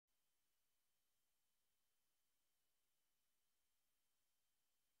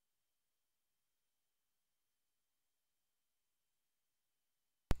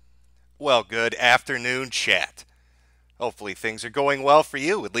Well, good afternoon, chat. Hopefully things are going well for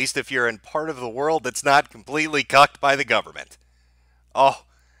you, at least if you're in part of the world that's not completely cucked by the government. Oh,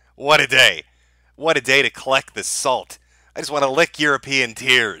 what a day. What a day to collect the salt. I just want to lick European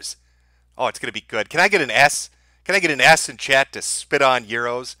tears. Oh, it's going to be good. Can I get an S? Can I get an S in chat to spit on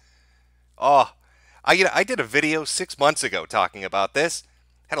euros? Oh, I did a video 6 months ago talking about this.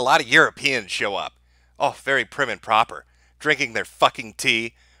 Had a lot of Europeans show up. Oh, very prim and proper. Drinking their fucking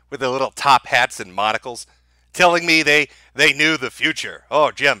tea with their little top hats and monocles. Telling me they knew the future. Oh,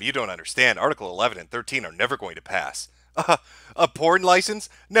 Jim, you don't understand. Article 11 and 13 are never going to pass. A porn license?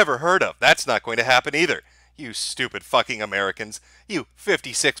 Never heard of. That's not going to happen either. You stupid fucking Americans. You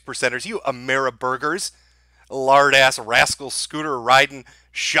 56%ers. You Ameriburgers. Lard-ass rascal scooter-riding,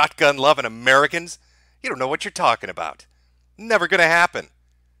 shotgun-loving Americans. You don't know what you're talking about. Never gonna happen.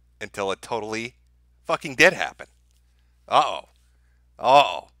 Until it totally fucking did happen. Uh-oh.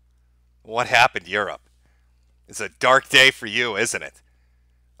 Uh-oh. What happened, Europe? It's a dark day for you, isn't it?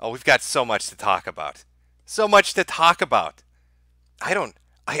 Oh, we've got so much to talk about. So much to talk about. I don't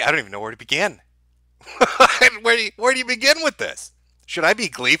even know where to begin. Where do you begin with this? Should I be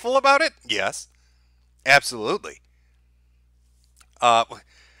gleeful about it? Yes. Absolutely. How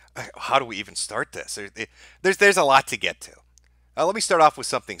do we even start this? There's a lot to get to. Let me start off with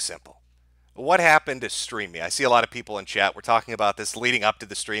something simple. What happened to StreamME? I see a lot of people in chat. We're talking about this leading up to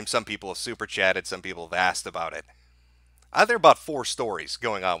the stream. Some people have super chatted. Some people have asked about it. There are about 4 stories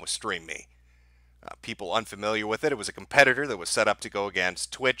going on with StreamME. People unfamiliar with it. It was a competitor that was set up to go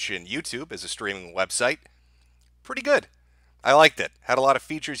against Twitch and YouTube as a streaming website. Pretty good. I liked it. Had a lot of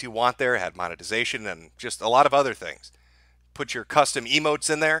features you want there. Had monetization and just a lot of other things. Put your custom emotes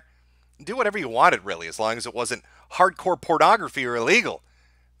in there. Do whatever you wanted, really, as long as it wasn't hardcore pornography or illegal.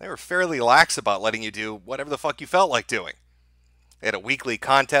 They were fairly lax about letting you do whatever the fuck you felt like doing. They had a weekly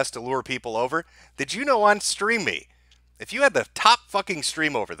contest to lure people over. Did you know on StreamMe, if you had the top fucking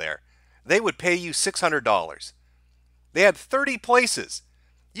stream over there, they would pay you $600. They had 30 places.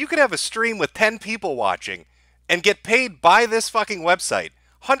 You could have a stream with 10 people watching and get paid by this fucking website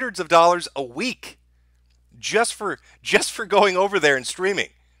hundreds of dollars a week just for going over there and streaming.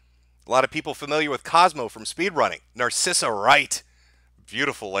 A lot of people familiar with Cosmo from speedrunning. Narcissa Wright.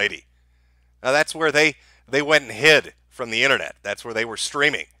 Beautiful lady. Now that's where they went and hid from the internet. That's where they were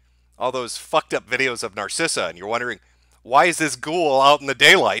streaming. All those fucked up videos of Narcissa, and you're wondering, why is this ghoul out in the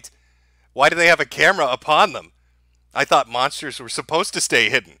daylight? Why do they have a camera upon them? I thought monsters were supposed to stay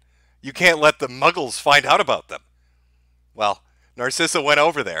hidden. You can't let the muggles find out about them. Well, Narcissa went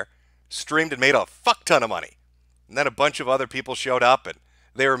over there, streamed and made a fuck ton of money. And then a bunch of other people showed up and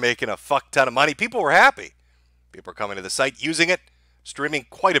they were making a fuck ton of money. People were happy. People were coming to the site, using it, streaming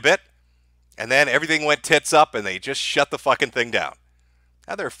quite a bit. And then everything went tits up and they just shut the fucking thing down.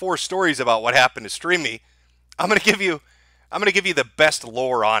 Now there are 4 stories about what happened to StreamMe. I'm going to give you the best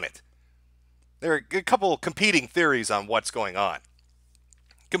lore on it. There are a couple competing theories on what's going on.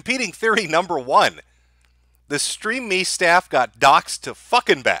 Competing theory number 1. The StreamMe staff got doxxed to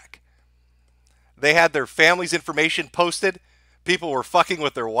fucking back. They had their family's information posted. People were fucking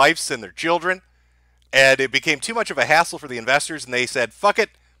with their wives and their children. And it became too much of a hassle for the investors, and they said, fuck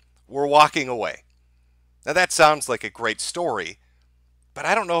it, we're walking away. Now that sounds like a great story, but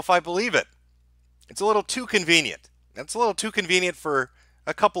I don't know if I believe it. It's a little too convenient. It's a little too convenient for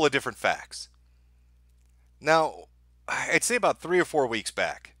a couple of different facts. Now, I'd say about 3 or 4 weeks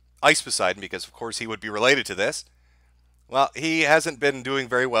back, Ice Poseidon, because of course he would be related to this, well, he hasn't been doing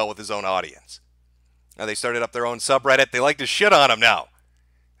very well with his own audience. Now they started up their own subreddit. They like to shit on him now.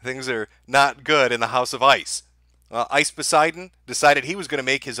 Things are not good in the House of Ice. Well, Ice Poseidon decided he was going to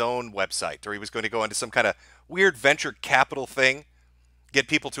make his own website, or he was going to go into some kind of weird venture capital thing, get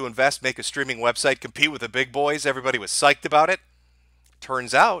people to invest, make a streaming website, compete with the big boys. Everybody was psyched about it.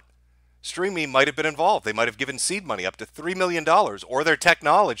 Turns out, StreamMe might have been involved. They might have given seed money up to $3 million or their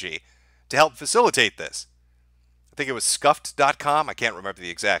technology to help facilitate this. I think it was scuffed.com. I can't remember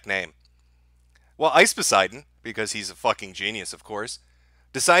the exact name. Well, Ice Poseidon, because he's a fucking genius, of course,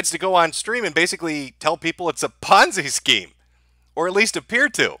 decides to go on stream and basically tell people it's a Ponzi scheme. Or at least appear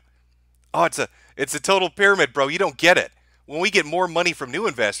to. Oh, it's a total pyramid, bro. You don't get it. When we get more money from new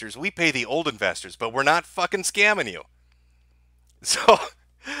investors, we pay the old investors, but we're not fucking scamming you. So,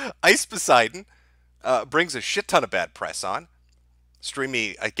 Ice Poseidon brings a shit ton of bad press on.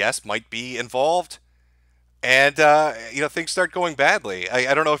 StreamMe, I guess, might be involved. And, things start going badly.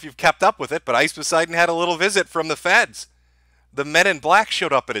 I don't know if you've kept up with it, but Ice Poseidon had a little visit from the feds. The men in black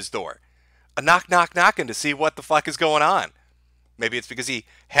showed up at his door. A knocking to see what the fuck is going on. Maybe it's because he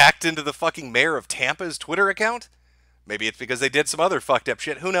hacked into the fucking mayor of Tampa's Twitter account? Maybe it's because they did some other fucked up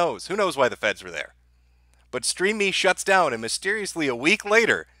shit. Who knows? Who knows why the feds were there? But StreamMe shuts down, and mysteriously a week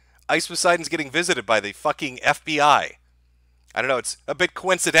later, Ice Poseidon's getting visited by the fucking FBI. I don't know, it's a bit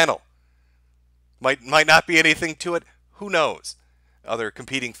coincidental. Might not be anything to it. Who knows? Other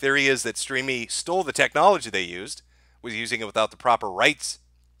competing theory is that StreamMe stole the technology they used, was using it without the proper rights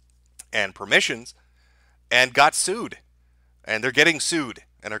and permissions, and got sued. And they're getting sued,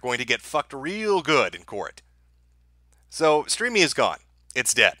 and are going to get fucked real good in court. So StreamMe is gone.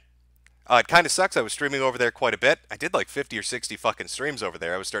 It's dead. It kind of sucks. I was streaming over there quite a bit. I did like 50 or 60 fucking streams over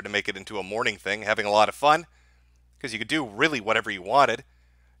there. I was starting to make it into a morning thing, having a lot of fun, because you could do really whatever you wanted.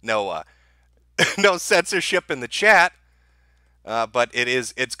 No, no censorship in the chat, but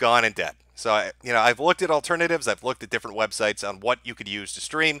it's gone and dead. So I've looked at alternatives. I've looked at different websites on what you could use to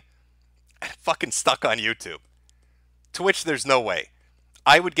stream. I'm fucking stuck on YouTube. Twitch, there's no way.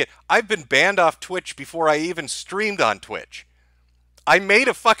 I've been banned off Twitch before I even streamed on Twitch. I made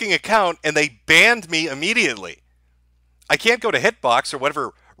a fucking account and they banned me immediately. I can't go to Hitbox or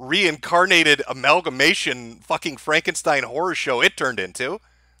whatever reincarnated amalgamation fucking Frankenstein horror show it turned into,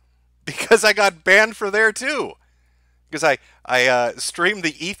 because I got banned for there too. Because I streamed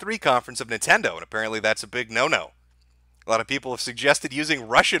the E3 conference of Nintendo, and apparently that's a big no-no. A lot of people have suggested using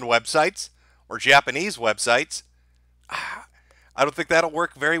Russian websites or Japanese websites. I don't think that'll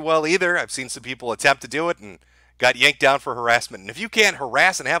work very well either. I've seen some people attempt to do it and got yanked down for harassment. And if you can't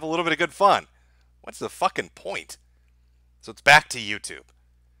harass and have a little bit of good fun, what's the fucking point? So it's back to YouTube.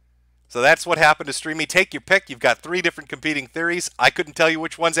 So that's what happened to StreamMe. Take your pick. You've got 3 different competing theories. I couldn't tell you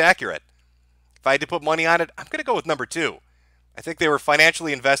which one's accurate. If I had to put money on it, I'm going to go with number 2. I think they were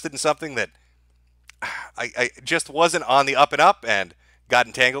financially invested in something that I just wasn't on the up and up and got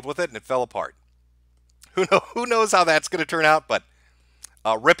entangled with it and it fell apart. Who knows how that's going to turn out, but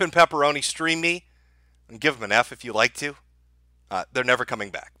Rip and Pepperoni StreamMe, and give them an F if you like to. They're never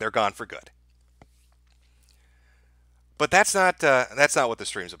coming back. They're gone for good. But that's not what the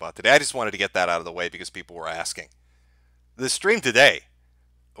stream's about today. I just wanted to get that out of the way because people were asking. The stream today,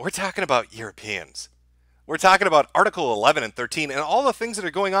 we're talking about Europeans. We're talking about Article 11 and 13 and all the things that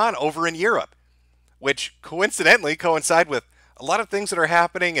are going on over in Europe, which coincidentally coincide with a lot of things that are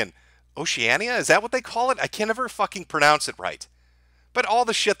happening in Oceania. Is that what they call it? I can never fucking pronounce it right. But all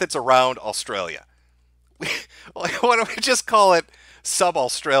the shit that's around Australia. Why don't we just call it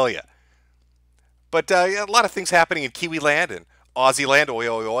Sub-Australia? But a lot of things happening in Kiwi land and Aussie land, oi,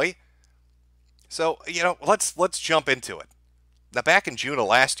 oi, oi. So, let's jump into it. Now, back in June of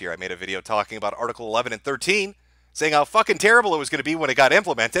last year, I made a video talking about Article 11 and 13, saying how fucking terrible it was going to be when it got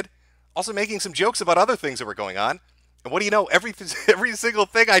implemented, also making some jokes about other things that were going on. And what do you know? Every single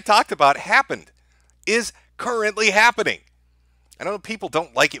thing I talked about happened, is currently happening. I know people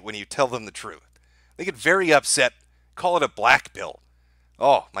don't like it when you tell them the truth. They get very upset, call it a black pill.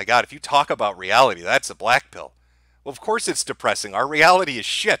 Oh my God, if you talk about reality, that's a black pill. Well, of course it's depressing. Our reality is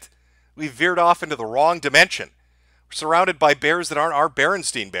shit. We veered off into the wrong dimension. We're surrounded by bears that aren't our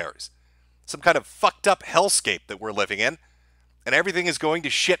Berenstein bears. Some kind of fucked up hellscape that we're living in. And everything is going to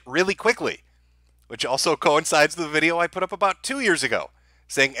shit really quickly. Which also coincides with the video I put up about 2 years ago,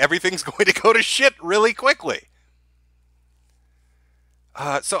 saying everything's going to go to shit really quickly.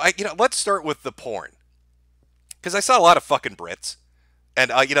 So let's start with the porn. Because I saw a lot of fucking Brits.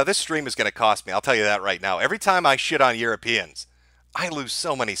 And, this stream is going to cost me. I'll tell you that right now. Every time I shit on Europeans, I lose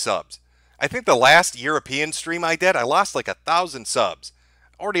so many subs. I think the last European stream I did, I lost like 1,000 subs.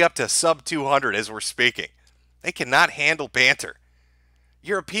 Already up to sub 200 as we're speaking. They cannot handle banter.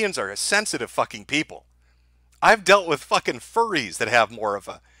 Europeans are a sensitive fucking people. I've dealt with fucking furries that have more of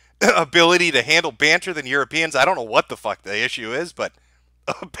a ability to handle banter than Europeans. I don't know what the fuck the issue is, but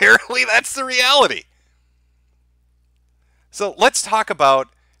apparently that's the reality. So let's talk about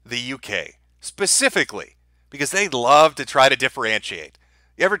the UK specifically, because they love to try to differentiate.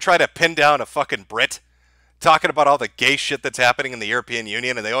 You ever try to pin down a fucking Brit talking about all the gay shit that's happening in the European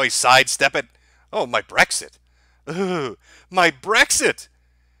Union and they always sidestep it? Oh, my Brexit. Ooh, my Brexit.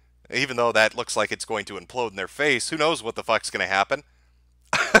 Even though that looks like it's going to implode in their face, who knows what the fuck's going to happen?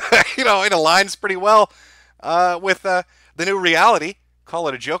 It aligns pretty well with the new reality. Call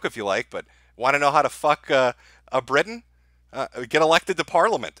it a joke if you like, but want to know how to fuck a Briton? Get elected to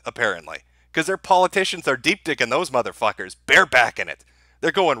Parliament, apparently. Because their politicians are deep dicking those motherfuckers, barebacking it.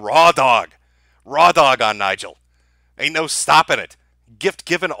 They're going raw dog. Raw dog on Nigel. Ain't no stopping it. Gift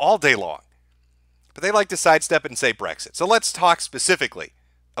given all day long. But they like to sidestep and say Brexit. So let's talk specifically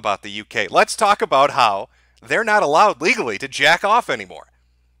about the UK. Let's talk about how they're not allowed legally to jack off anymore.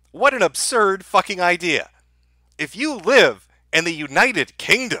 What an absurd fucking idea. If you live in the United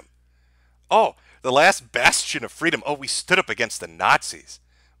Kingdom, oh, The last bastion of freedom. Oh, we stood up against the Nazis.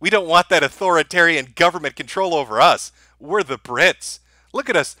 We don't want that authoritarian government control over us. We're the Brits. Look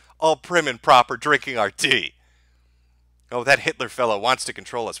at us, all prim and proper, drinking our tea. Oh, that Hitler fellow wants to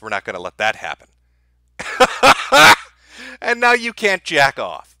control us. We're not going to let that happen. And now you can't jack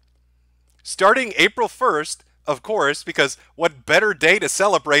off. Starting April 1st, of course, because what better day to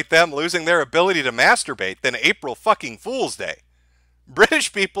celebrate them losing their ability to masturbate than April fucking Fool's Day?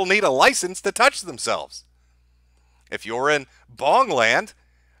 British people need a license to touch themselves. If you're in Bongland,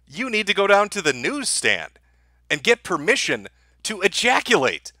 you need to go down to the newsstand and get permission to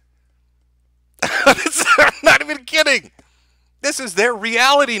ejaculate. I'm not even kidding. This is their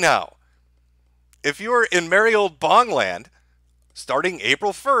reality now. If you're in merry old Bongland, starting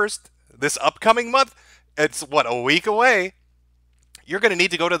April 1st, this upcoming month, it's what, a week away, you're going to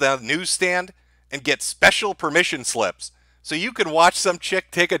need to go to the newsstand and get special permission slips so you can watch some chick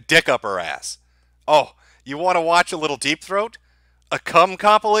take a dick up her ass. Oh, you want to watch a little Deep Throat? A cum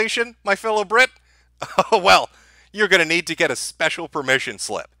compilation, my fellow Brit? Oh, well, you're going to need to get a special permission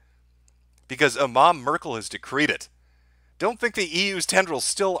slip because Imam Merkel has decreed it. Don't think the EU's tendrils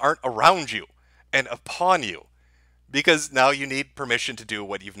still aren't around you and upon you, because now you need permission to do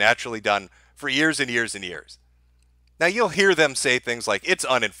what you've naturally done for years and years and years. Now you'll hear them say things like, it's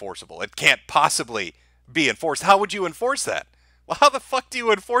unenforceable, it can't possibly be enforced. How would you enforce that? Well, how the fuck do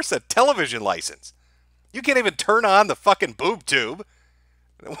you enforce a television license? You can't even turn on the fucking boob tube.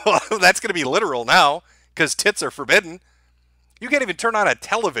 Well, that's going to be literal now, because tits are forbidden. You can't even turn on a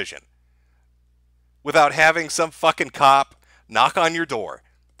television without having some fucking cop knock on your door.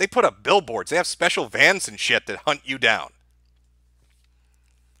 They put up billboards. They have special vans and shit that hunt you down.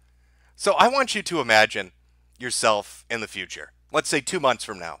 So I want you to imagine yourself in the future. Let's say 2 months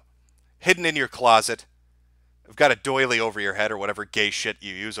from now. Hidden in your closet. You've got a doily over your head or whatever gay shit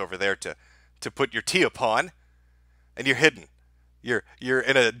you use over there to put your tea upon. And you're hidden. You're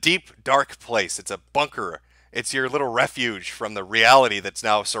in a deep, dark place. It's a bunker. It's your little refuge from the reality that's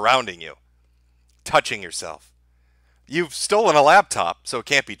now surrounding you. Touching yourself. You've stolen a laptop, so it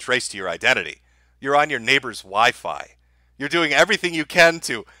can't be traced to your identity. You're on your neighbor's Wi-Fi. You're doing everything you can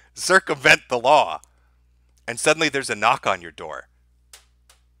to circumvent the law. And suddenly there's a knock on your door.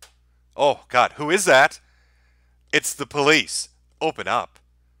 Oh, God, who is that? It's the police. Open up.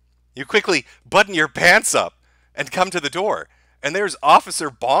 You quickly button your pants up and come to the door. And there's Officer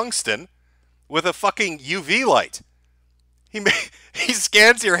Bongston with a fucking UV light. He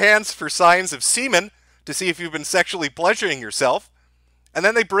scans your hands for signs of semen to see if you've been sexually pleasuring yourself. And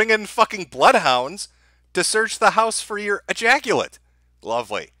then they bring in fucking bloodhounds to search the house for your ejaculate.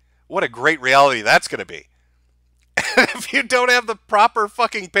 Lovely. What a great reality that's going to be. And if you don't have the proper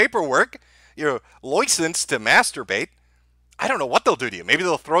fucking paperwork, your license to masturbate, I don't know what they'll do to you. Maybe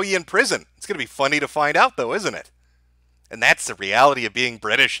they'll throw you in prison. It's going to be funny to find out, though, isn't it? And that's the reality of being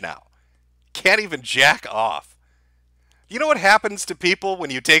British now. Can't even jack off. You know what happens to people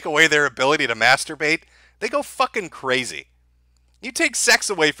when you take away their ability to masturbate? They go fucking crazy. You take sex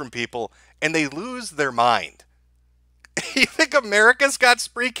away from people, and they lose their mind. You think America's got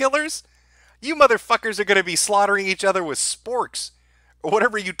spree killers? You motherfuckers are going to be slaughtering each other with sporks, or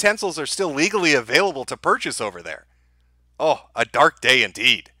whatever utensils are still legally available to purchase over there. Oh, a dark day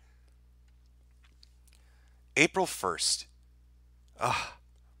indeed. April 1st.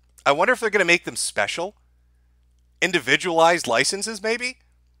 I wonder if they're going to make them special? Individualized licenses, maybe?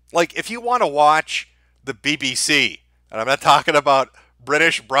 Like, if you want to watch the BBC, and I'm not talking about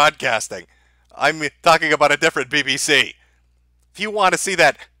British broadcasting, I'm talking about a different BBC. If you want to see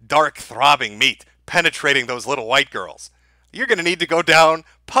that dark, throbbing meat penetrating those little white girls, you're going to need to go down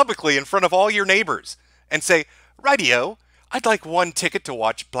publicly in front of all your neighbors and say, "Rightio, I'd like 1 ticket to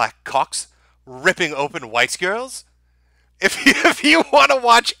watch black cocks ripping open white girls." If you want to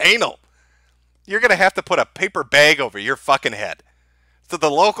watch anal, you're going to have to put a paper bag over your fucking head. So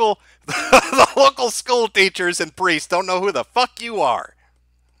the local school teachers and priests don't know who the fuck you are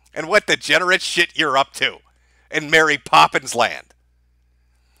and what degenerate shit you're up to in Mary Poppins land.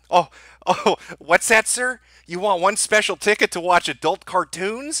 Oh, what's that, sir? You want 1 special ticket to watch adult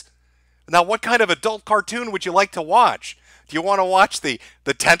cartoons? Now, what kind of adult cartoon would you like to watch? Do you want to watch the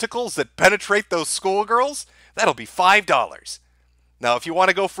tentacles that penetrate those schoolgirls? That'll be $5. Now, if you want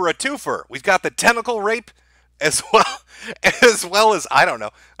to go for a twofer, we've got the tentacle rape as well as, I don't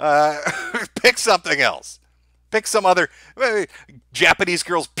know, pick something else. Pick some other Japanese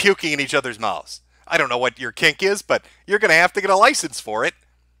girls puking in each other's mouths. I don't know what your kink is, but you're going to have to get a license for it.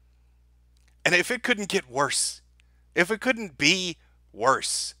 And if it couldn't get worse, if it couldn't be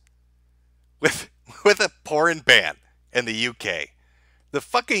worse, with a porn ban in the UK, the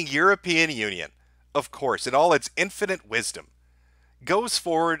fucking European Union of course, in all its infinite wisdom, goes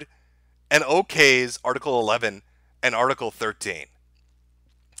forward and okays Article 11 and Article 13.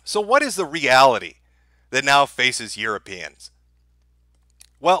 So what is the reality that now faces Europeans?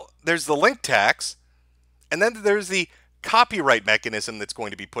 Well, there's the link tax, and then there's the copyright mechanism that's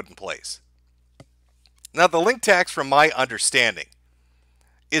going to be put in place. Now, the link tax, from my understanding,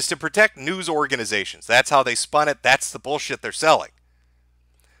 is to protect news organizations. That's how they spun it. That's the bullshit they're selling.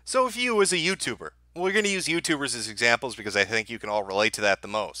 So if you, as a YouTuber, we're going to use YouTubers as examples because I think you can all relate to that the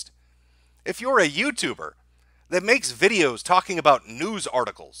most. If you're a YouTuber that makes videos talking about news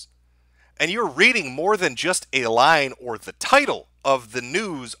articles, and you're reading more than just a line or the title of the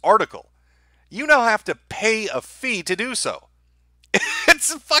news article, you now have to pay a fee to do so.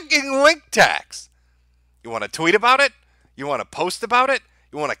 It's a fucking link tax. You want to tweet about it? You want to post about it?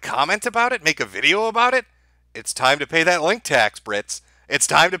 You want to comment about it? Make a video about it? It's time to pay that link tax, Brits. It's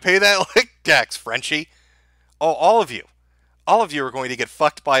time to pay that link tax, Frenchie. Oh, all of you are going to get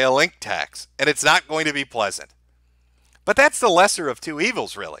fucked by a link tax, and it's not going to be pleasant. But that's the lesser of two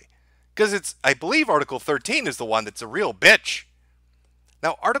evils, really. Because I believe Article 13 is the one that's a real bitch.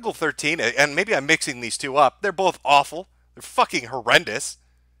 Now, Article 13, and maybe I'm mixing these two up, they're both awful. They're fucking horrendous.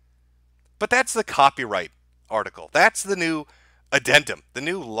 But that's the copyright article. That's the new addendum, the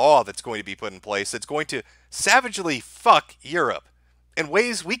new law that's going to be put in place that's going to savagely fuck Europe in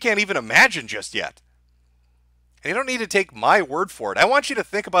ways we can't even imagine just yet. And you don't need to take my word for it. I want you to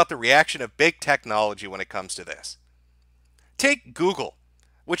think about the reaction of big technology when it comes to this. Take Google,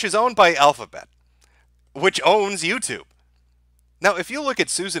 which is owned by Alphabet, which owns YouTube. Now, if you look at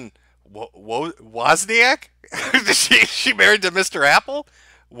Susan Wozniak, she married to Mr. Apple?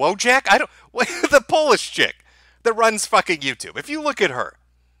 Wojak? The Polish chick that runs fucking YouTube. If you look at her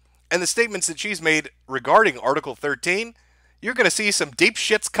and the statements that she's made regarding Article 13, you're going to see some deep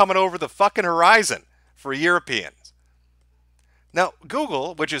shits coming over the fucking horizon for Europeans. Now,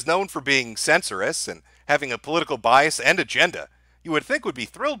 Google, which is known for being censorious and having a political bias and agenda, you would think would be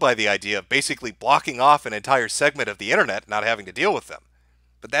thrilled by the idea of basically blocking off an entire segment of the internet, not having to deal with them.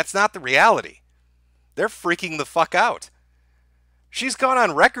 But that's not the reality. They're freaking the fuck out. She's gone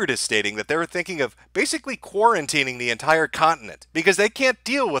on record as stating that they're thinking of basically quarantining the entire continent because they can't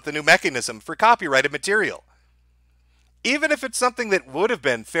deal with the new mechanism for copyrighted material. Even if it's something that would have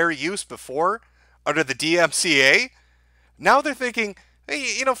been fair use before under the DMCA, now they're thinking,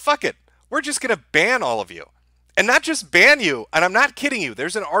 hey, fuck it. We're just going to ban all of you. And not just ban you, and I'm not kidding you.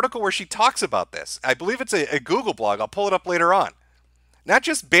 There's an article where she talks about this. I believe it's a Google blog. I'll pull it up later on. Not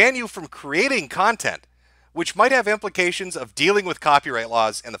just ban you from creating content, which might have implications of dealing with copyright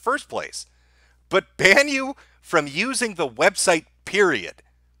laws in the first place, but ban you from using the website, period.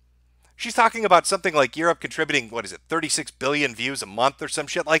 She's talking about something like Europe contributing, 36 billion views a month or some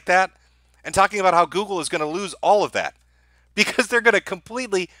shit like that, and talking about how Google is going to lose all of that because they're going to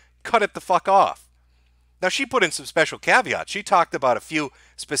completely cut it the fuck off. Now, she put in some special caveats. She talked about a few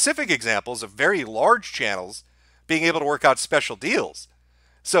specific examples of very large channels being able to work out special deals.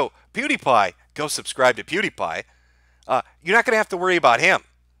 So, PewDiePie, go subscribe to PewDiePie. You're not going to have to worry about him.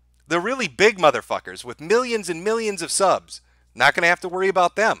 The really big motherfuckers with millions and millions of subs, not going to have to worry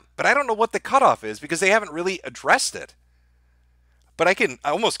about them. But I don't know what the cutoff is because they haven't really addressed it. But I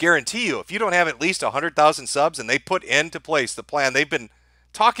almost guarantee you, if you don't have at least 100,000 subs and they put into place the plan they've been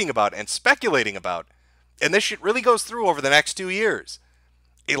talking about and speculating about, and this shit really goes through over the next 2 years,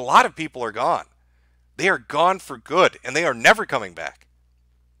 a lot of people are gone. They are gone for good, and they are never coming back.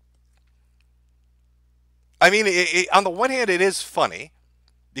 I mean, on the one hand, it is funny,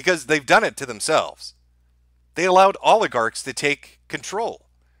 because they've done it to themselves. They allowed oligarchs to take control.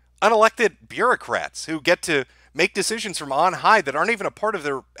 Unelected bureaucrats who get to make decisions from on high that aren't even a part of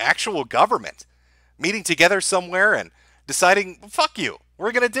their actual government. Meeting together somewhere and deciding, fuck you,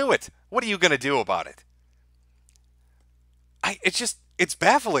 we're going to do it. What are you going to do about it? It's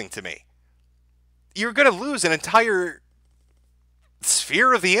baffling to me. You're going to lose an entire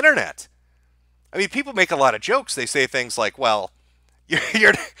sphere of the internet. I mean, people make a lot of jokes. They say things like, well,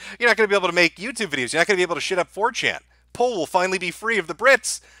 you're not going to be able to make YouTube videos. You're not going to be able to shit up 4chan. Poll will finally be free of the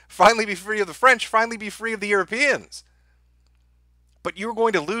Brits, finally be free of the French, finally be free of the Europeans. But you're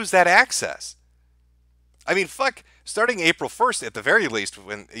going to lose that access. I mean, fuck, starting April 1st at the very least,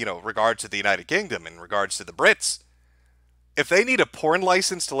 when, regards to the United Kingdom, in regards to the Brits, if they need a porn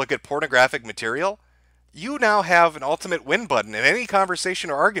license to look at pornographic material, you now have an ultimate win button in any conversation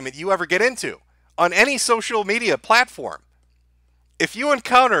or argument you ever get into on any social media platform. If you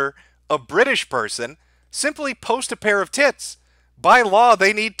encounter a British person, simply post a pair of tits. By law,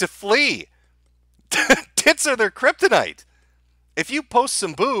 they need to flee. Tits are their kryptonite. If you post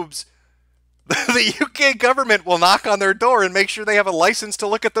some boobs, The UK government will knock on their door and make sure they have a license to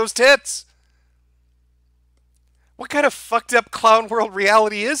look at those tits. What kind of fucked up clown world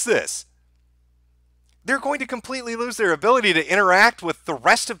reality is this? They're going to completely lose their ability to interact with the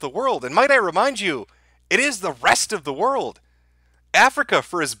rest of the world. And might I remind you, it is the rest of the world. Africa,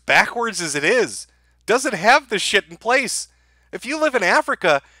 for as backwards as it is, doesn't have this shit in place. If you live in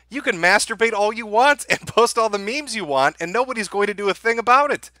Africa, you can masturbate all you want and post all the memes you want, and nobody's going to do a thing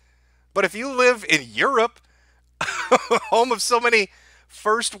about it. But if you live in Europe, home of so many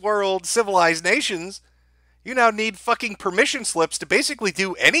first world civilized nations, you now need fucking permission slips to basically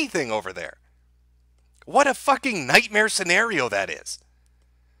do anything over there. What a fucking nightmare scenario that is.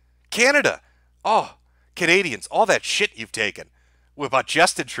 Canada. Oh, Canadians, all that shit you've taken about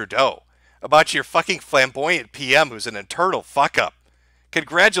Justin Trudeau, about your fucking flamboyant PM who's an internal fuck-up.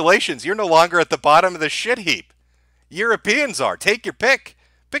 Congratulations, you're no longer at the bottom of the shit heap. Europeans are. Take your pick.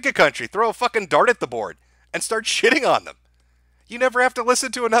 Pick a country, throw a fucking dart at the board, and start shitting on them. You never have to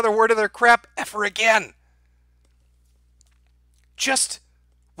listen to another word of their crap ever again. Just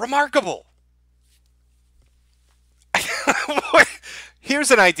remarkable.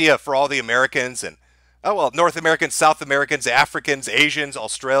 Here's an idea for all the Americans and, North Americans, South Americans, Africans, Asians,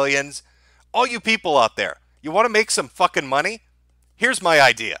 Australians, all you people out there. You want to make some fucking money? Here's my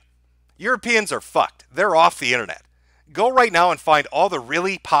idea. Europeans are fucked. They're off the internet. Go right now and find all the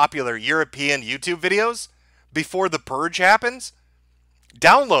really popular European YouTube videos before the purge happens.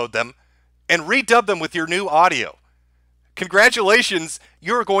 Download them and redub them with your new audio. Congratulations,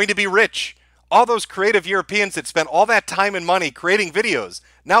 you're going to be rich. All those creative Europeans that spent all that time and money creating videos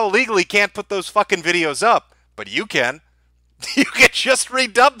now legally can't put those fucking videos up, but you can. You can just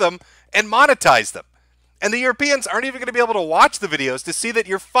redub them and monetize them. And the Europeans aren't even going to be able to watch the videos to see that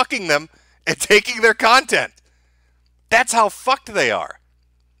you're fucking them and taking their content. That's how fucked they are.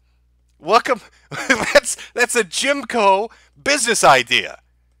 Welcome. That's a Jimco business idea.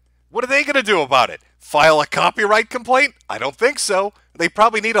 What are they going to do about it? File a copyright complaint? I don't think so. They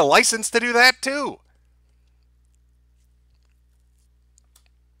probably need a license to do that too.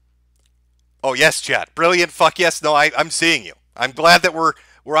 Oh yes, chat. Brilliant. Fuck yes. No, I'm seeing you. I'm glad that we're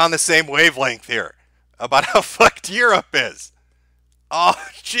on the same wavelength here about how fucked Europe is. Oh,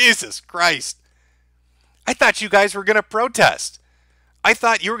 Jesus Christ. I thought you guys were going to protest. I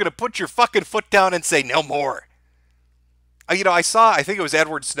thought you were going to put your fucking foot down and say no more. I think it was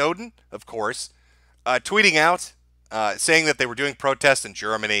Edward Snowden, of course, tweeting out, saying that they were doing protests in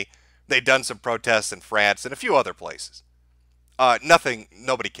Germany. They'd done some protests in France and a few other places.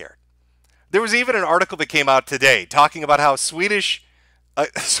 Nobody cared. There was even an article that came out today talking about how Swedish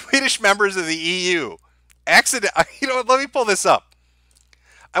members of the EU let me pull this up.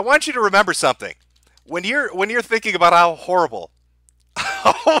 I want you to remember something. When you're thinking about how horrible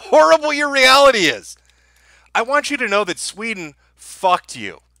your reality is, I want you to know that Sweden fucked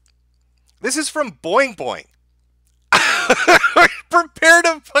you. This is from Boing Boing. Prepare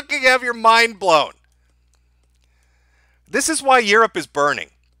to fucking have your mind blown. This is why Europe is burning.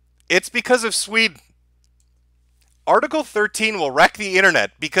 It's because of Sweden. Article 13 will wreck the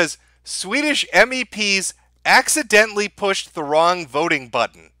internet because Swedish MEPs accidentally pushed the wrong voting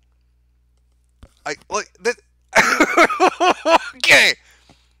button. Okay.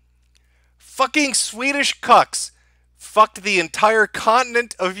 Fucking Swedish cucks fucked the entire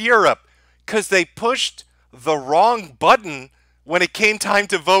continent of Europe because they pushed the wrong button when it came time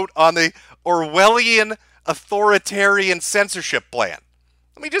to vote on the Orwellian authoritarian censorship plan.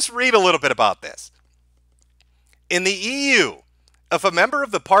 Let me just read a little bit about this. In the EU, if a member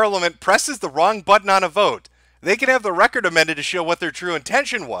of the parliament presses the wrong button on a vote, they can have the record amended to show what their true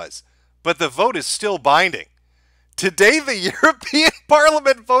intention was, but the vote is still binding. Today, the European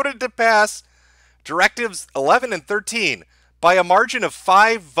Parliament voted to pass Directives 11 and 13 by a margin of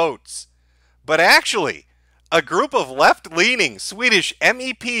 5 votes. But actually, a group of left-leaning Swedish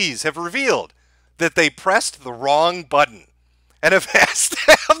MEPs have revealed that they pressed the wrong button and have asked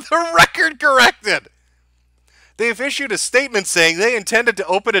to have the record corrected. They have issued a statement saying they intended to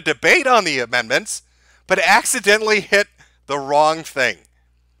open a debate on the amendments, but accidentally hit the wrong thing.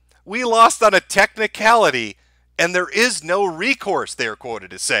 We lost on a technicality, and there is no recourse, they are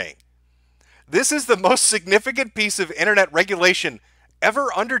quoted as saying. This is the most significant piece of internet regulation ever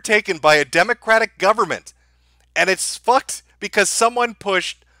undertaken by a democratic government, and it's fucked because someone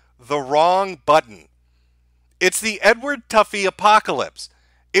pushed the wrong button. It's the Edward Tuffy apocalypse.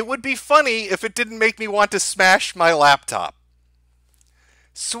 It would be funny if it didn't make me want to smash my laptop.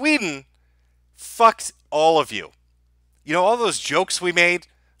 Sweden fucked all of you. You know, all those jokes we made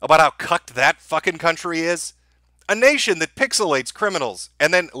about how cucked that fucking country is? A nation that pixelates criminals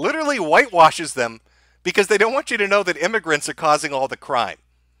and then literally whitewashes them because they don't want you to know that immigrants are causing all the crime.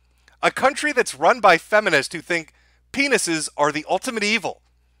 A country that's run by feminists who think penises are the ultimate evil.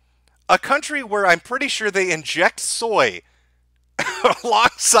 A country where I'm pretty sure they inject soy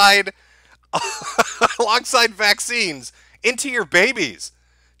alongside vaccines into your babies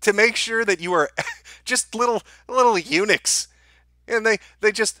to make sure that you are just little eunuchs. And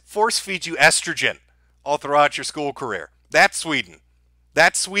they just force feed you estrogen all throughout your school career. That's Sweden.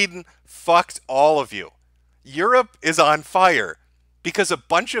 That Sweden fucked all of you. Europe is on fire because a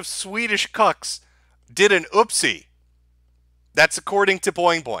bunch of Swedish cucks did an oopsie. That's according to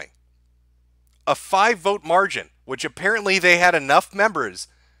Boing Boing. A 5-vote margin, which apparently they had enough members.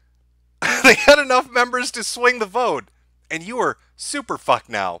 They had enough members to swing the vote. And you are super fucked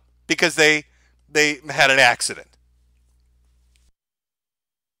now because they had an accident.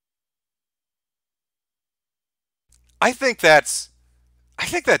 I think that's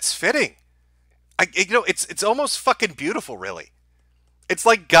fitting. It's almost fucking beautiful, really. It's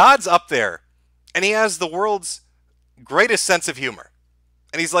like God's up there, and he has the world's greatest sense of humor.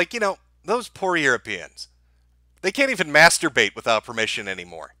 And he's like, those poor Europeans, they can't even masturbate without permission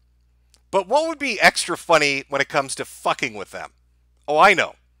anymore. But what would be extra funny when it comes to fucking with them? Oh, I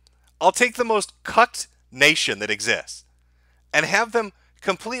know. I'll take the most cucked nation that exists and have them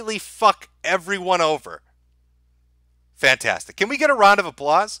completely fuck everyone over. Fantastic. Can we get a round of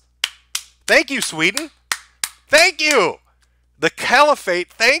applause? Thank you, Sweden. Thank you. The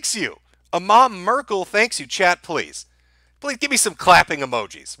Caliphate thanks you. Imam Merkel thanks you. Chat, please. Please give me some clapping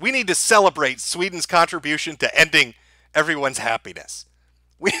emojis. We need to celebrate Sweden's contribution to ending everyone's happiness.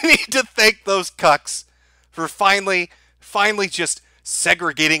 We need to thank those cucks for finally just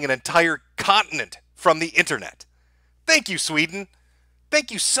segregating an entire continent from the internet. Thank you, Sweden. Thank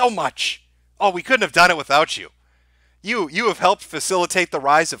you so much. Oh, we couldn't have done it without you. You have helped facilitate the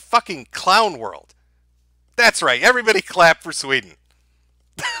rise of fucking Clown World. That's right, everybody clap for Sweden.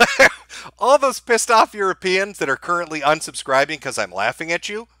 All those pissed off Europeans that are currently unsubscribing because I'm laughing at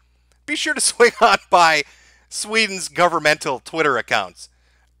you, be sure to swing on by Sweden's governmental Twitter accounts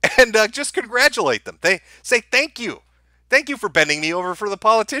and just congratulate them. They say thank you. Thank you for bending me over for the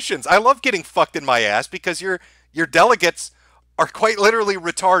politicians. I love getting fucked in my ass because your delegates are quite literally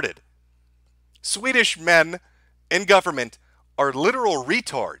retarded. Swedish men in government are literal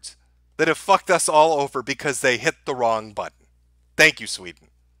retards that have fucked us all over because they hit the wrong button. Thank you, Sweden.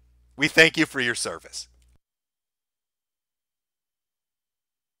 We thank you for your service.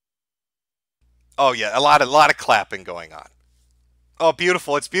 Oh yeah, a lot of clapping going on. Oh,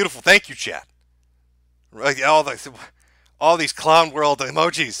 beautiful! It's beautiful. Thank you, chat. All these clown world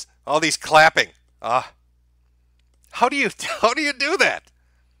emojis, all these clapping. How do you do that?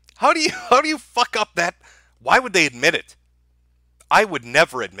 How do you fuck up that? Why would they admit it? I would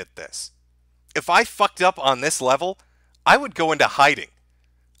never admit this. If I fucked up on this level, I would go into hiding.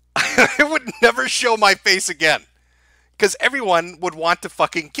 I would never show my face again. Because everyone would want to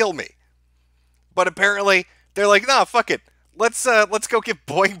fucking kill me. But apparently, they're like, nah, fuck it. Let's go give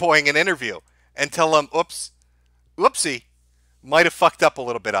Boing Boing an interview. And tell them, whoopsie, might have fucked up a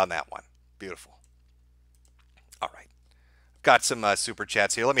little bit on that one. Beautiful. All right. Got some super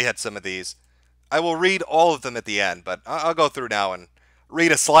chats here. Let me hit some of these. I will read all of them at the end, but I'll go through now and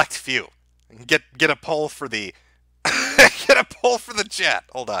read a select few. And get a poll for the get a poll for the chat.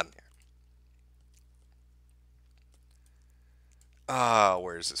 Hold on.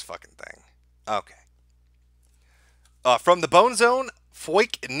 Where's this fucking thing? Okay. From the Bone Zone,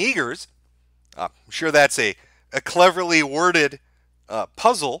 Fawk Niggers. I'm sure that's a cleverly worded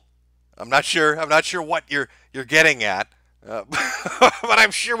puzzle. I'm not sure what you're getting at, but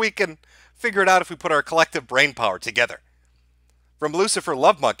I'm sure we can figure it out if we put our collective brain power together. From Lucifer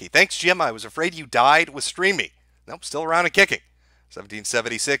Love Monkey, thanks Jim, I was afraid you died with StreamME. Nope, still around and kicking.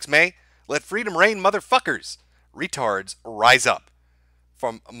 1776 May, let freedom reign motherfuckers. Retards rise up.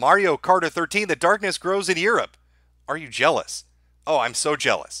 From Mario Carter 13, the darkness grows in Europe. Are you jealous? Oh, I'm so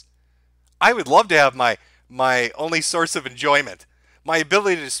jealous. I would love to have my only source of enjoyment, my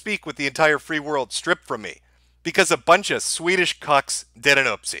ability to speak with the entire free world, stripped from me because a bunch of Swedish cucks did an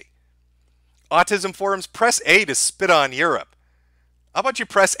oopsie. Autism forums, press A to spit on Europe. How about you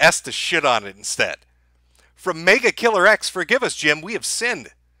press S to shit on it instead? From Mega Killer X, forgive us, Jim, we have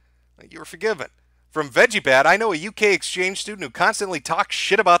sinned. You are forgiven. From VeggieBad, I know a UK exchange student who constantly talks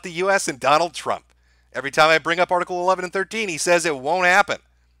shit about the US and Donald Trump. Every time I bring up Article 11 and 13, he says it won't happen.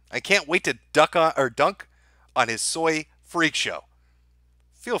 I can't wait to dunk on his soy freak show.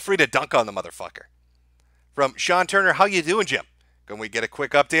 Feel free to dunk on the motherfucker. From Sean Turner, how you doing, Jim? Can we get a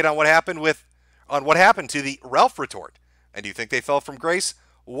quick update on what happened with on what happened to the Ralph retort. And do you think they fell from grace?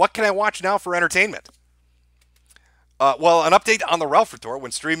 What can I watch now for entertainment? Well, an update on the Ralph retort.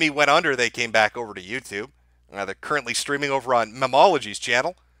 When StreamME went under, they came back over to YouTube. They're currently streaming over on Memology's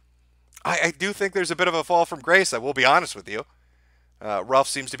channel. I do think there's a bit of a fall from grace, I will be honest with you. Ralph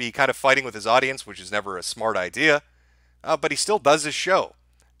seems to be kind of fighting with his audience, which is never a smart idea. But he still does his show.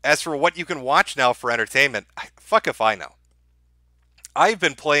 As for what you can watch now for entertainment, fuck if I know. I've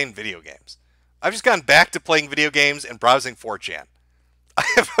been playing video games. I've just gone back to playing video games and browsing 4chan.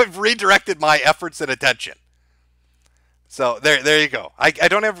 I've redirected my efforts and attention. So there you go. I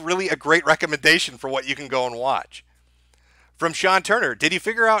don't have really a great recommendation for what you can go and watch. From Sean Turner, did you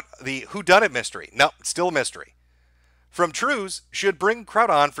figure out the whodunit mystery? No, it's still a mystery. From Trues, should bring Kraut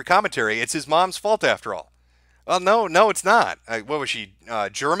on for commentary. It's his mom's fault after all. Well, no, it's not. What was she,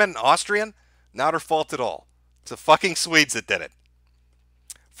 German, Austrian? Not her fault at all. It's the fucking Swedes that did it.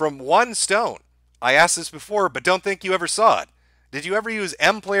 From One Stone, I asked this before, but don't think you ever saw it. Did you ever use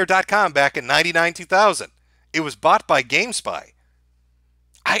mplayer.com back in 99-2000? It was bought by GameSpy.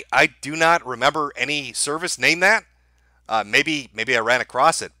 I do not remember any service named that. Maybe I ran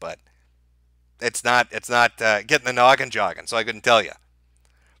across it, but it's not getting the noggin jogging, so I couldn't tell you.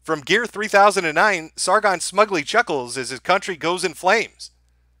 From Gear 3009, Sargn smugly chuckles as his country goes in flames.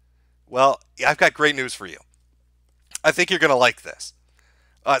 Well, I've got great news for you. I think you're going to like this.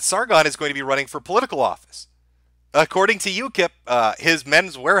 Sargn is going to be running for political office. According to UKIP, his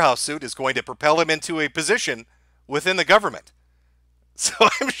Men's Warehouse suit is going to propel him into a position within the government. So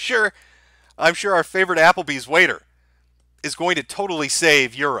I'm sure our favorite Applebee's waiter is going to totally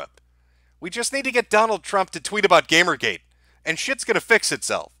save Europe. We just need to get Donald Trump to tweet about Gamergate, and shit's going to fix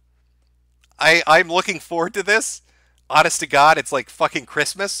itself. I'm looking forward to this. Honest to God, it's like fucking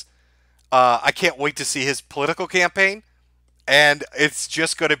Christmas. I can't wait to see his political campaign, and it's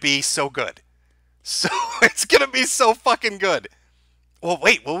just going to be so good. So it's going to be so fucking good. Well,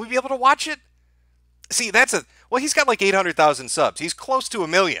 wait, will we be able to watch it? See, well, he's got like 800,000 subs. He's close to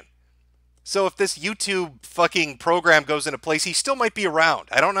 1 million. So if this YouTube fucking program goes into place, he still might be around.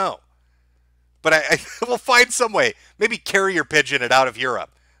 I don't know. But I will find some way. Maybe carrier pigeon it out of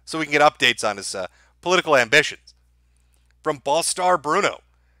Europe so we can get updates on his political ambitions. From Ballstar Bruno.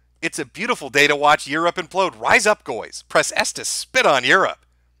 It's a beautiful day to watch Europe implode. Rise up, goys. Press S to spit on Europe.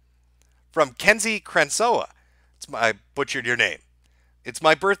 From Kenzie Cransoa. I butchered your name. It's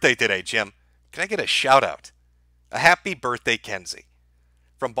my birthday today, Jim. Can I get a shout out? A happy birthday, Kenzie.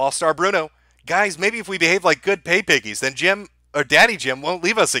 From Ballstar Bruno. Guys, maybe if we behave like good pay piggies, then Jim or Daddy Jim won't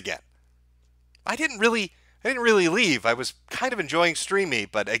leave us again. I didn't really leave. I was kind of enjoying StreamME,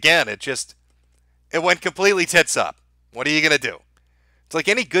 but again, it went completely tits up. What are you going to do? It's like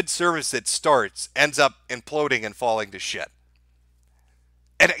any good service that starts ends up imploding and falling to shit.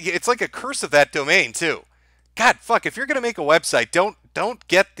 And it's like a curse of that domain, too. God, fuck, if you're going to make a website, don't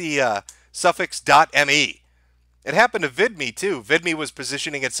get the suffix .me. It happened to VidMe, too. VidMe was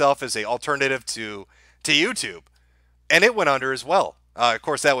positioning itself as an alternative to YouTube, and it went under as well. Of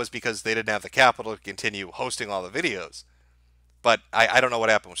course, that was because they didn't have the capital to continue hosting all the videos. But I don't know what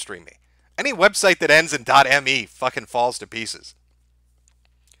happened with StreamMe. Any website that ends in .me fucking falls to pieces.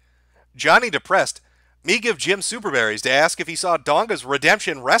 Johnny Depressed. Me give Jim superberries to ask if he saw Donga's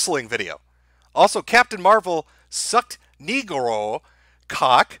Redemption wrestling video. Also, Captain Marvel sucked Negro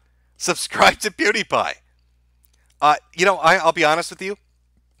cock. Subscribe to PewDiePie. I'll be honest with you.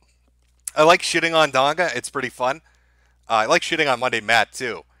 I like shitting on Donga. It's pretty fun. I like shitting on Monday Matt,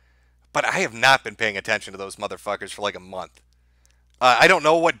 too. But I have not been paying attention to those motherfuckers for like a month. I don't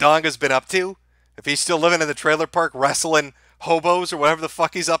know what Donga's been up to. If he's still living in the trailer park wrestling hobos or whatever the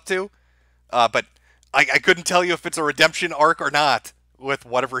fuck he's up to. But I couldn't tell you if it's a redemption arc or not with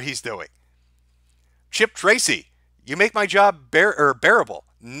whatever he's doing. Chip Tracy, you make my job bearable.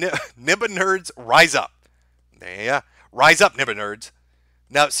 Nibba Nerds, rise up. Yeah, rise up, Nibba Nerds.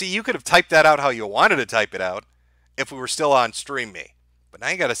 Now, see, you could have typed that out how you wanted to type it out if we were still on StreamMe. But now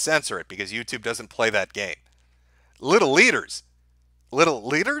you got to censor it because YouTube doesn't play that game. Little Leaders. Little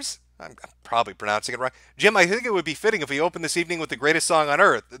Leaders? I'm probably pronouncing it wrong. Jim, I think it would be fitting if we opened this evening with the greatest song on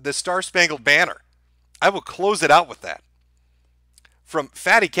earth, the Star-Spangled Banner. I will close it out with that. From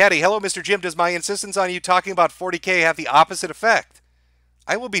Fatty Caddy, hello, Mr. Jim. Does my insistence on you talking about 40K have the opposite effect?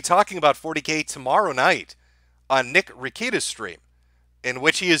 I will be talking about 40K tomorrow night on Nick Rikita's stream, in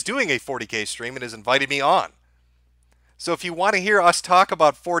which he is doing a 40K stream and has invited me on. So if you want to hear us talk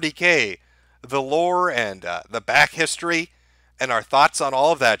about 40K, the lore and the back history and our thoughts on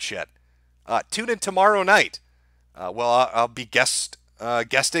all of that shit, tune in tomorrow night. I'll be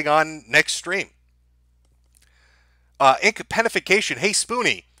guesting on next stream. Ink Penification. Hey,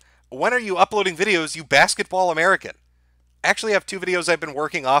 Spoonie. when are you uploading videos, you basketball American? Actually, I have 2 videos I've been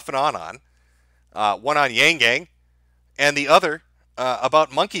working off and on. One on Yang Gang, and the other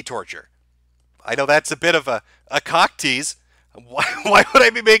about monkey torture. I know that's a bit of a cock tease. Why would I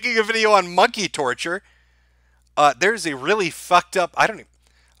be making a video on monkey torture? There's a really fucked up... I don't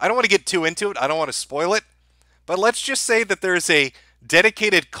want to get too into it. I don't want to spoil it. But let's just say that there's a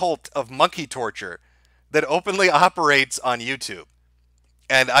dedicated cult of monkey torture that openly operates on YouTube.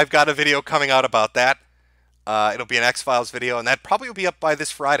 And I've got a video coming out about that. It'll be an X-Files video, and that probably will be up by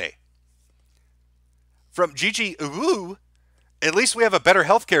this Friday. From Gigi Uwu, at least we have a better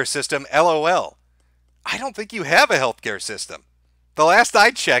healthcare system, LOL. I don't think you have a healthcare system. The last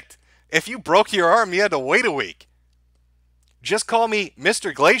I checked, if you broke your arm, you had to wait a week. Just call me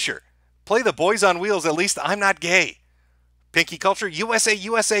Mr. Glacier. Play the Boys on Wheels, at least I'm not gay. Pinky Culture, USA,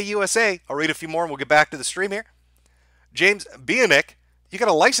 USA, USA. I'll read a few more and we'll get back to the stream here. James Bionic, you got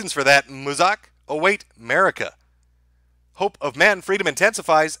a license for that, Muzak. Oh wait, America. Hope of Man, Freedom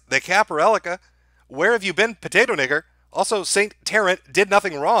Intensifies, the Caparelica. Where have you been, Potato Nigger? Also, Saint Tarrant did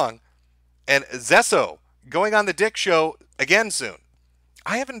nothing wrong. And Zesso, going on the Dick Show again soon.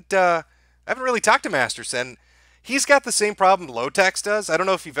 I haven't really talked to Masterson. He's got the same problem Lotex does. I don't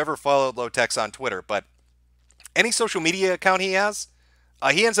know if you've ever followed Lotex on Twitter, but any social media account he has,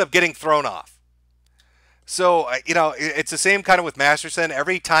 he ends up getting thrown off. So, it's the same kind of with Masterson.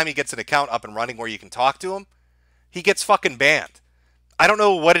 Every time he gets an account up and running where you can talk to him, he gets fucking banned. I don't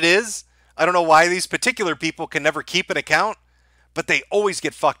know what it is. I don't know why these particular people can never keep an account, but they always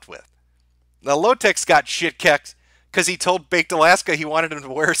get fucked with. Now, Lotex got shit kicked because he told Baked Alaska he wanted him to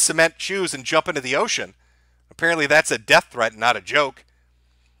wear cement shoes and jump into the ocean. Apparently that's a death threat, not a joke.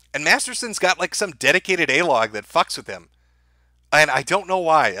 And Masterson's got like some dedicated A-log that fucks with him. And I don't know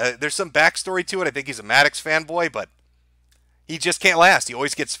why. There's some backstory to it. I think he's a Maddox fanboy, but he just can't last. He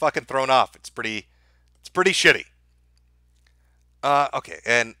always gets fucking thrown off. It's pretty shitty. Okay,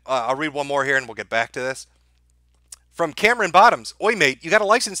 and I'll read one more here and we'll get back to this. From Cameron Bottoms, oi mate, you got a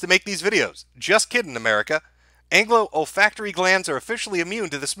license to make these videos. Just kidding, America. Anglo-olfactory glands are officially immune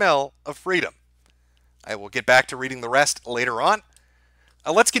to the smell of freedom. I will get back to reading the rest later on.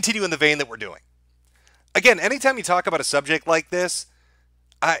 Let's continue in the vein that we're doing. Again, anytime you talk about a subject like this,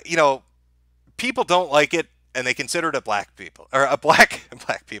 people don't like it and they consider it a black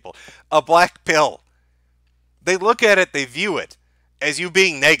pill. They look at it, they view it as you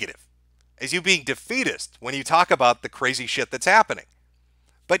being negative, as you being defeatist when you talk about the crazy shit that's happening.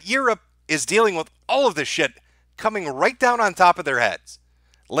 But Europe is dealing with all of this shit coming right down on top of their heads.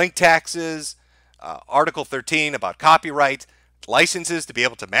 Link taxes, Article 13 about copyright, licenses to be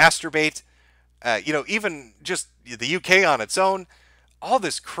able to masturbate, even just the UK on its own, all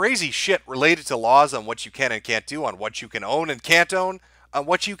this crazy shit related to laws on what you can and can't do, on what you can own and can't own, on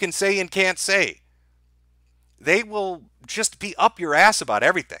what you can say and can't say. They will just be up your ass about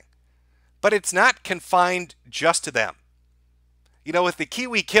everything. But it's not confined just to them. With the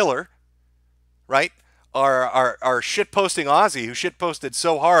Kiwi Killer, right, our shitposting Aussie who shitposted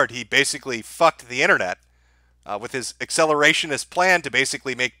so hard he basically fucked the internet with his accelerationist plan to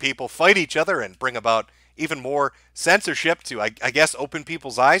basically make people fight each other and bring about even more censorship to, I guess, open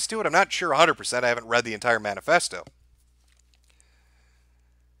people's eyes to it. I'm not sure 100%. I haven't read the entire manifesto.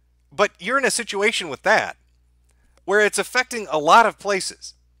 But you're in a situation with that where it's affecting a lot of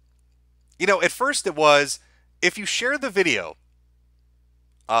places. At first it was, if you share the video,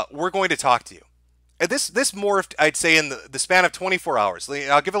 we're going to talk to you. And this morphed, I'd say, in the span of 24 hours.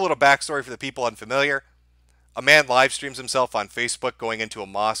 I'll give a little backstory for the people unfamiliar. A man live streams himself on Facebook going into a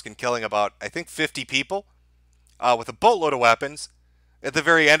mosque and killing about, I think, 50 people with a boatload of weapons. At the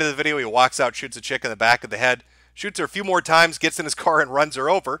very end of the video, he walks out, shoots a chick in the back of the head, shoots her a few more times, gets in his car and runs her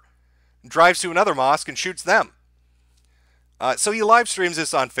over, and drives to another mosque and shoots them. So he live streams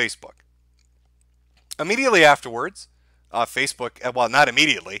this on Facebook. Immediately afterwards, Facebook, well, not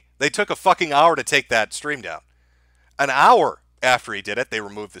immediately, they took a fucking hour to take that stream down. An hour after he did it, they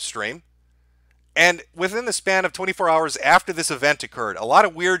removed the stream. And within the span of 24 hours after this event occurred, a lot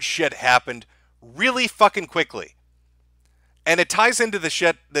of weird shit happened really fucking quickly. And it ties into the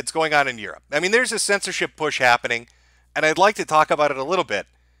shit that's going on in Europe. I mean, there's a censorship push happening, and I'd like to talk about it a little bit,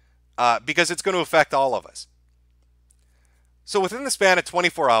 because it's going to affect all of us. So within the span of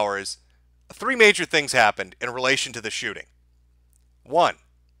 24 hours, 3 major things happened in relation to the shooting. 1,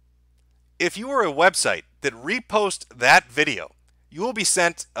 if you are a website that reposts that video, you will be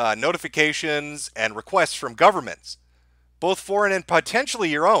sent notifications and requests from governments, both foreign and potentially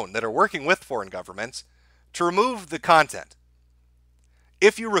your own, that are working with foreign governments, to remove the content.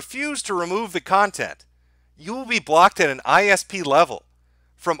 If you refuse to remove the content, you will be blocked at an ISP level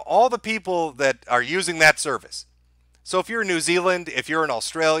from all the people that are using that service. So if you're in New Zealand, if you're in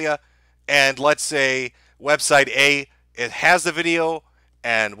Australia, and let's say website A, it has the video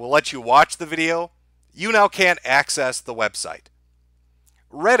and will let you watch the video, you now can't access the website.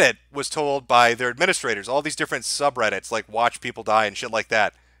 Reddit was told by their administrators, all these different subreddits like Watch People Die and shit like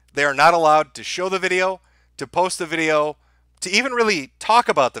that, they are not allowed to show the video, to post the video, to even really talk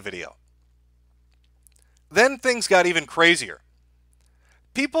about the video. Then things got even crazier.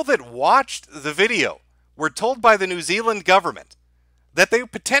 People that watched the video were told by the New Zealand government that they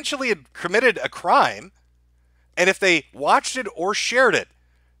potentially had committed a crime, and if they watched it or shared it,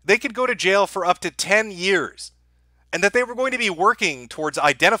 they could go to jail for up to 10 years, and that they were going to be working towards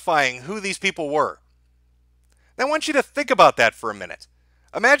identifying who these people were. Now I want you to think about that for a minute.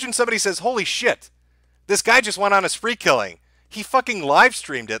 Imagine somebody says, holy shit, this guy just went on a spree killing. He fucking live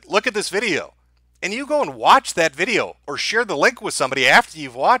streamed it. Look at this video. And you go and watch that video or share the link with somebody after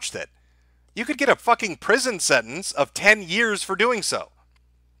you've watched it. You could get a fucking prison sentence of 10 years for doing so.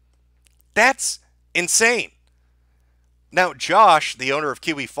 That's insane. Now, Josh, the owner of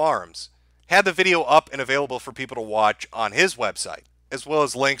Kiwi Farms, had the video up and available for people to watch on his website, as well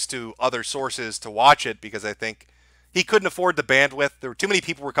as links to other sources to watch it, because I think he couldn't afford the bandwidth. There were too many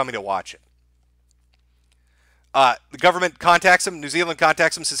people who were coming to watch it. The government contacts him, New Zealand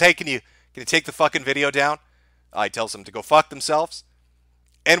contacts him, says, hey, can you take the fucking video down? He tells them to go fuck themselves.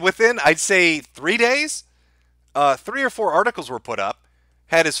 And within, I'd say, 3 days, 3 or 4 articles were put up,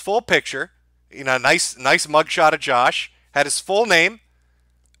 had his full picture, nice mugshot of Josh, had his full name,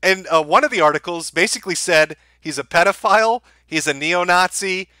 and one of the articles basically said he's a pedophile, he's a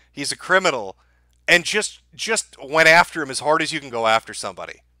neo-Nazi, he's a criminal, and just went after him as hard as you can go after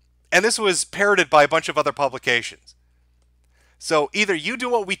somebody. And this was parroted by a bunch of other publications. So either you do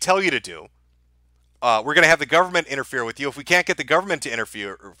what we tell you to do, we're going to have the government interfere with you. If we can't get the government to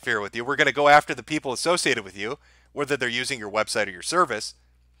interfere with you, we're going to go after the people associated with you, whether they're using your website or your service.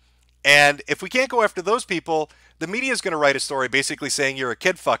 And if we can't go after those people, the media is going to write a story basically saying you're a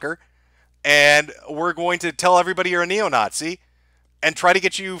kid fucker, and we're going to tell everybody you're a neo-Nazi and try to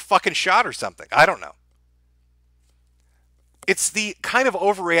get you fucking shot or something. I don't know. It's the kind of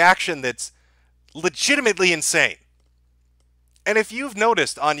overreaction that's legitimately insane. And if you've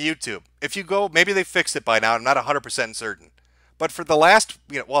noticed on YouTube, if you go, maybe they fixed it by now, I'm not 100% certain, but for the last,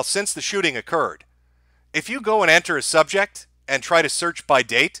 since the shooting occurred, if you go and enter a subject and try to search by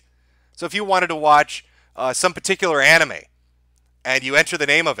date, so if you wanted to watch some particular anime, and you enter the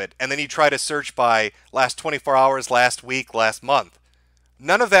name of it, and then you try to search by last 24 hours, last week, last month,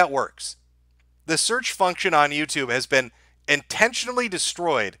 none of that works. The search function on YouTube has been intentionally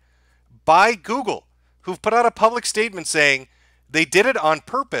destroyed by Google, who've put out a public statement saying they did it on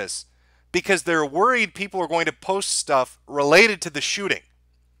purpose because they're worried people are going to post stuff related to the shooting.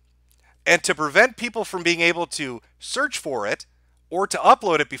 And to prevent people from being able to search for it or to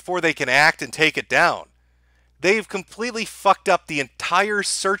upload it before they can act and take it down, they've completely fucked up the entire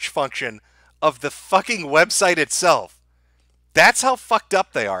search function of the fucking website itself. That's how fucked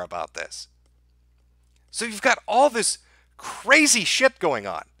up they are about this. So you've got all this crazy shit going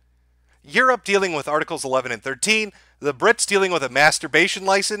on. Europe dealing with Articles 11 and 13, the Brits dealing with a masturbation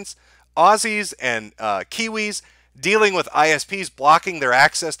license, Aussies and Kiwis dealing with ISPs blocking their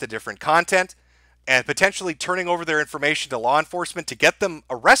access to different content and potentially turning over their information to law enforcement to get them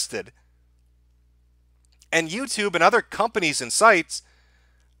arrested. And YouTube and other companies and sites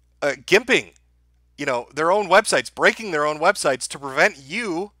gimping, their own websites, breaking their own websites to prevent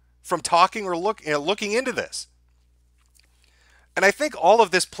you from talking or looking into this. And I think all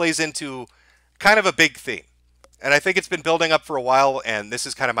of this plays into kind of a big theme. And I think it's been building up for a while, and this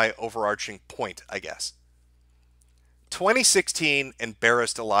is kind of my overarching point, I guess. 2016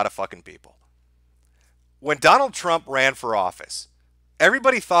 embarrassed a lot of fucking people. When Donald Trump ran for office,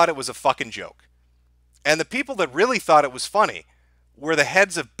 everybody thought it was a fucking joke. And the people that really thought it was funny were the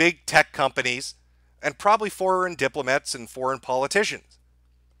heads of big tech companies and probably foreign diplomats and foreign politicians.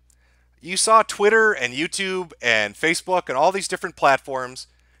 You saw Twitter and YouTube and Facebook and all these different platforms.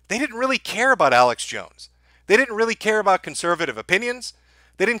 They didn't really care about Alex Jones. They didn't really care about conservative opinions.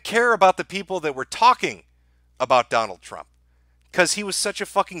 They didn't care about the people that were talking about Donald Trump because he was such a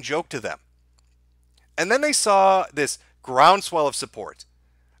fucking joke to them. And then they saw this groundswell of support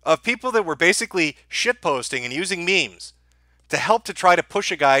of people that were basically shitposting and using memes to help to try to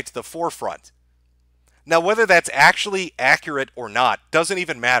push a guy to the forefront. Now, whether that's actually accurate or not doesn't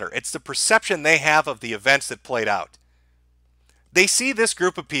even matter. It's the perception they have of the events that played out. They see this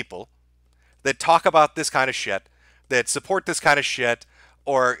group of people that talk about this kind of shit, that support this kind of shit,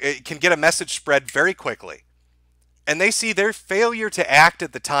 or it can get a message spread very quickly. And they see their failure to act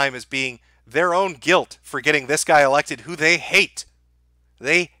at the time as being their own guilt for getting this guy elected who they hate.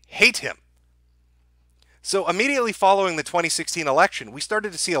 They hate him. So immediately following the 2016 election, we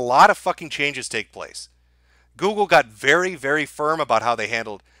started to see a lot of fucking changes take place. Google got very, very firm about how they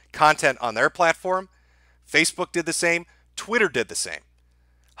handled content on their platform. Facebook did the same. Twitter did the same.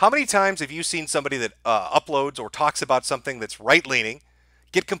 How many times have you seen somebody that uploads or talks about something that's right-leaning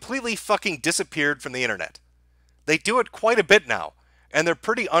get completely fucking disappeared from the internet? They do it quite a bit now, and they're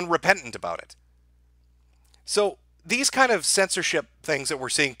pretty unrepentant about it. So these kind of censorship things that we're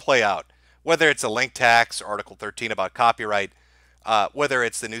seeing play out, whether it's a link tax or Article 13 about copyright, whether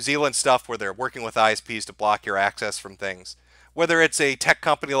it's the New Zealand stuff where they're working with ISPs to block your access from things, whether it's a tech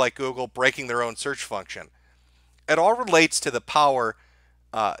company like Google breaking their own search function, it all relates to the power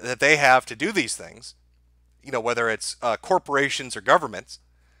that they have to do these things, you know, whether it's corporations or governments,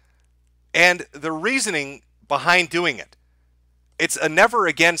 and the reasoning behind doing it. It's a never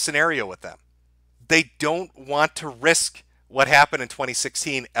again scenario with them. They don't want to risk what happened in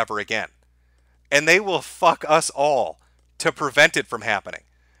 2016 ever again. And they will fuck us all to prevent it from happening.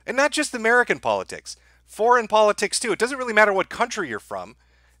 And not just American politics, foreign politics too. It doesn't really matter what country you're from.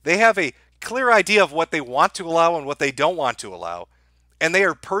 They have a clear idea of what they want to allow and what they don't want to allow. And they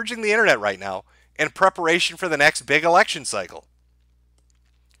are purging the internet right now in preparation for the next big election cycle.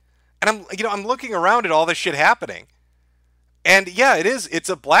 And I'm looking around at all this shit happening. And yeah, it's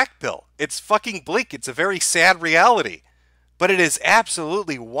a black pill. It's fucking bleak. It's a very sad reality. But it is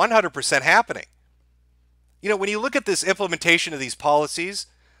absolutely 100% happening. You know, when you look at this implementation of these policies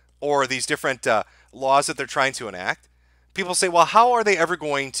or these different laws that they're trying to enact, people say, well, how are they ever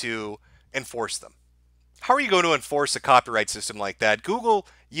going to enforce them? How are you going to enforce a copyright system like that? Google,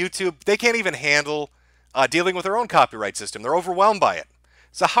 YouTube, they can't even handle dealing with their own copyright system. They're overwhelmed by it.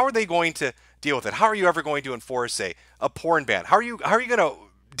 So how are they going to deal with it? How are you ever going to enforce a porn ban? How are you going to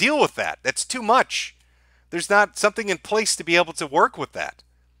deal with that? That's too much. There's not something in place to be able to work with that.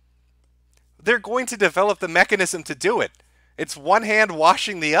 They're going to develop the mechanism to do it. It's one hand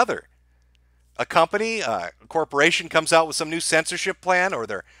washing the other. A company, a corporation comes out with some new censorship plan, or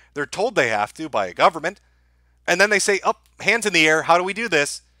they're told they have to by a government, and then they say, oh, hands in the air, how do we do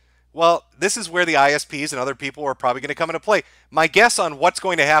this? Well, this is where the ISPs and other people are probably going to come into play. My guess on what's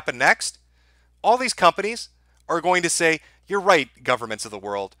going to happen next, all these companies are going to say, you're right, governments of the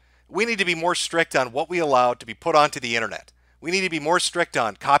world. We need to be more strict on what we allow to be put onto the internet. We need to be more strict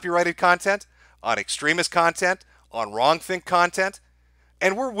on copyrighted content, on extremist content, on wrongthink content.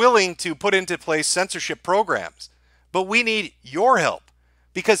 And we're willing to put into place censorship programs. But we need your help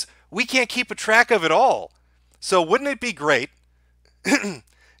because we can't keep a track of it all. So wouldn't it be great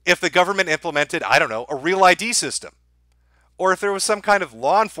if the government implemented, I don't know, a real ID system? Or if there was some kind of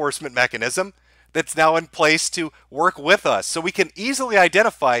law enforcement mechanism that's now in place to work with us so we can easily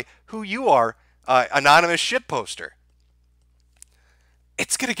identify who you are, anonymous shitposter.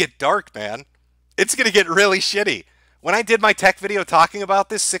 It's going to get dark, man. It's going to get really shitty. When I did my tech video talking about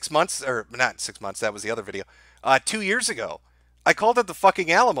this 6 months, or not 6 months, that was the other video, 2 years ago, I called it the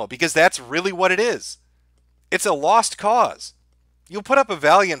fucking Alamo because that's really what it is. It's a lost cause. You'll put up a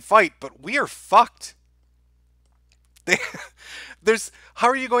valiant fight, but we are fucked. How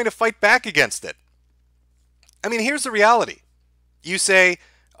are you going to fight back against it? I mean, here's the reality. You say,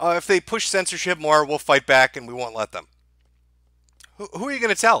 if they push censorship more, we'll fight back and we won't let them. Who are you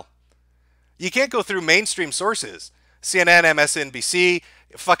going to tell? You can't go through mainstream sources. CNN, MSNBC,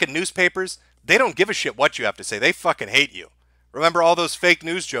 fucking newspapers. They don't give a shit what you have to say. They fucking hate you. Remember all those fake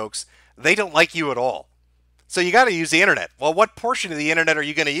news jokes? They don't like you at all. So you got to use the internet. Well, what portion of the internet are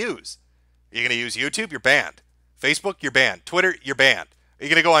you going to use? Are you going to use YouTube? You're banned. Facebook? You're banned. Twitter? You're banned. Are you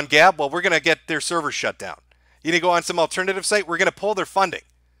going to go on Gab? Well, we're going to get their servers shut down. You're going to go on some alternative site? We're going to pull their funding.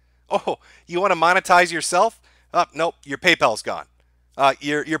 Oh, you want to monetize yourself? Oh, nope, your PayPal's gone.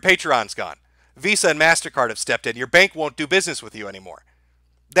 Your Patreon's gone. Visa and MasterCard have stepped in. Your bank won't do business with you anymore.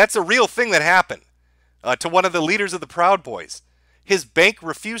 That's a real thing that happened to one of the leaders of the Proud Boys. His bank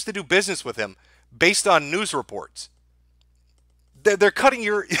refused to do business with him based on news reports. They're cutting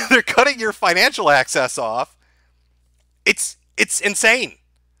your financial access off. It's insane.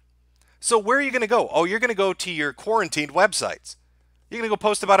 So where are you going to go? Oh, you're going to go to your quarantined websites. You're going to go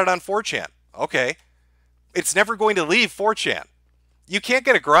post about it on 4chan. Okay. It's never going to leave 4chan. You can't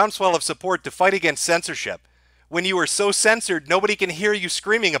get a groundswell of support to fight against censorship when you are so censored nobody can hear you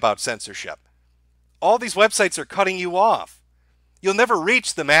screaming about censorship. All these websites are cutting you off. You'll never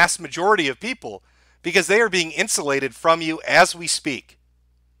reach the mass majority of people because they are being insulated from you as we speak.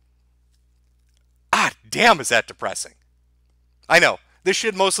 Ah, damn, is that depressing. I know, this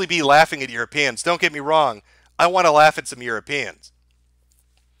should mostly be laughing at Europeans. Don't get me wrong. I want to laugh at some Europeans.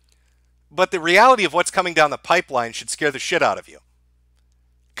 But the reality of what's coming down the pipeline should scare the shit out of you.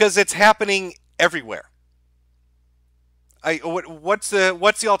 Because it's happening everywhere. What's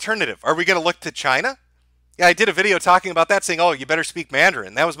the alternative? Are we going to look to China? Yeah, I did a video talking about that, saying, oh, you better speak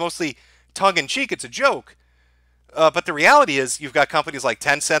Mandarin. That was mostly tongue-in-cheek. It's a joke. But the reality is you've got companies like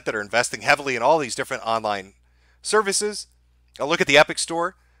Tencent that are investing heavily in all these different online services. Look at the Epic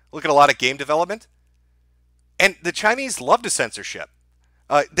Store. Look at a lot of game development. And the Chinese love to censorship.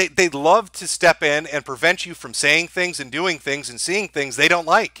 They love to step in and prevent you from saying things and doing things and seeing things they don't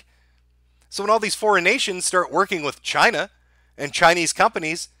like. So when all these foreign nations start working with China and Chinese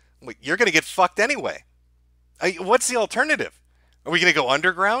companies, you're going to get fucked anyway. What's the alternative? Are we going to go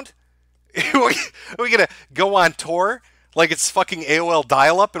underground? Are we going to go on tour like it's fucking AOL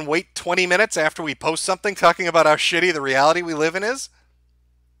dial-up and wait 20 minutes after we post something talking about how shitty the reality we live in is?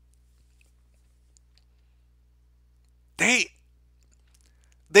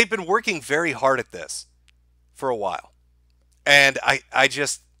 They've been working very hard at this for a while. And I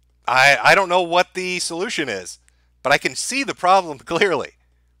don't know what the solution is, but I can see the problem clearly.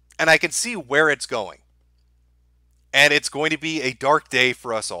 And I can see where it's going. And it's going to be a dark day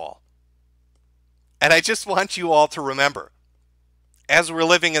for us all. And I just want you all to remember, as we're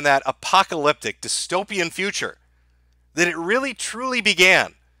living in that apocalyptic, dystopian future, that it really truly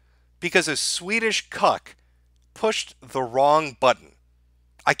began because a Swedish cuck pushed the wrong button.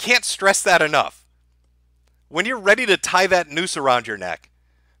 I can't stress that enough. When you're ready to tie that noose around your neck,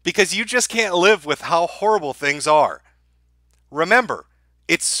 because you just can't live with how horrible things are, remember,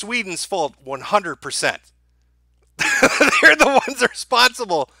 it's Sweden's fault 100%. They're the ones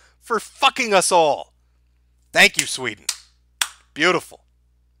responsible for fucking us all. Thank you, Sweden. Beautiful.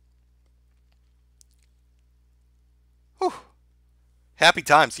 Whew. Happy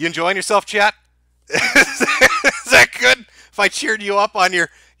times. You enjoying yourself, chat? Is that good? If I cheered you up on your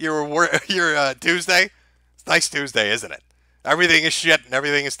Tuesday? It's a nice Tuesday, isn't it? Everything is shit and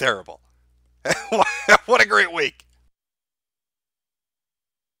everything is terrible. What a great week.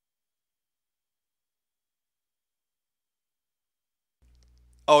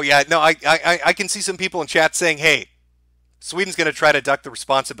 Oh, yeah. No, I can see some people in chat saying, hey, Sweden's going to try to duck the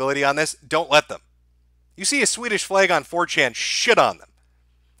responsibility on this. Don't let them. You see a Swedish flag on 4chan, shit on them.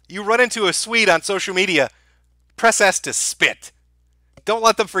 You run into a Swede on social media, press S to spit. Don't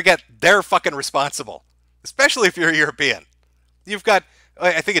let them forget they're fucking responsible, especially if you're a European. You've got,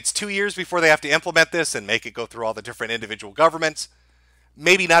 I think it's 2 years before they have to implement this and make it go through all the different individual governments.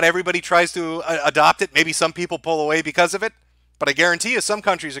 Maybe not everybody tries to adopt it. Maybe some people pull away because of it. But I guarantee you some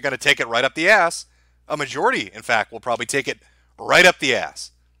countries are going to take it right up the ass. A majority, in fact, will probably take it right up the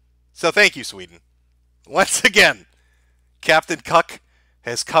ass. So thank you, Sweden. Once again, Captain Cuck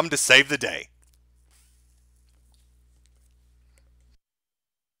has come to save the day.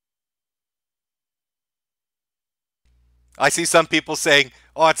 I see some people saying,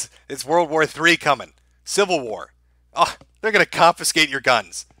 oh, it's World War III coming. Civil War. Oh, they're going to confiscate your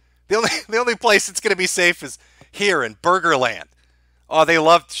guns. The only place it's going to be safe is here in Burgerland. Oh, they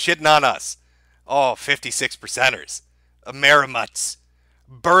loved shitting on us. Oh, 56%ers. Amerimuts.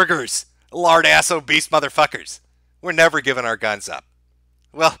 Burgers. Lard-ass obese motherfuckers. We're never giving our guns up.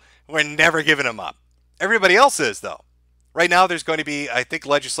 Well, we're never giving them up. Everybody else is, though. Right now, there's going to be, I think,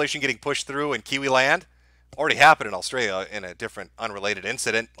 legislation getting pushed through in Kiwiland. Already happened in Australia in a different unrelated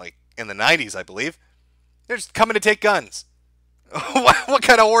incident, like in the 90s, I believe. They're just coming to take guns. What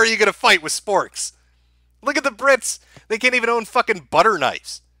kind of war are you going to fight with sporks? Look at the Brits. They can't even own fucking butter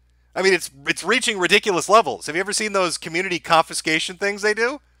knives. I mean, it's reaching ridiculous levels. Have you ever seen those community confiscation things they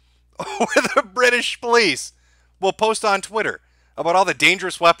do? Where the British police will post on Twitter about all the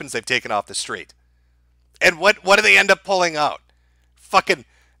dangerous weapons they've taken off the street. And what do they end up pulling out? Fucking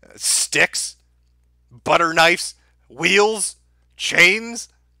sticks, butter knives, wheels, chains.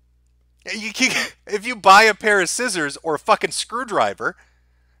 If you buy a pair of scissors or a fucking screwdriver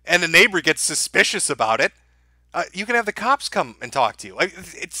and the neighbor gets suspicious about it, you can have the cops come and talk to you.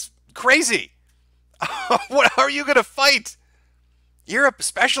 It's crazy. What are you going to fight? Europe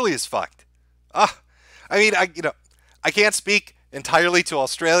especially is fucked. I mean, I can't speak entirely to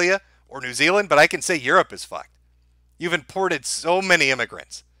Australia or New Zealand, but I can say Europe is fucked. You've imported so many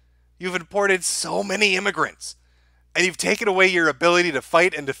immigrants. You've imported so many immigrants. And you've taken away your ability to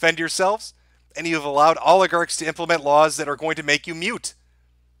fight and defend yourselves, and you've allowed oligarchs to implement laws that are going to make you mute.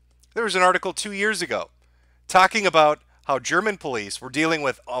 There was an article 2 years ago talking about how German police were dealing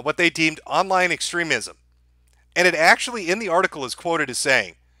with what they deemed online extremism. And it actually, in the article, is quoted as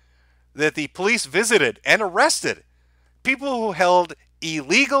saying that the police visited and arrested people who held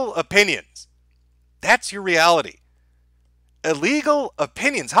illegal opinions That's your reality. Illegal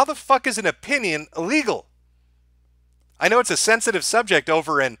opinions. How the fuck is an opinion illegal? I know it's a sensitive subject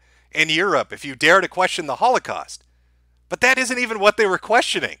over in Europe if you dare to question the Holocaust. But that isn't even what they were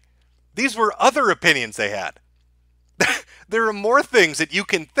questioning. These were other opinions they had. There are more things that you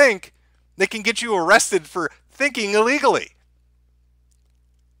can think that can get you arrested for thinking illegally.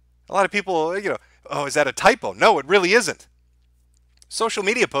 A lot of people, oh, is that a typo? No, it really isn't. Social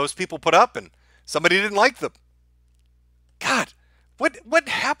media posts people put up and somebody didn't like them. God, what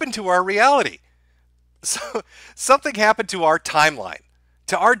happened to our reality? So, something happened to our timeline,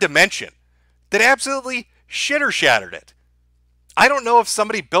 to our dimension, that absolutely shitter-shattered it. I don't know if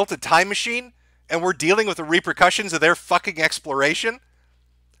somebody built a time machine and we're dealing with the repercussions of their fucking exploration,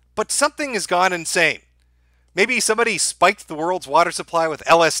 but something has gone insane. Maybe somebody spiked the world's water supply with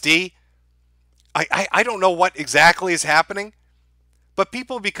LSD. I don't know what exactly is happening, but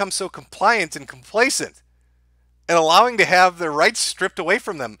people become so compliant and complacent and allowing to have their rights stripped away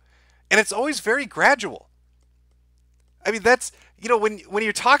from them. And it's always very gradual. I mean, that's, when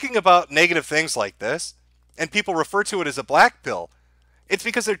you're talking about negative things like this, and people refer to it as a black pill, it's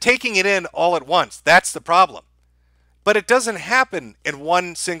because they're taking it in all at once. That's the problem. But it doesn't happen in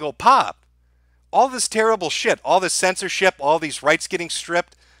one single pop. All this terrible shit, all this censorship, all these rights getting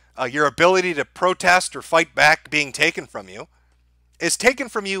stripped, your ability to protest or fight back being taken from you, is taken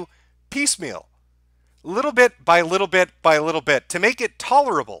from you piecemeal. Little bit by little bit by little bit to make it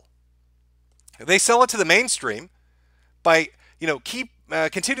tolerable. They sell it to the mainstream by,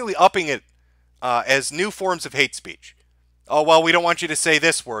 continually upping it as new forms of hate speech. Oh, well, we don't want you to say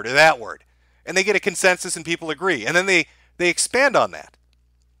this word or that word. And they get a consensus and people agree. And then they expand on that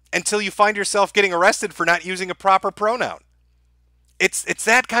until you find yourself getting arrested for not using a proper pronoun. It's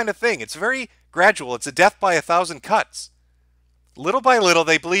that kind of thing. It's very gradual. It's a death by 1,000 cuts. Little by little,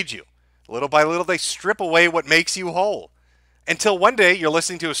 they bleed you. Little by little, they strip away what makes you whole. Until one day, you're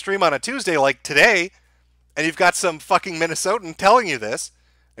listening to a stream on a Tuesday like today, and you've got some fucking Minnesotan telling you this,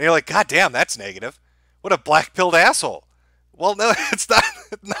 and you're like, God damn, that's negative. What a black-pilled asshole. Well, no, it's not.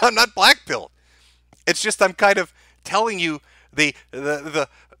 No, I'm not black-pilled. It's just I'm kind of telling you the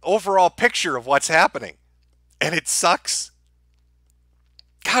overall picture of what's happening. And it sucks.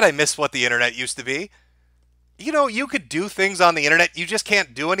 God, I miss what the internet used to be. You could do things on the internet you just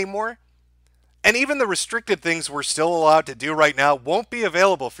can't do anymore. And even the restricted things we're still allowed to do right now won't be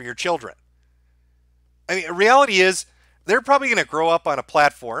available for your children. I mean, reality is, they're probably going to grow up on a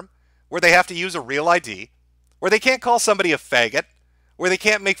platform where they have to use a real ID, where they can't call somebody a faggot, where they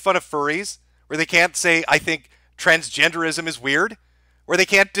can't make fun of furries, where they can't say, I think transgenderism is weird, where they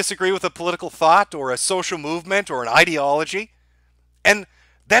can't disagree with a political thought or a social movement or an ideology. And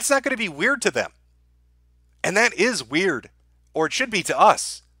that's not going to be weird to them. And that is weird, or it should be to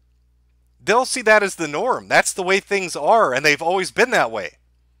us. They'll see that as the norm. That's the way things are, and they've always been that way.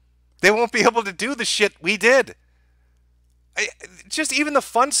 They won't be able to do the shit we did. Just even the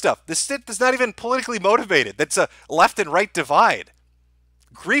fun stuff. The shit that's not even politically motivated. That's a left and right divide.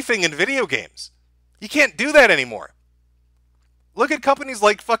 Griefing in video games. You can't do that anymore. Look at companies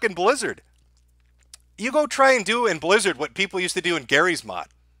like fucking Blizzard. You go try and do in Blizzard what people used to do in Gary's Mod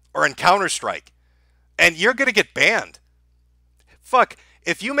or in Counter-Strike, and you're going to get banned. Fuck,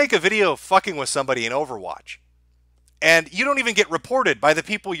 if you make a video fucking with somebody in Overwatch, and you don't even get reported by the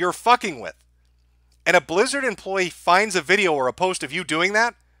people you're fucking with, and a Blizzard employee finds a video or a post of you doing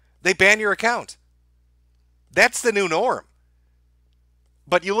that, they ban your account. That's the new norm.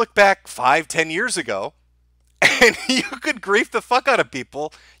 But you look back 5-10 years ago, and you could grief the fuck out of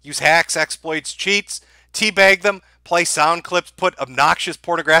people, use hacks, exploits, cheats, teabag them, play sound clips, put obnoxious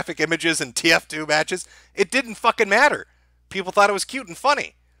pornographic images in TF2 matches. It didn't fucking matter. People thought it was cute and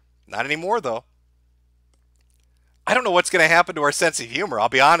funny. Not anymore, though. I don't know what's going to happen to our sense of humor, I'll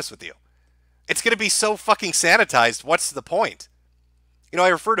be honest with you. It's going to be so fucking sanitized, what's the point? I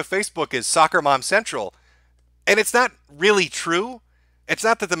refer to Facebook as Soccer Mom Central, and it's not really true. It's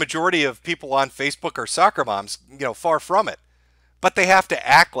not that the majority of people on Facebook are soccer moms, far from it. But they have to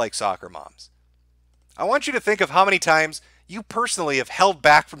act like soccer moms. I want you to think of how many times you personally have held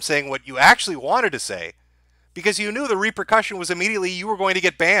back from saying what you actually wanted to say because you knew the repercussion was immediately you were going to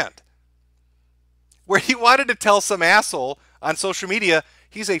get banned. Where you wanted to tell some asshole on social media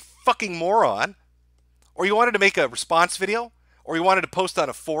he's a fucking moron, or you wanted to make a response video, or you wanted to post on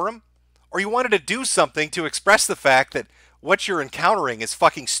a forum, or you wanted to do something to express the fact that what you're encountering is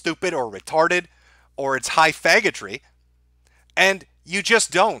fucking stupid or retarded, or it's high faggotry, and you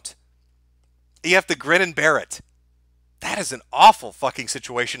just don't. You have to grin and bear it. That is an awful fucking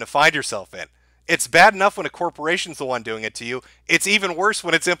situation to find yourself in. It's bad enough when a corporation's the one doing it to you. It's even worse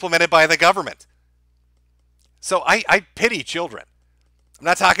when it's implemented by the government. So I pity children. I'm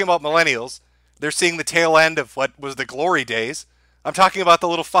not talking about millennials. They're seeing the tail end of what was the glory days. I'm talking about the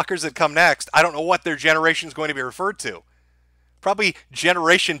little fuckers that come next. I don't know what their generation is going to be referred to. Probably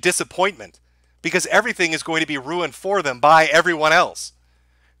generation disappointment, because everything is going to be ruined for them by everyone else.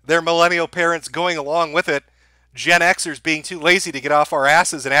 Their millennial parents going along with it, Gen Xers being too lazy to get off our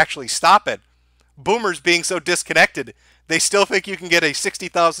asses and actually stop it, boomers being so disconnected, they still think you can get a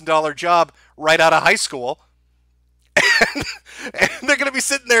 $60,000 job right out of high school, and they're going to be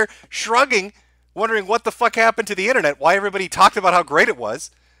sitting there shrugging, wondering what the fuck happened to the internet, why everybody talked about how great it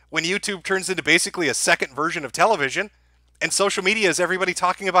was, when YouTube turns into basically a second version of television, and social media is everybody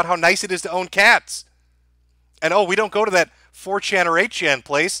talking about how nice it is to own cats. And oh, we don't go to that 4chan or 8chan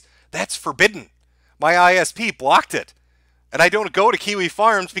place. That's forbidden. My ISP blocked it. And I don't go to Kiwi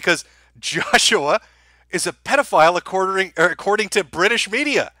Farms because Joshua is a pedophile according to British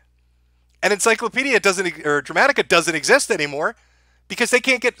media. And Encyclopedia Dramatica doesn't exist anymore because they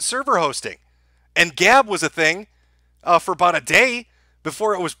can't get server hosting. And Gab was a thing for about a day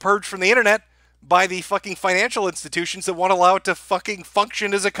before it was purged from the internet by the fucking financial institutions that won't allow it to fucking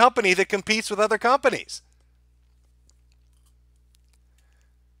function as a company that competes with other companies.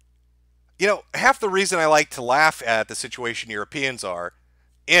 You know, half the reason I like to laugh at the situation Europeans are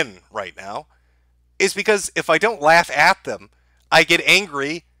in right now is because if I don't laugh at them, I get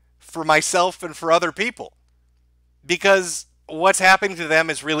angry for myself and for other people. Because what's happening to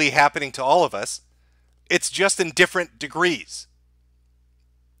them is really happening to all of us. It's just in different degrees.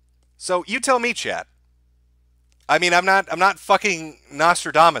 So you tell me, chat. I mean, I'm not fucking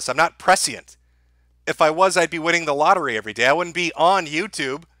Nostradamus. I'm not prescient. If I was, I'd be winning the lottery every day. I wouldn't be on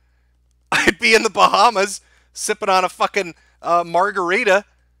YouTube. I'd be in the Bahamas sipping on a fucking margarita,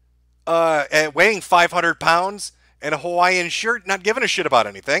 weighing 500 pounds, and a Hawaiian shirt, not giving a shit about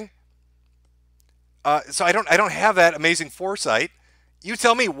anything. So I don't have that amazing foresight. You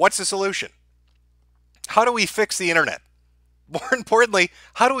tell me, what's the solution? How do we fix the internet? More importantly,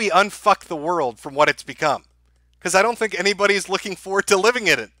 how do we unfuck the world from what it's become? Because I don't think anybody's looking forward to living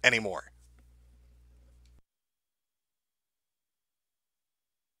in it anymore.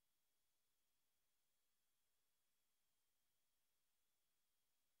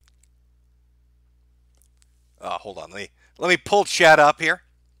 Hold on, let me pull chat up here.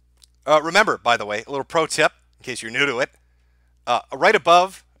 Remember, by the way, a little pro tip in case you're new to it. Right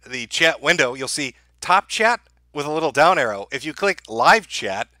above the chat window, you'll see top chat with a little down arrow. If you click live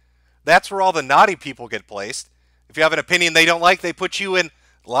chat, that's where all the naughty people get placed. If you have an opinion they don't like, they put you in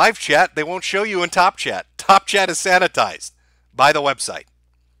live chat. They won't show you in top chat. Top chat is sanitized by the website.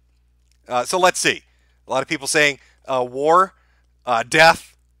 So let's see. A lot of people saying war,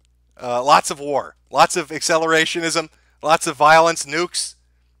 death, lots of war, lots of accelerationism, lots of violence, nukes,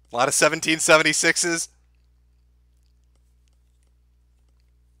 a lot of 1776s.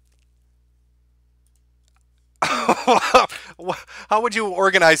 How would you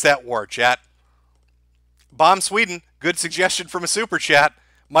organize that war, chat? Bomb Sweden, good suggestion from a super chat.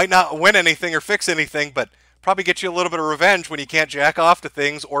 Might not win anything or fix anything, but probably get you a little bit of revenge when you can't jack off to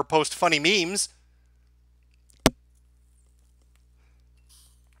things or post funny memes.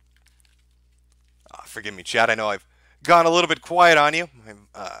 Forgive me, chat. I know I've gone a little bit quiet on you. My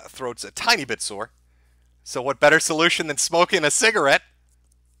throat's a tiny bit sore. So what better solution than smoking a cigarette?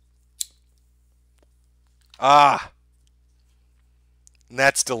 That's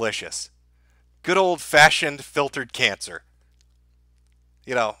delicious. Good old-fashioned filtered cancer.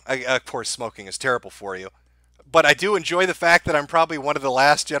 You know, of course, smoking is terrible for you. But I do enjoy the fact that I'm probably one of the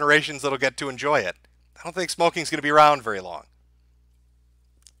last generations that'll get to enjoy it. I don't think smoking's going to be around very long.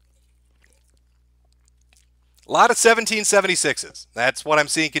 A lot of 1776s. That's what I'm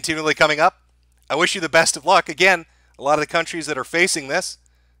seeing continually coming up. I wish you the best of luck. Again, a lot of the countries that are facing this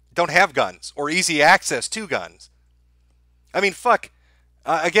don't have guns or easy access to guns. I mean, fuck.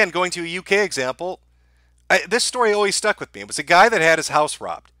 Again, going to a UK example, this story always stuck with me. It was a guy that had his house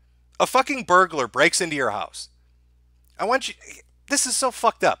robbed. A fucking burglar breaks into your house. This is so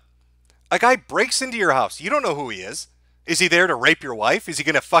fucked up. A guy breaks into your house. You don't know who he is. Is he there to rape your wife? Is he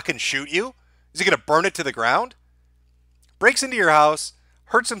going to fucking shoot you? Is he going to burn it to the ground? Breaks into your house,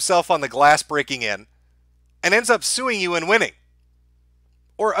 hurts himself on the glass breaking in, and ends up suing you and winning.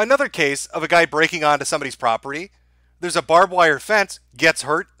 Or another case of a guy breaking onto somebody's property. There's a barbed wire fence, gets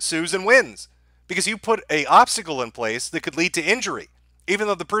hurt, sues, and wins. Because you put an obstacle in place that could lead to injury, even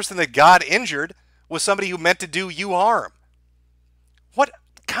though the person that got injured was somebody who meant to do you harm. What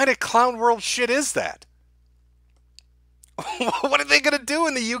kind of clown world shit is that? What are they going to do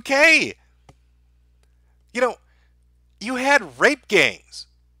in the UK? You know, you had rape gangs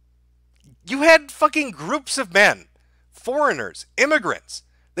You had fucking groups of men, foreigners, immigrants,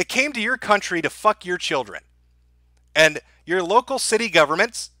 that came to your country to fuck your children. And your local city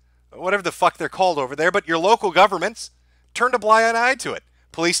governments, whatever the fuck they're called over there, but your local governments turned a blind eye to it.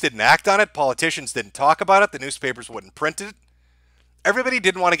 Police didn't act on it. Politicians didn't talk about it. The newspapers wouldn't print it. Everybody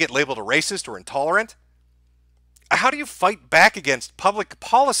didn't want to get labeled a racist or intolerant. How do you fight back against public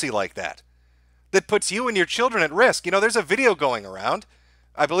policy like that puts you and your children at risk? You know, there's a video going around,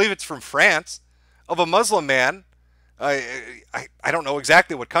 I believe it's from France, of a Muslim man. I don't know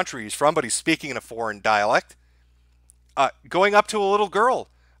exactly what country he's from, but he's speaking in a foreign dialect, going up to a little girl,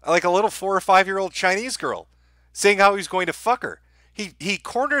 like a little 4 or 5-year-old Chinese girl, saying how he's going to fuck her. He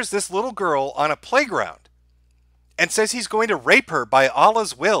corners this little girl on a playground and says he's going to rape her by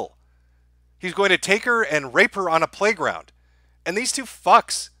Allah's will. He's going to take her and rape her on a playground. And these two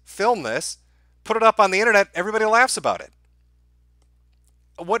fucks film this, put it up on the internet, everybody laughs about it.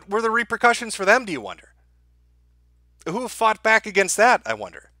 What were the repercussions for them, do you wonder? Who fought back against that, I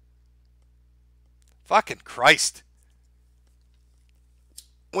wonder? Fucking Christ.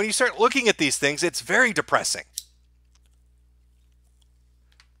 When you start looking at these things, it's very depressing.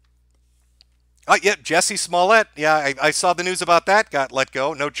 Yeah, Jesse Smollett. Yeah, I saw the news about that. Got let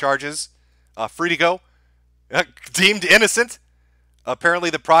go. No charges. Free to go. Deemed innocent. Apparently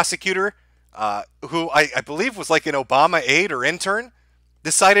the prosecutor, who I believe was like an Obama aide or intern,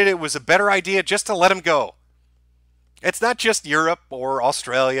 decided it was a better idea just to let him go. It's not just Europe or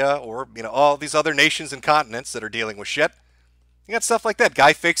Australia or, you know, all these other nations and continents that are dealing with shit. You got stuff like that.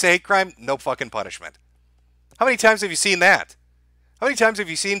 Guy fakes a hate crime, no fucking punishment. How many times have you seen that? How many times have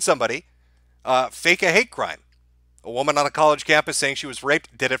you seen somebody fake a hate crime? A woman on a college campus saying she was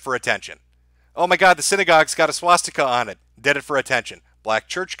raped, did it for attention. Oh my God, the synagogue's got a swastika on it, did it for attention. Black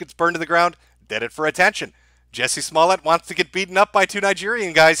church gets burned to the ground, did it for attention. Jesse Smollett wants to get beaten up by 2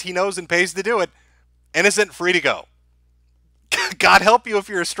 Nigerian guys he knows and pays to do it. Innocent, free to go. God help you if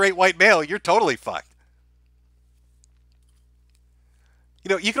you're a straight white male, you're totally fucked. You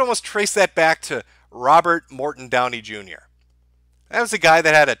know, you can almost trace that back to Robert Morton Downey Jr. That was a guy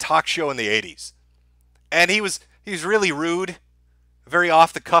that had a talk show in the 80s. And he was really rude, very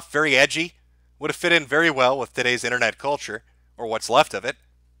off the cuff, very edgy. Would have fit in very well with today's internet culture, or what's left of it.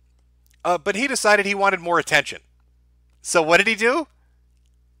 But he decided he wanted more attention. So what did he do?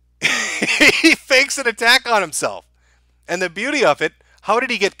 He fakes an attack on himself. And the beauty of it, how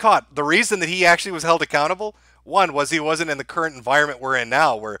did he get caught? The reason that he actually was held accountable, one, was he wasn't in the current environment we're in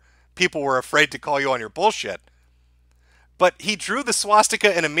now, where people were afraid to call you on your bullshit. But he drew the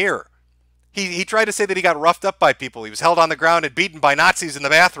swastika in a mirror. He tried to say that he got roughed up by people. He was held on the ground and beaten by Nazis in the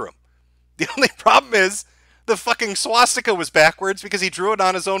bathroom. The only problem is the fucking swastika was backwards because he drew it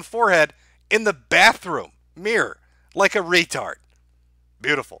on his own forehead in the bathroom mirror like a retard.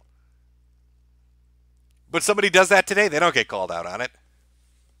 Beautiful. But somebody does that today, they don't get called out on it.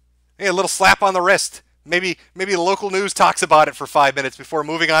 Hey, a little slap on the wrist. Maybe the local news talks about it for 5 minutes before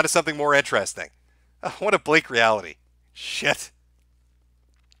moving on to something more interesting. Oh, what a bleak reality. Shit.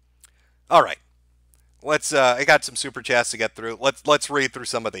 All right. I got some super chats to get through. Let's read through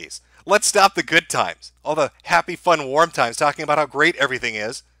some of these. Let's stop the good times. All the happy, fun, warm times talking about how great everything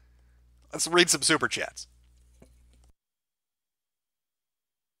is. Let's read some super chats.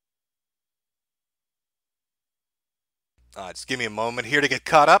 Just give me a moment here to get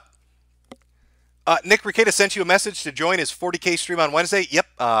caught up. Nick Ricada sent you a message to join his 40K stream on Wednesday. Yep,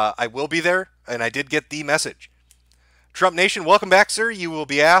 I will be there, and I did get the message. Trump Nation, welcome back, sir. You will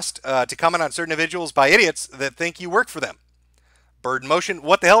be asked to comment on certain individuals by idiots that think you work for them. Bird in Motion,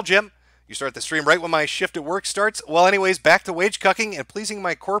 what the hell, Jim? You start the stream right when my shift at work starts? Well, anyways, back to wage cucking and pleasing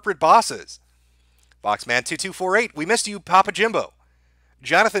my corporate bosses. Foxman2248, we missed you, Papa Jimbo.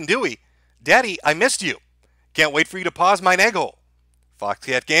 Jonathan Dewey, Daddy, I missed you. Can't wait for you to pause my egg hole.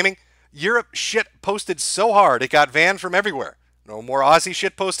 Foxcat Gaming, Europe shit posted so hard it got banned from everywhere. No more Aussie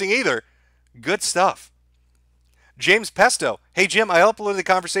shit posting either. Good stuff. James Pesto, hey Jim, I uploaded the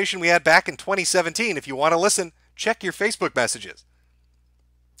conversation we had back in 2017. If you want to listen, check your Facebook messages.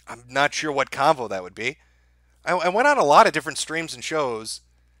 I'm not sure what convo that would be. I went on a lot of different streams and shows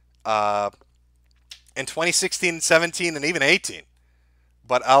in 2016, 17, and even 18.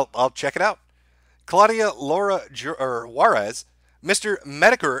 But I'll check it out. Claudia Laura Juarez, Mr.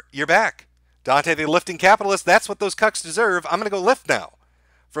 Metokur, you're back. Dante the lifting capitalist, that's what those cucks deserve. I'm going to go lift now.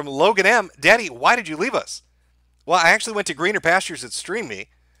 From Logan M, Daddy, why did you leave us? Well, I actually went to greener pastures at StreamME.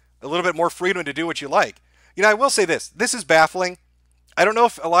 A little bit more freedom to do what you like. You know, I will say this. This is baffling. I don't know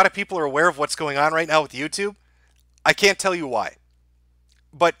if a lot of people are aware of what's going on right now with YouTube. I can't tell you why.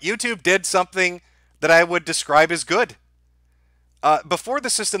 But YouTube did something that I would describe as good. Before, the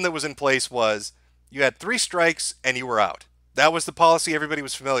system that was in place was you had 3 strikes and you were out. That was the policy everybody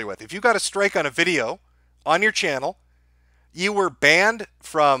was familiar with. If you got a strike on a video on your channel, you were banned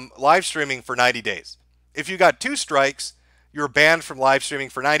from live streaming for 90 days. If you got 2 strikes, you were banned from live streaming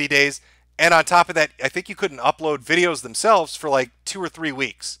for 90 days. And on top of that, I think you couldn't upload videos themselves for like 2 or 3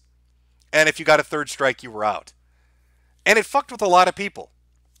 weeks. And if you got a 3rd strike, you were out. And it fucked with a lot of people.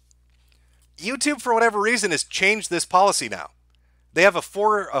 YouTube, for whatever reason, has changed this policy now. They have a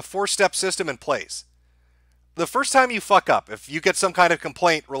four-step system in place. The first time you fuck up, if you get some kind of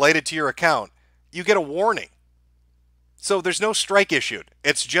complaint related to your account, you get a warning. So there's no strike issued.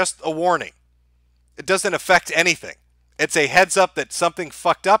 It's just a warning. It doesn't affect anything. It's a heads up that something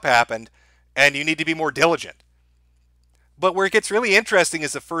fucked up happened and you need to be more diligent. But where it gets really interesting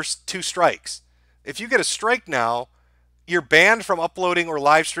is the first 2 strikes. If you get a strike now, you're banned from uploading or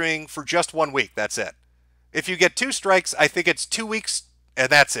live streaming for just 1 week. That's it. If you get 2 strikes, I think it's 2 weeks and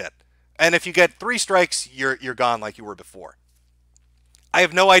that's it. And if you get 3 strikes, you're gone like you were before. I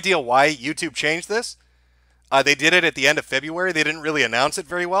have no idea why YouTube changed this. They did it at the end of February. They didn't really announce it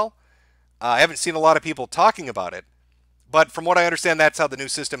very well. I haven't seen a lot of people talking about it. But from what I understand, that's how the new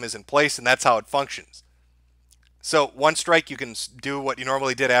system is in place and that's how it functions. So 1 strike, you can do what you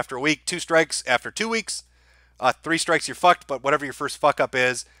normally did after a week. 2 strikes after 2 weeks. 3 strikes, you're fucked. But whatever your first fuck up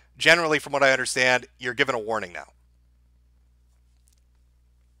is, generally, from what I understand, you're given a warning now.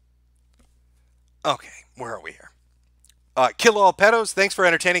 Okay, where are we here? Kill All Pedos, thanks for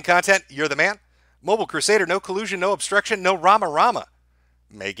entertaining content. You're the man. Mobile Crusader, no collusion, no obstruction, no RAMA.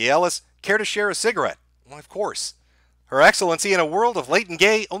 Maggie Ellis, care to share a cigarette? Well, of course. Her Excellency, in a world of late and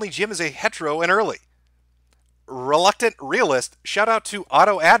gay, only Jim is a hetero and early. Reluctant Realist, shout out to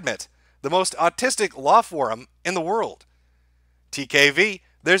Auto Admit, the most autistic law forum in the world. TKV,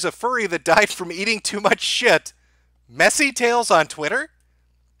 there's a furry that died from eating too much shit. Messy Tales on Twitter?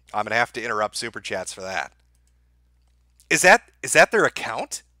 I'm going to have to interrupt SuperChats for that. Is that their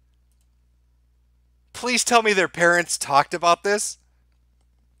account? Please tell me their parents talked about this.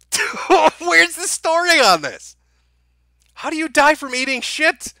 Where's the story on this? How do you die from eating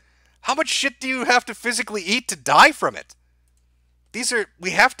shit? How much shit do you have to physically eat to die from it?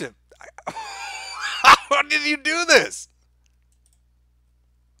 We have to... How did you do this?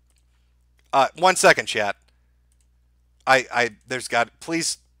 1 second, chat. There's got...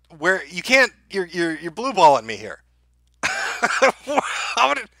 Please... Where... You can't... You're blue balling me here.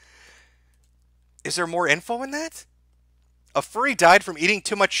 Is there more info in that? A furry died from eating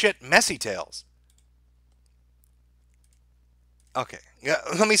too much shit. Messy Tales. Okay. Yeah,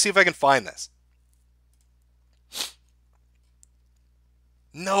 let me see if I can find this.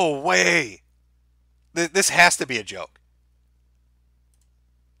 No way. This has to be a joke.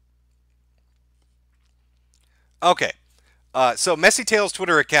 Okay. So Messy Tales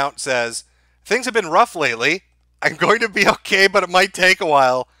Twitter account says, things have been rough lately. I'm going to be okay, but it might take a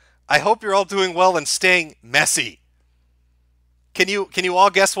while. I hope you're all doing well and staying messy. Can you all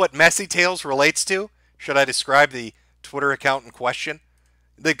guess what Messy Tales relates to? Should I describe the Twitter account in question?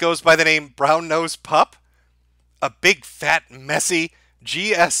 That goes by the name Brown Nose Pup? A big, fat, messy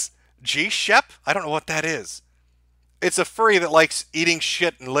GSG Shep? I don't know what that is. It's a furry that likes eating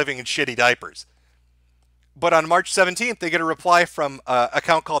shit and living in shitty diapers. But on March 17th, they get a reply from an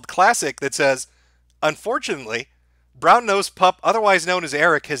account called Classic that says, unfortunately, Brown Nose Pup, otherwise known as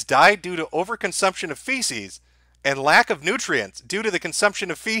Eric, has died due to overconsumption of feces and lack of nutrients due to the consumption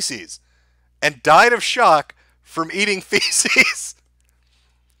of feces, and died of shock from eating feces.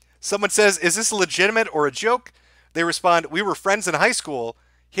 Someone says, is this legitimate or a joke? They respond, we were friends in high school.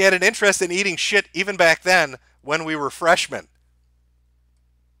 He had an interest in eating shit even back then when we were freshmen.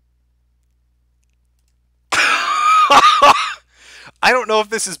 I don't know if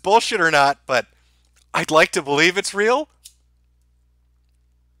this is bullshit or not, but I'd like to believe it's real.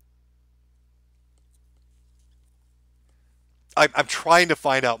 I'm trying to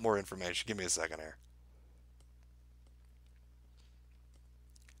find out more information. Give me a second here.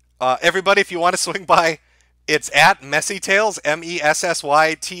 Everybody, if you want to swing by, it's at Messy Tales,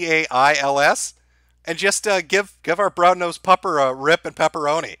 MESSYTAILS, and just give our brown-nosed pupper a rip and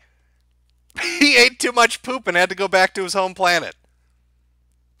pepperoni. He ate too much poop and had to go back to his home planet.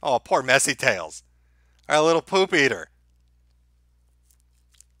 Oh, poor Messy Tales. Our little poop eater.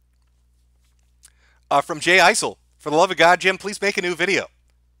 From Jay Eisel. For the love of God, Jim, please make a new video.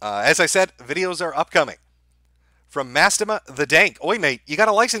 As I said, videos are upcoming. From Mastema the Dank. Oi, mate, you got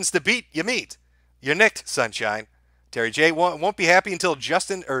a license to beat you meet. You're nicked, sunshine. Terry J won't be happy until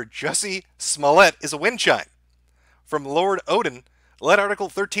Jussie Smollett is a wind chime. From Lord Odin. Let Article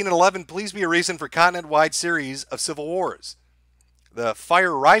 13 and 11 please be a reason for continent-wide series of civil wars. The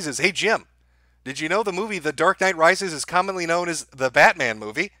Fire Rises. Hey, Jim, did you know the movie The Dark Knight Rises is commonly known as the Batman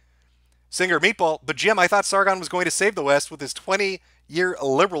movie? Singer Meatball, but Jim, I thought Sargn was going to save the West with his 20-year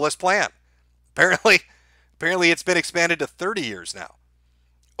liberalist plan. Apparently it's been expanded to 30 years now.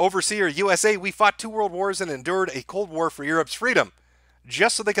 Overseer USA, we fought 2 world wars and endured a Cold War for Europe's freedom,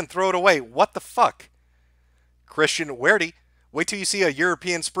 just so they can throw it away. What the fuck? Christian Werdy, wait till you see a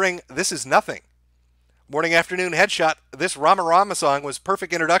European spring. This is nothing. Morning Afternoon Headshot, this RAMA song was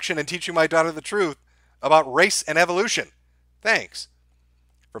perfect introduction in teaching my daughter the truth about race and evolution. Thanks.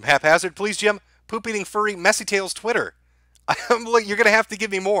 From Haphazard, please, Jim, poop eating furry Messy Tails Twitter. You're going to have to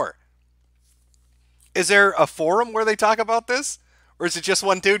give me more. Is there a forum where they talk about this? Or is it just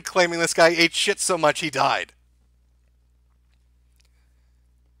one dude claiming this guy ate shit so much he died?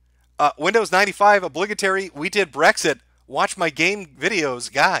 Windows 95 obligatory. We did Brexit. Watch my game videos,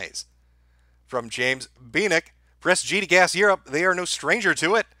 guys. From James Beanick. Press G to gas Europe. They are no stranger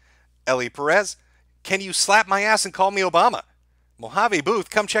to it. Ellie Perez. Can you slap my ass and call me Obama? Mojave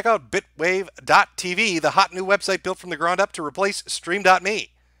Booth. Come check out bitwave.tv, the hot new website built from the ground up to replace StreamME.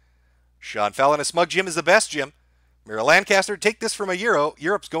 Sean Fallon. A smug Jim is the best, Jim. Mira Lancaster, take this from a Euro.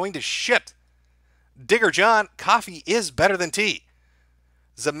 Europe's going to shit. Digger John, coffee is better than tea.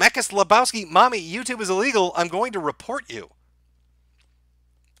 Zemeckis Lebowski, Mommy, YouTube is illegal. I'm going to report you.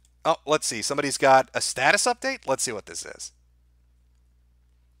 Oh, let's see. Somebody's got a status update? Let's see what this is.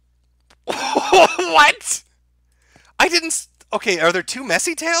 What? I didn't... Okay, are there 2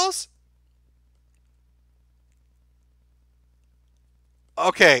 Messy Tails?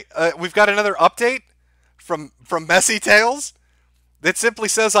 Okay, we've got another update from Messy Tails that simply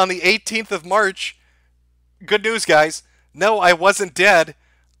says on the 18th of March, good news, guys. No, I wasn't dead.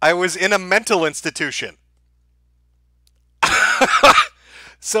 I was in a mental institution.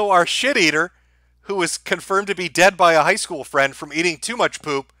 So our shit eater, who was confirmed to be dead by a high school friend from eating too much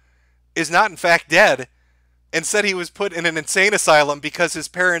poop, is not in fact dead, and said he was put in an insane asylum because his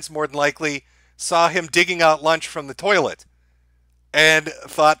parents more than likely saw him digging out lunch from the toilet and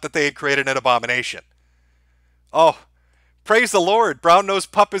thought that they had created an abomination. Oh, praise the Lord.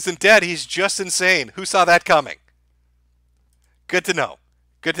 Brown-nosed pup isn't dead. He's just insane. Who saw that coming? Good to know.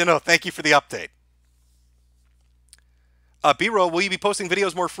 Good to know. Thank you for the update. B-roll, will you be posting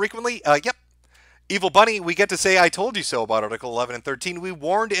videos more frequently? Yep. Evil Bunny, we get to say I told you so about Article 11 and 13. We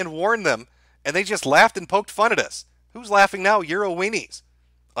warned and warned them, and they just laughed and poked fun at us. Who's laughing now? Euro weenies.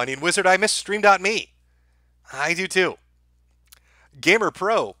 Onion Wizard, I miss Stream.me. I do too. Gamer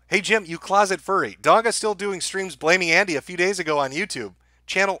Pro, hey Jim, you closet furry. Dogga's still doing streams blaming Andy a few days ago on YouTube.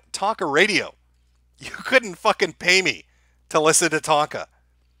 Channel Tonka Radio. You couldn't fucking pay me to listen to Tonka.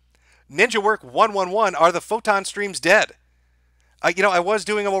 Ninja Work 111, are the Photon streams dead? I was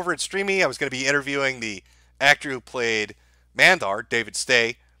doing them over at StreamME. I was going to be interviewing the actor who played Mandar, David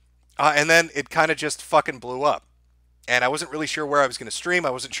Stay, and then it kind of just fucking blew up. And I wasn't really sure where I was going to stream.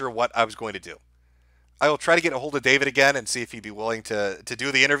 I wasn't sure what I was going to do. I will try to get a hold of David again and see if he'd be willing to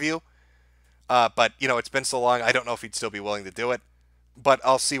do the interview. But, it's been so long, I don't know if he'd still be willing to do it. But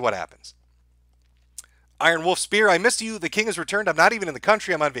I'll see what happens. Iron Wolf Spear, I missed you. The king has returned. I'm not even in the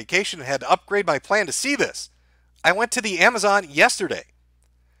country. I'm on vacation and had to upgrade my plan to see this. I went to the Amazon yesterday.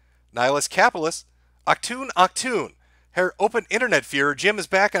 Nihilist Capitalist, Octoon, Herr Open Internet Fear, Jim is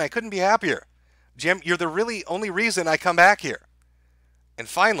back and I couldn't be happier. Jim, you're the really only reason I come back here. And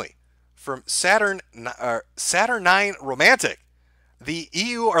finally, from Saturn 9 Romantic, the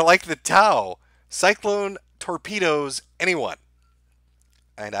EU are like the Tau, Cyclone torpedoes anyone.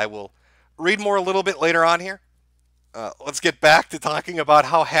 And I will read more a little bit later on here. Let's get back to talking about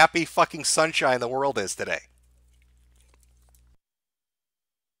how happy fucking sunshine the world is today.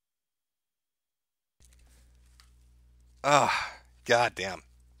 Ah, goddamn.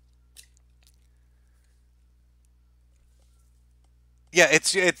 Yeah,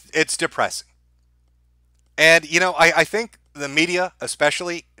 it's depressing. And, I think the media,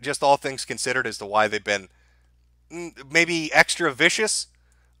 especially, just all things considered as to why they've been maybe extra vicious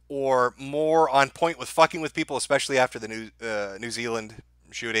or more on point with fucking with people, especially after the New Zealand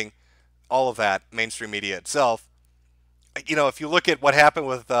shooting, all of that, mainstream media itself. If you look at what happened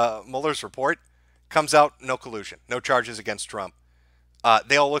with Mueller's report, comes out no collusion, no charges against Trump.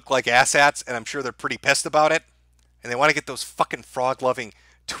 They all look like asshats, and I'm sure they're pretty pissed about it. And they want to get those fucking frog-loving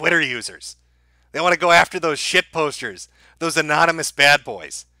Twitter users. They want to go after those shit posters, those anonymous bad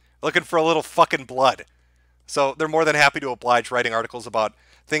boys, looking for a little fucking blood. So they're more than happy to oblige writing articles about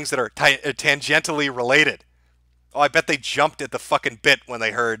things that are tangentially related. Oh, I bet they jumped at the fucking bit when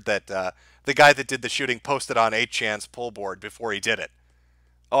they heard that the guy that did the shooting posted on 8chan's pull board before he did it.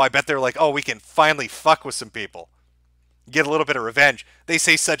 Oh, I bet they're like, oh, we can finally fuck with some people. get a little bit of revenge. They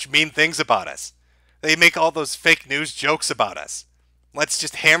say such mean things about us. They make all those fake news jokes about us. Let's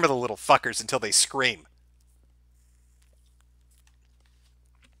just hammer the little fuckers until they scream.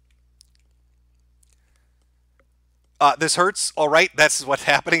 This hurts, all right? That's what's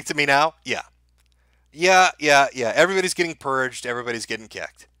happening to me now? Yeah. Yeah. Everybody's getting purged. Everybody's getting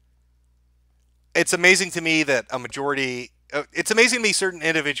kicked. It's amazing to me that a majority... it's amazing to me certain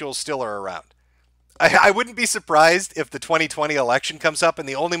individuals still are around. I wouldn't be surprised if the 2020 election comes up and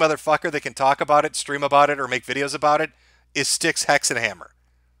the only motherfucker that can talk about it, stream about it, or make videos about it is Styx, Hex, and Hammer.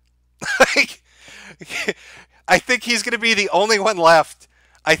 Like, I think he's going to be the only one left.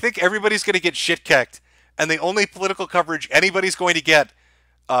 I think everybody's going to get shit-kicked, and the only political coverage anybody's going to get,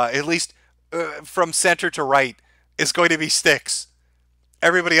 at least from center to right, is going to be Styx.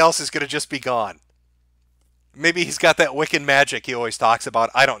 Everybody else is going to just be gone. Maybe he's got that Wiccan magic he always talks about.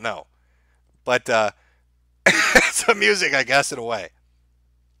 I don't know. But it's amusing, I guess, in a way.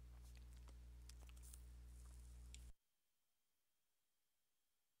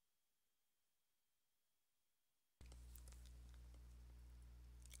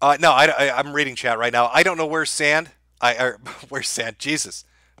 No, I'm reading chat right now. I don't know where's Sand. Where's Sand? Jesus.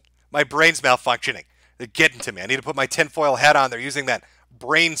 My brain's malfunctioning. They're getting to me. I need to put my tinfoil hat on. They're using that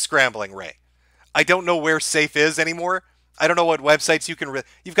brain scrambling ray. I don't know where Safe is anymore. I don't know what websites you can...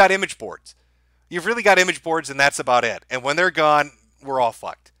 You've got image boards. You've really got image boards, and that's about it. And when they're gone, we're all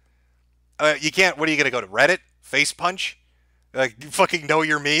fucked. You can't... What are you going to go to? Reddit? Face Punch? You fucking know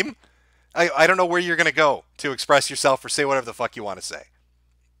your meme? I don't know where you're going to go to express yourself or say whatever the fuck you want to say.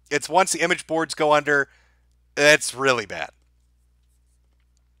 It's once the image boards go under, it's really bad.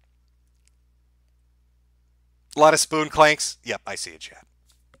 A lot of spoon clanks. Yep, I see you, chat.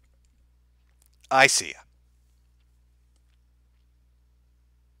 I see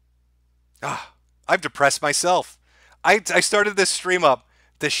you. I've depressed myself. I started this stream up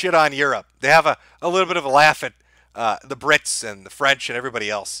to shit on Europe. They have a little bit of a laugh at the Brits and the French and everybody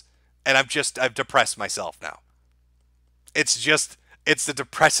else. And I've depressed myself now. It's the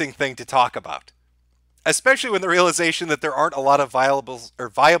depressing thing to talk about. Especially when the realization that there aren't a lot of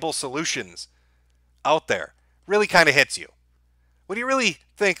viable solutions out there really kind of hits you. When you really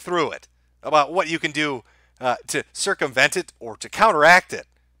think through it about what you can do to circumvent it or to counteract it,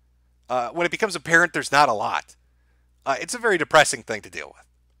 when it becomes apparent there's not a lot, it's a very depressing thing to deal with.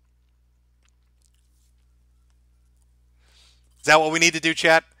 Is that what we need to do,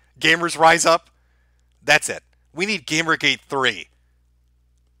 chat? Gamers rise up? That's it. We need Gamergate 3.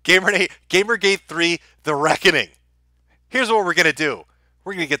 Gamergate 3, The Reckoning. Here's what we're going to do.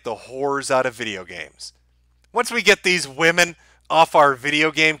 We're going to get the whores out of video games. Once we get these women off our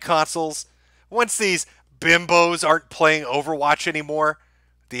video game consoles, once these bimbos aren't playing Overwatch anymore,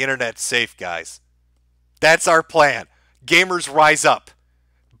 the internet's safe, guys. That's our plan. Gamers rise up.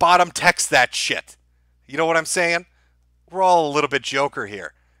 Bottom text that shit. You know what I'm saying? We're all a little bit Joker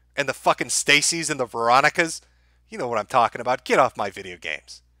here. And the fucking Stacys and the Veronicas, you know what I'm talking about. Get off my video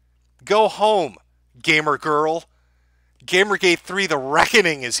games. Go home, gamer girl. Gamergate 3, The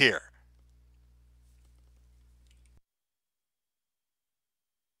Reckoning is here.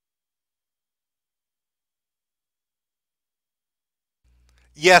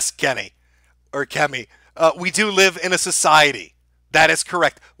 Yes, Kenny. Or Kemi. We do live in a society. That is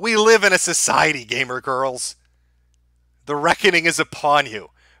correct. We live in a society, gamer girls. The reckoning is upon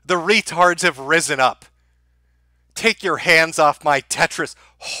you. The retards have risen up. Take your hands off my Tetris,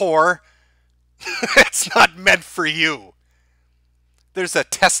 whore. It's not meant for you. There's a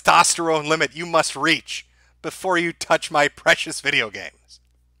testosterone limit you must reach before you touch my precious video games.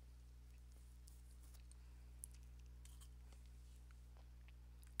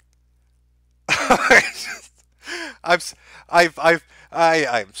 I'm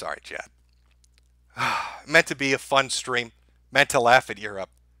sorry, Chad. Meant to be a fun stream. Meant to laugh at Europe.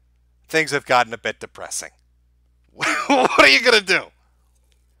 Things have gotten a bit depressing. What are you gonna do?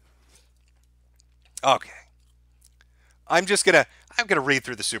 Okay. I'm gonna read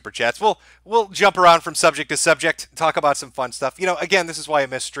through the super chats. We'll jump around from subject to subject, talk about some fun stuff. You know, again, this is why I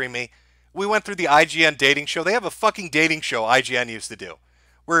miss StreamME. We went through the IGN dating show. They have a fucking dating show IGN used to do,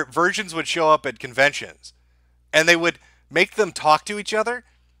 where virgins would show up at conventions, and they would make them talk to each other,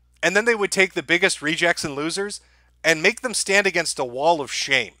 and then they would take the biggest rejects and losers and make them stand against a wall of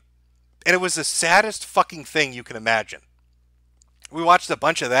shame. And it was the saddest fucking thing you can imagine. We watched a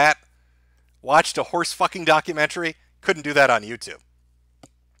bunch of that. Watched a horse fucking documentary. Couldn't do that on YouTube.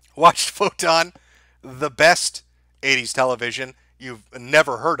 Watched Photon, the best 80s television you've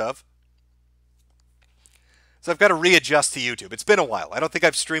never heard of. So I've got to readjust to YouTube. It's been a while. I don't think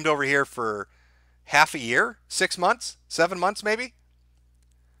I've streamed over here for half a year, 6 months, 7 months maybe.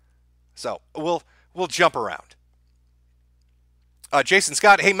 So we'll jump around. Jason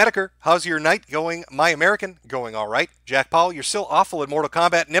Scott, hey Metokur, how's your night going? My American, going all right. Jack Powell, you're still awful at Mortal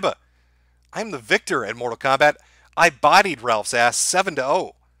Kombat. Nibba, I'm the victor at Mortal Kombat. I bodied Ralph's ass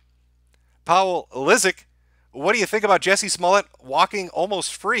 7-0. Powell Lizick, what do you think about Jesse Smollett walking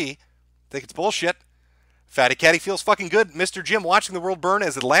almost free? Think it's bullshit. Fatty Catty feels fucking good. Mr. Jim watching the world burn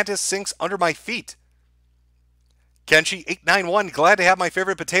as Atlantis sinks under my feet. Kenshi891, glad to have my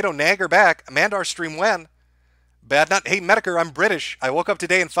favorite potato nagger back. Mandar stream when? Bad nut, hey Metokur, I'm British. I woke up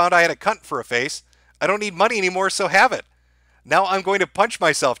today and found I had a cunt for a face. I don't need money anymore, so have it. Now I'm going to punch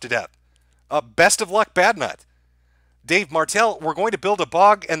myself to death. Best of luck, Bad Nut. Dave Martell, we're going to build a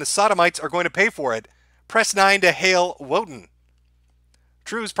bog and the sodomites are going to pay for it. Press 9 to hail Woden.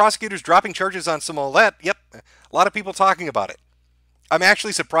 True's prosecutors dropping charges on Smollett. Yep, a lot of people talking about it. I'm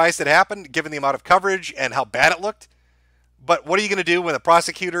actually surprised it happened, given the amount of coverage and how bad it looked. But what are you going to do when the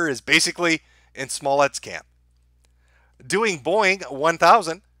prosecutor is basically in Smollett's camp? Doing Boeing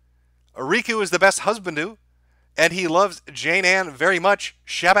 1000. Riku is the best husbandu, and he loves Jane Ann very much.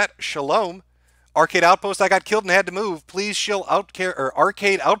 Shabbat Shalom. Arcade Outpost, I got killed and had to move. Please shill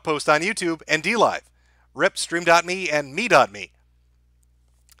Arcade Outpost on YouTube and DLive. Rip Stream.me and Me.me.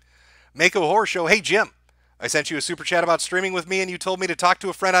 Mako Horror Show, hey Jim. I sent you a super chat about streaming with me and you told me to talk to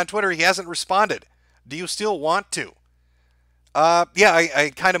a friend on Twitter. He hasn't responded. Do you still want to? Yeah,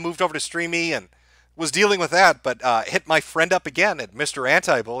 I kind of moved over to StreamME and was dealing with that, but hit my friend up again at Mr.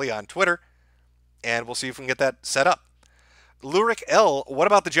 Anti-Bully on Twitter, and we'll see if we can get that set up. Lurik L, what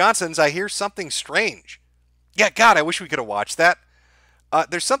about the Johnsons? I hear something strange. Yeah, God, I wish we could have watched that.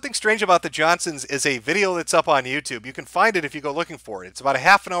 There's something strange about the Johnsons is a video that's up on YouTube. You can find it if you go looking for it. It's about a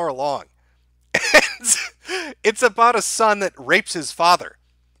half an hour long. It's about a son that rapes his father.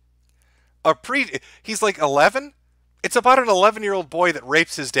 He's like 11? It's about an 11-year-old boy that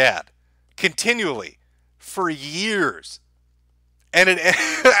rapes his dad. Continually. For years. And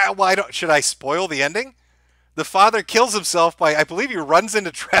should I spoil the ending? The father kills himself by, I believe he runs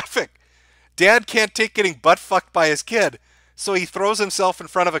into traffic. Dad can't take getting butt-fucked by his kid, so he throws himself in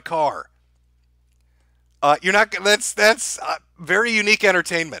front of a car. That's very unique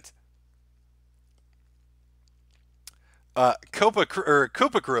entertainment.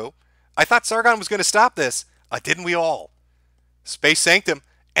 Koopa Crew, I thought Sargn was going to stop this. Didn't we all? Space Sanctum,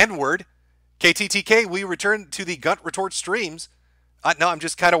 N-word. KTTK, we return to the Gut Retort streams. No, I'm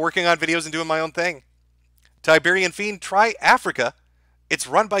just kind of working on videos and doing my own thing. Tiberian Fiend, try Africa. It's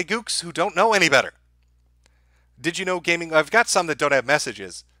run by gooks who don't know any better. Did you know gaming? I've got some that don't have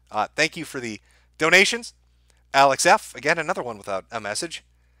messages. Thank you for the donations. Alex F, again, another one without a message.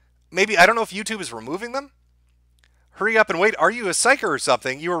 Maybe, I don't know if YouTube is removing them. Hurry up and wait. Are you a psyker or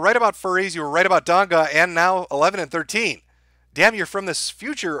something? You were right about furries, you were right about Donga, and now 11 and 13. Damn, you're from this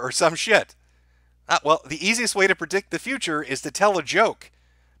future or some shit. Well, the easiest way to predict the future is to tell a joke.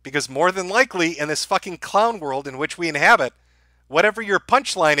 Because more than likely, in this fucking clown world in which we inhabit, whatever your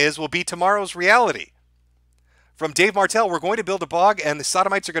punchline is will be tomorrow's reality. From Dave Martell, we're going to build a bog and the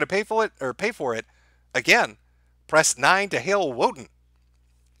sodomites are going to pay for it. Again, press 9 to hail Woden.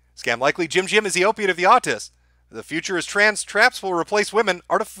 Scam likely, Jim is the opiate of the autist. The future is trans traps will replace women.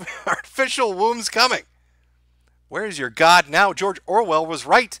 Artificial wombs coming. Where is your God now? George Orwell was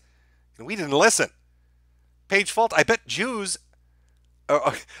right, and we didn't listen. Page Fault, I bet Jews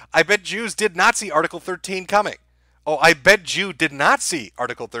did not see Article 13 coming. Oh, I bet Jew did not see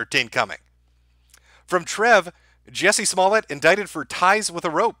Article 13 coming. From Trev, Jesse Smollett indicted for ties with a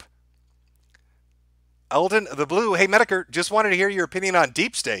rope. Eldon the Blue, hey Metokur, just wanted to hear your opinion on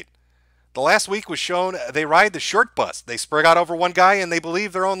Deep State. The last week was shown they ride the short bus. They sprig out over one guy and they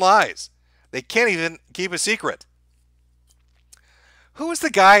believe their own lies. They can't even keep a secret. Who was the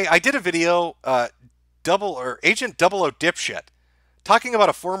guy? I did a video, Agent 00 Dipshit, talking about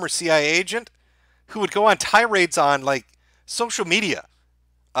a former CIA agent who would go on tirades on like social media.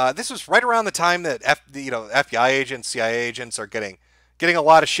 This was right around the time that FBI agents, CIA agents are getting a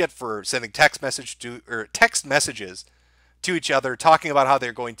lot of shit for sending text messages to each other, talking about how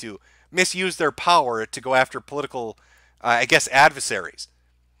they're going to misuse their power to go after political, adversaries.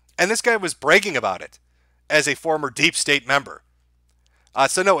 And this guy was bragging about it as a former deep state member.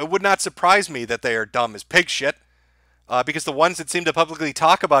 So no, it would not surprise me that they are dumb as pig shit, because the ones that seem to publicly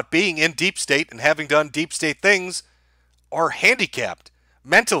talk about being in deep state and having done deep state things are handicapped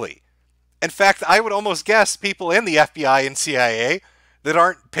mentally. In fact, I would almost guess people in the FBI and CIA that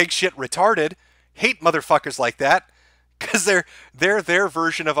aren't pig shit retarded hate motherfuckers like that because they're their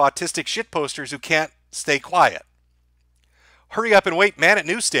version of autistic shit posters who can't stay quiet.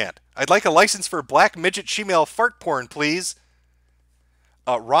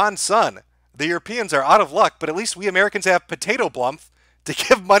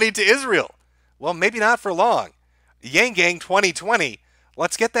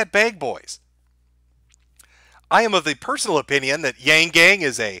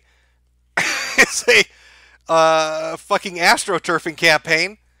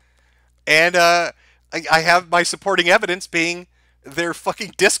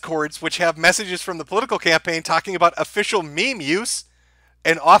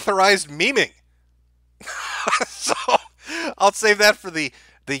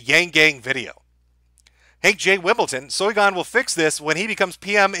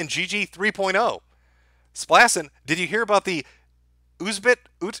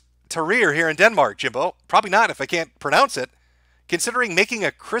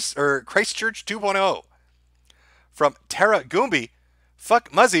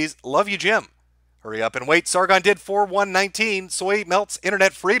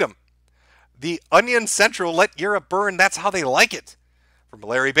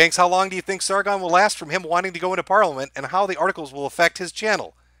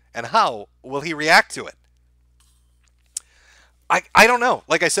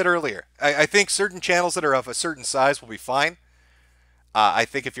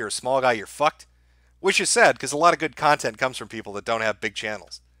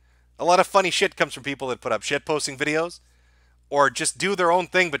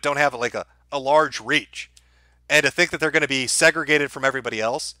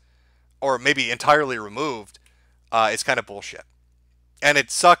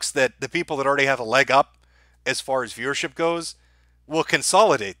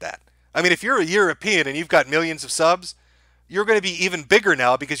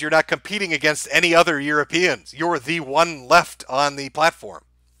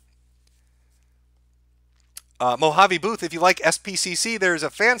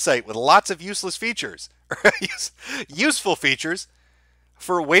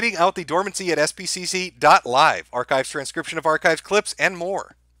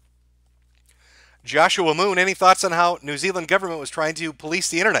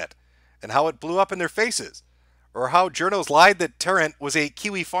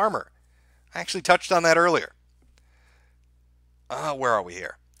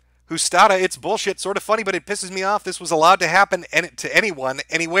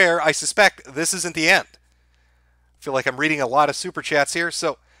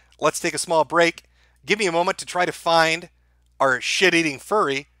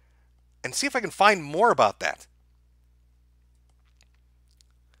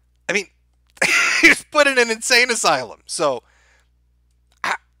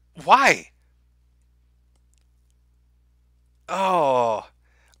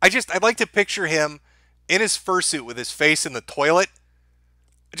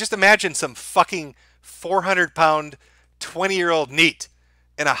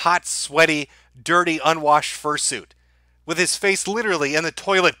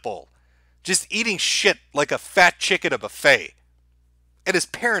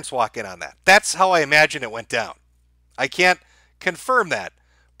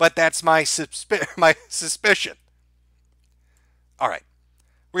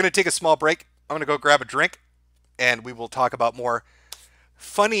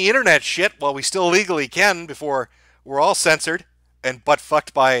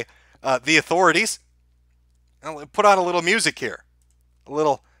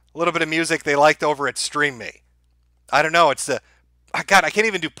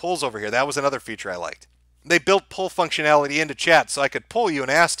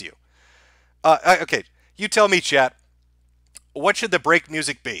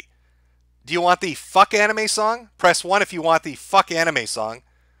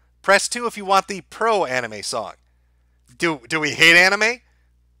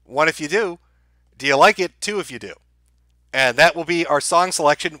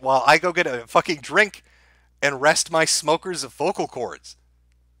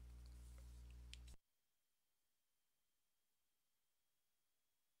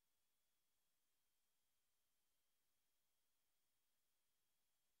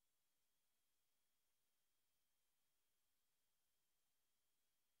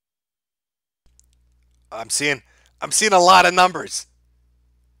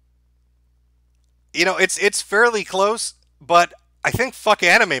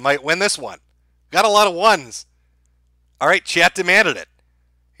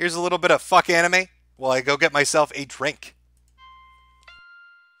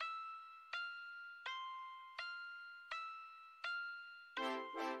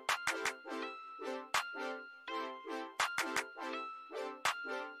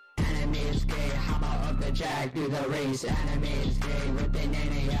 the jack, do the race. Anime is gay, with the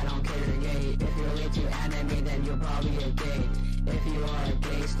nene, I don't care gay. If you're late to anime, then you're probably a gay. If you are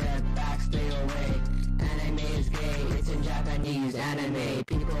gay, step back, stay away. Anime is gay, it's in Japanese anime.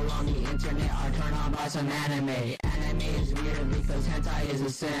 People on the internet are turned on by some anime. Anime is weird because hentai is a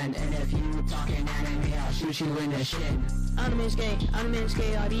sin. And if you talking anime, I'll shoot you in the shin. Anime is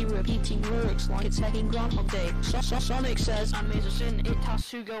gay, I be repeating lyrics like it's hecking Groundhog Day. Sonic says anime is a sin, it has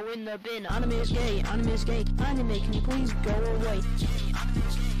to go in the bin. Anime is gay, anime can you please go away?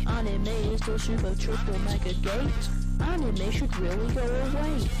 Anime is still super triple mega gay. Anime should really go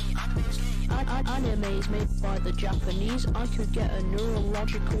away. Anime is made by the Japanese, I could get a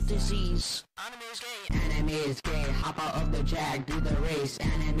neurological disease. Anime is gay. Anime is gay. Hop out of the jag, do the race.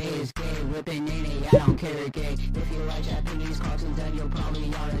 Anime is gay. Whipping nene, I don't care gay. If you like Japanese cartoons, then you're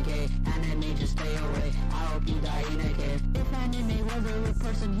probably are gay. Anime, just stay away. I hope you die in a cave. If anime was a real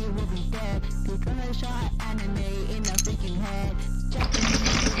person, he would be dead. People shot anime in the freaking head.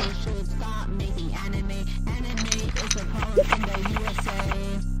 Japanese people should stop making anime. Anime is a problem in the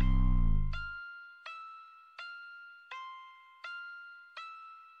USA.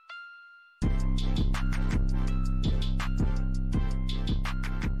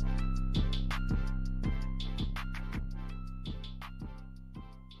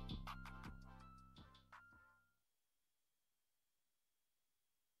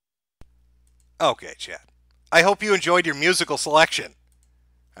 Okay, Chad. I hope you enjoyed your musical selection.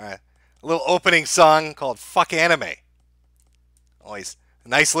 A little opening song called Fuck Anime. Always a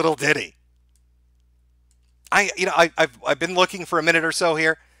nice little ditty. I've been looking for a minute or so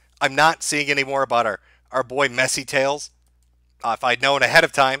here. I'm not seeing any more about our boy Messy Tails. If I'd known ahead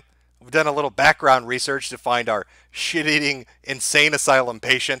of time, we've done a little background research to find our shit-eating insane asylum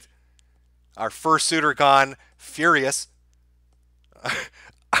patient. Our fursuiter gone furious.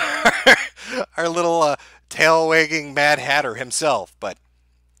 Our little tail-wagging Mad Hatter himself, but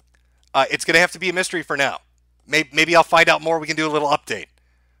it's going to have to be a mystery for now. Maybe I'll find out more. We can do a little update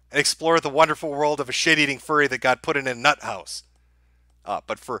and explore the wonderful world of a shit-eating furry that got put in a nut house.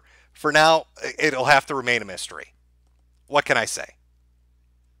 But for now, it'll have to remain a mystery. What can I say?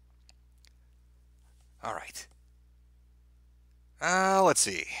 All right. Let's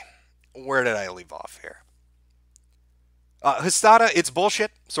see. Where did I leave off here? Hustada, it's bullshit.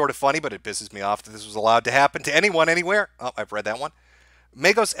 Sort of funny, but it pisses me off that this was allowed to happen to anyone, anywhere. Oh, I've read that one.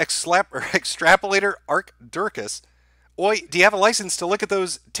 Megos Extrapolator Arc Durkus. Oi, do you have a license to look at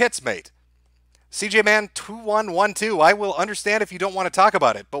those tits, mate? CJ Man 2112, I will understand if you don't want to talk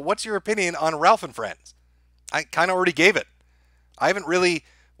about it, but what's your opinion on Ralph and Friends? I kind of already gave it. I haven't really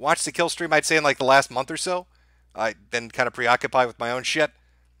watched the kill stream, I'd say, in like the last month or so. I've been kind of preoccupied with my own shit.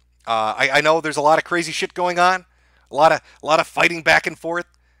 I know there's a lot of crazy shit going on. A lot of fighting back and forth.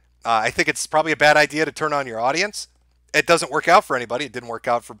 I think it's probably a bad idea to turn on your audience. It doesn't work out for anybody. It didn't work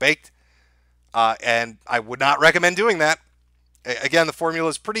out for Baked. And I would not recommend doing that. Again, the formula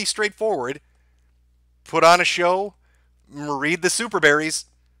is pretty straightforward. Put on a show, read the super berries,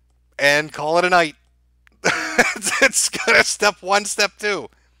 and call it a night. It's kind of step one, step two.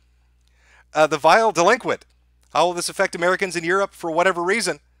 The vile delinquent. How will this affect Americans in Europe for whatever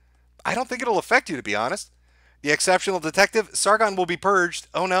reason? I don't think it'll affect you, to be honest. The exceptional detective, Sargn will be purged.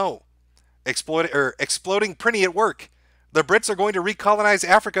 Oh no. Exploding Prinny at work. The Brits are going to recolonize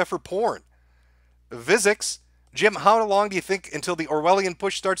Africa for porn. Physics. Jim, how long do you think until the Orwellian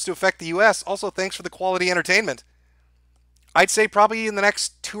push starts to affect the U.S.? Also, thanks for the quality entertainment. I'd say probably in the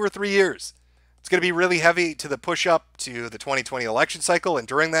next 2 or 3 years. It's going to be really heavy to the push-up to the 2020 election cycle and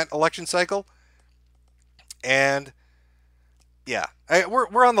during that election cycle. And, yeah,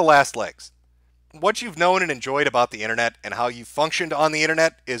 we're on the last legs. What you've known and enjoyed about the internet and how you functioned on the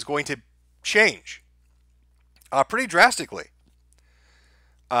internet is going to change pretty drastically.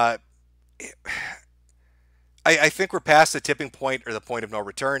 I think we're past the tipping point or the point of no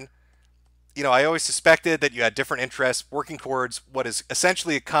return. You know, I always suspected that you had different interests working towards what is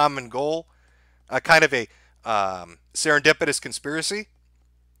essentially a common goal, kind of a serendipitous conspiracy,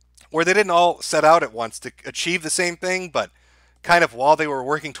 where they didn't all set out at once to achieve the same thing, but kind of while they were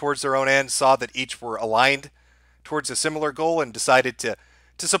working towards their own end, saw that each were aligned towards a similar goal and decided to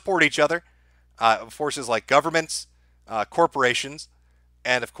support each other. Forces like governments, corporations,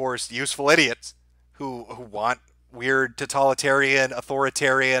 and of course useful idiots who want weird totalitarian,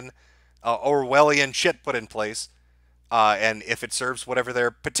 authoritarian, Orwellian shit put in place. And if it serves whatever their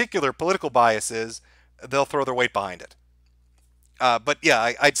particular political bias is, they'll throw their weight behind it. But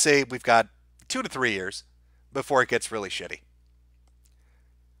yeah, I'd say we've got 2 to 3 years before it gets really shitty.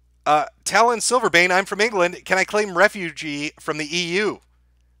 Talon Silverbane, I'm from England. Can I claim refugee from the EU?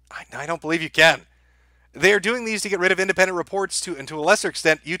 I don't believe you can. They are doing these to get rid of independent reports and to a lesser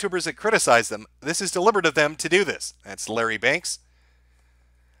extent, YouTubers that criticize them. This is deliberate of them to do this. That's Larry Banks.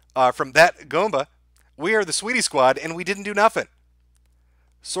 From that Gomba, we are the Sweetie Squad and we didn't do nothing.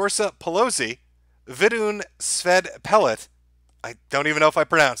 Sorsa Pelosi, Vidun Sved Pellet. I don't even know if I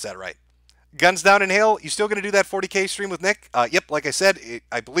pronounced that right. Guns Down in Hail, you still going to do that 40K stream with Nick? Yep, like I said,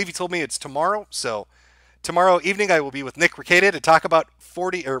 I believe he told me it's tomorrow. So tomorrow evening I will be with Nick Ricada to talk about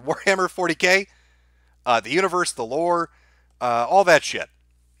Warhammer 40K, the universe, the lore, all that shit.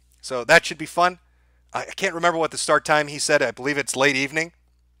 So that should be fun. I can't remember what the start time he said. I believe it's late evening.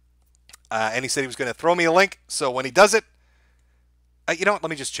 And he said he was going to throw me a link. So when he does it, you know what? Let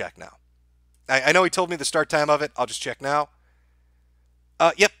me just check now. I know he told me the start time of it. I'll just check now.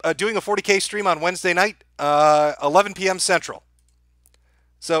 Yep, doing a 40K stream on Wednesday night, 11 p.m. Central.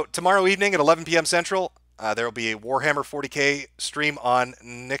 So tomorrow evening at 11 p.m. Central, there will be a Warhammer 40K stream on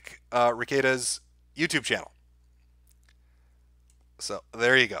Nick Ricada's YouTube channel. So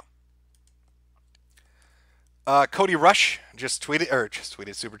there you go. Cody Rush just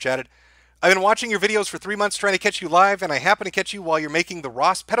tweeted, super chatted. I've been watching your videos for 3 months trying to catch you live, and I happen to catch you while you're making the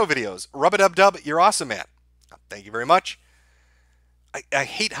Ross Pedo videos. Rub-a-dub-dub, you're awesome, man. Thank you very much. I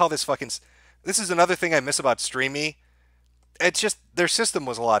hate how this is another thing I miss about StreamME. It's just, their system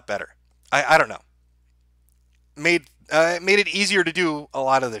was a lot better. I don't know. Made it easier to do a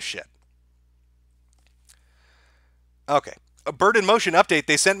lot of this shit. Okay. A Bird in Motion update.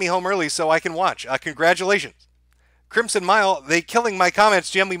 They sent me home early so I can watch. Congratulations. Crimson Mile, they killing my comments,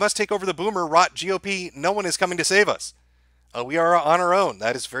 Jim. We must take over the boomer rot GOP. No one is coming to save us. We are on our own.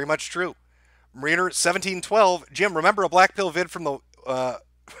 That is very much true. Mariner 1712, Jim, remember a Black Pill vid from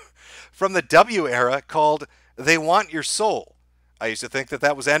the W era called "They Want Your Soul"? I used to think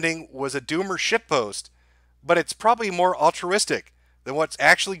that was ending was a doomer shitpost, but it's probably more altruistic than what's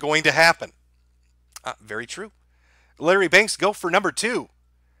actually going to happen. Very true. Larry Banks, go for number 2.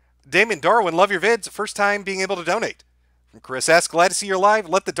 Damon Darwin, love your vids. First time being able to donate. From Chris S, glad to see you're live.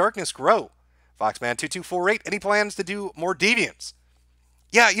 Let the darkness grow. Foxman2248, any plans to do more Deviants?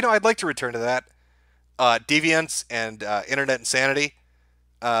 Yeah, I'd like to return to that. Deviants and Internet Insanity.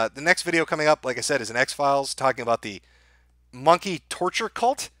 The next video coming up, like I said, is an X-Files talking about the monkey torture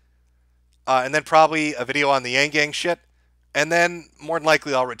cult. And then probably a video on the Yang Gang shit. And then, more than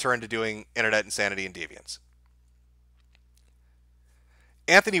likely, I'll return to doing Internet Insanity and Deviants.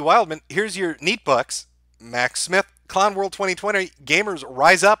 Anthony Wildman, here's your neat bucks. Max Smith, Clown World 2020, gamers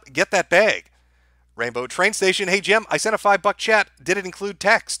rise up, get that bag. Rainbow Train Station, hey Jim, I sent a $5 chat. Did it include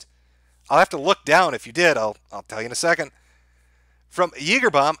text? I'll have to look down. If you did, I'll tell you in a second. From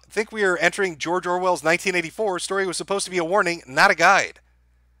Yeagerbomb, think we are entering George Orwell's 1984. Story was supposed to be a warning, not a guide.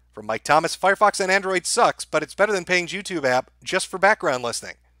 From Mike Thomas, Firefox on Android sucks, but it's better than paying YouTube app just for background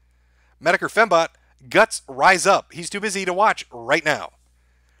listening. Metokur Fembot, guts rise up. He's too busy to watch right now.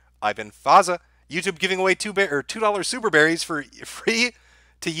 Ivan Faza, YouTube giving away $2 super berries for free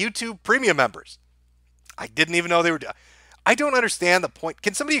to YouTube premium members. I didn't even know they were. I don't understand the point.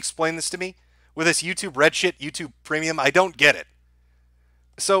 Can somebody explain this to me? With this YouTube red shit, YouTube premium, I don't get it.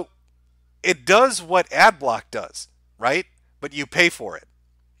 So it does what AdBlock does, right? But you pay for it,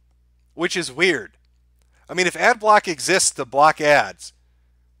 which is weird. I mean, if AdBlock exists to block ads,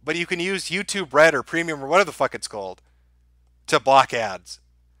 but you can use YouTube Red or Premium or whatever the fuck it's called to block ads,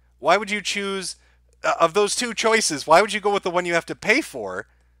 why would you choose, of those two choices, why would you go with the one you have to pay for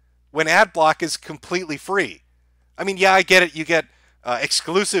when AdBlock is completely free? I mean, yeah, I get it. You get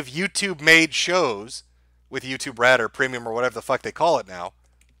exclusive YouTube-made shows with YouTube Red or Premium or whatever the fuck they call it now.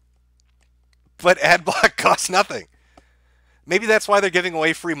 But AdBlock costs nothing. Maybe that's why they're giving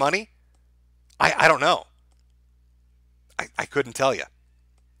away free money? I don't know. I couldn't tell you.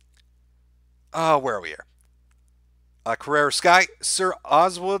 Where are we here? Carrera Sky, Sir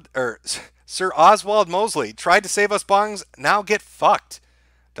Oswald Mosley tried to save us bongs, now get fucked.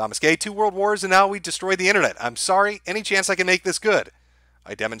 Thomas Gay, 2 world wars, and now we destroyed the internet. I'm sorry, any chance I can make this good?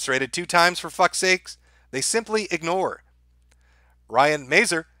 I demonstrated 2 times, for fuck's sakes. They simply ignore. Ryan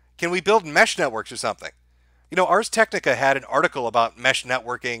Mazer, can we build mesh networks or something? Ars Technica had an article about mesh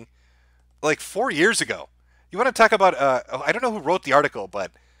networking like 4 years ago. You want to talk about, I don't know who wrote the article,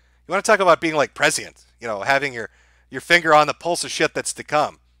 but you want to talk about being like prescient, having your finger on the pulse of shit that's to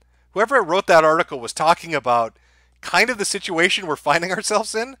come. Whoever wrote that article was talking about kind of the situation we're finding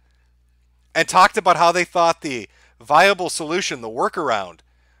ourselves in, and talked about how they thought the viable solution, the workaround,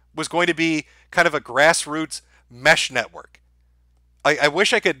 was going to be kind of a grassroots mesh network. I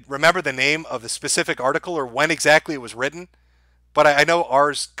wish I could remember the name of the specific article or when exactly it was written, but I know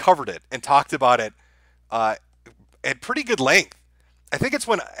ours covered it and talked about it at pretty good length. I think it's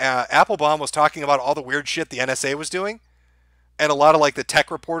when Applebaum was talking about all the weird shit the NSA was doing, and a lot of like the tech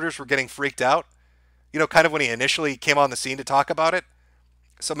reporters were getting freaked out. You know, kind of when he initially came on the scene to talk about it.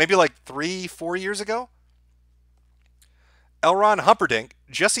 So maybe like 3-4 years ago. Elron Humperdinck,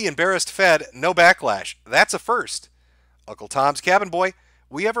 Jussie embarrassed Fed, no backlash. That's a first. Uncle Tom's Cabin Boy,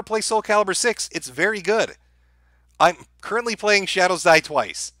 we ever play Soul Calibur 6? It's very good. I'm currently playing Shadows Die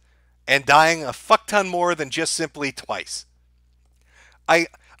Twice, and dying a fuck ton more than just simply twice. I'm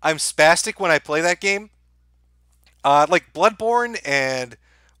spastic when I play that game. Like Bloodborne and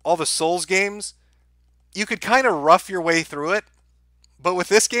all the Souls games, you could kind of rough your way through it, but with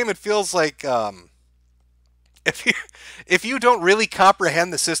this game, it feels like if you don't really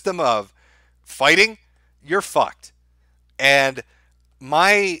comprehend the system of fighting, you're fucked. And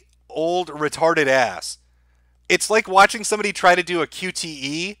my old retarded ass, it's like watching somebody try to do a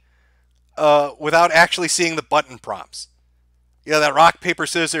QTE without actually seeing the button prompts. You know, that rock, paper,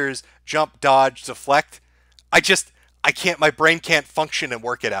 scissors, jump, dodge, deflect. I can't, my brain can't function and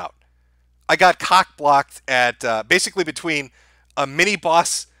work it out. I got cock blocked at basically between a mini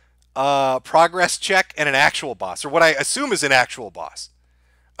boss progress check and an actual boss, or what I assume is an actual boss.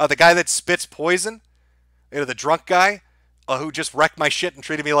 The guy that spits poison, you know, the drunk guy who just wrecked my shit and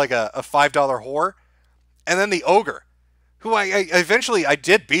treated me like a $5 whore. And then the ogre, who I eventually I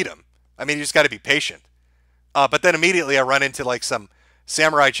did beat him. I mean, you just got to be patient. But then immediately I run into like some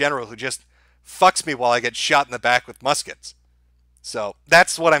samurai general who just fucks me while I get shot in the back with muskets. So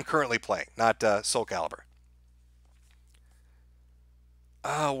that's what I'm currently playing, not Soul Calibur.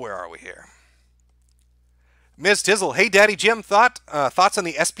 Where are we here? Ms. Tizzle, hey Daddy Jim, thoughts on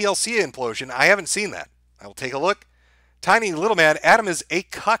the SPLC implosion? I haven't seen that. I will take a look. Tiny Little Man, Adam is a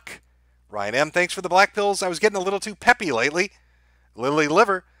cuck. Ryan M, thanks for the black pills. I was getting a little too peppy lately. Lily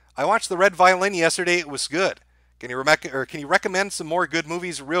Liver, I watched The Red Violin yesterday. It was good. Can you recommend some more good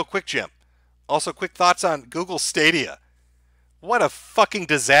movies real quick, Jim? Also, quick thoughts on Google Stadia. What a fucking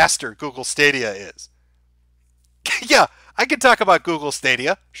disaster Google Stadia is. Yeah, I could talk about Google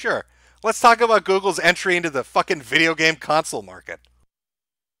Stadia. Sure. Let's talk about Google's entry into the fucking video game console market.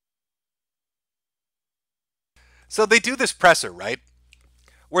 So they do this presser, right?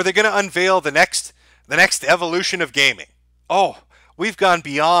 Where they're going to unveil the next evolution of gaming. Oh, we've gone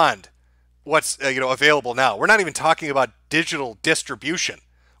beyond what's available now. We're not even talking about digital distribution.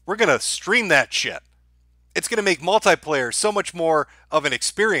 We're going to stream that shit. It's going to make multiplayer so much more of an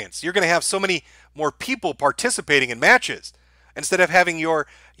experience. You're going to have so many more people participating in matches instead of having your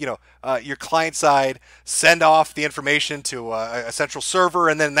client side send off the information to a central server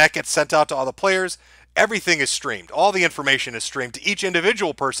and then that gets sent out to all the players. Everything is streamed. All the information is streamed to each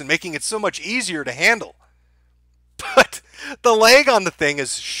individual person, making it so much easier to handle. But the lag on the thing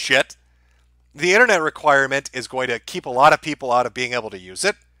is shit. The internet requirement is going to keep a lot of people out of being able to use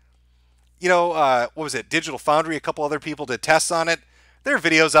it. You know, what was it? Digital Foundry, a couple other people did tests on it. There are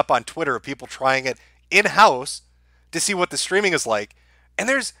videos up on Twitter of people trying it in-house to see what the streaming is like. And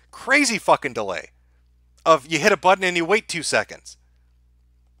there's crazy fucking delay of you hit a button and you wait 2 seconds.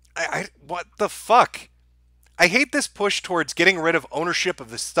 What the fuck? I hate this push towards getting rid of ownership of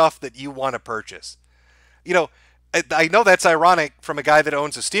the stuff that you want to purchase. You know, I know that's ironic from a guy that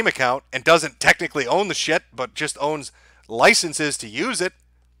owns a Steam account and doesn't technically own the shit, but just owns licenses to use it.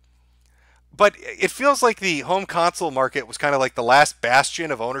 But it feels like the home console market was kind of like the last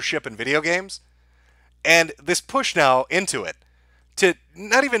bastion of ownership in video games. And this push now into it to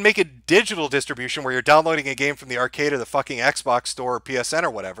not even make a digital distribution where you're downloading a game from the arcade or the fucking Xbox store or PSN or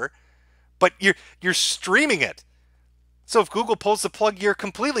whatever, but you're streaming it. So if Google pulls the plug, you're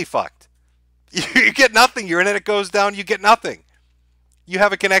completely fucked. You get nothing. Your internet goes down, you get nothing. You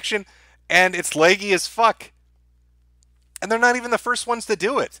have a connection, and it's laggy as fuck. And they're not even the first ones to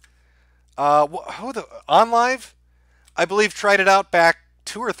do it. OnLive, I believe, tried it out back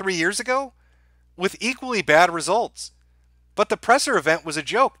 2 or 3 years ago with equally bad results. But the presser event was a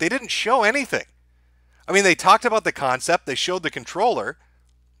joke. They didn't show anything. I mean, they talked about the concept. They showed the controller.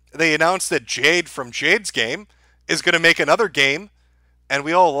 They announced that Jade from Jade's game is going to make another game. And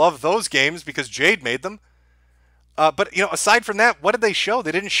we all love those games because Jade made them. But, you know, aside from that, what did they show?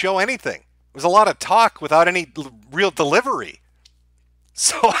 They didn't show anything. It was a lot of talk without any real delivery.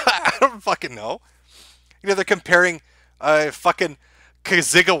 So, I don't fucking know. You know, they're comparing fucking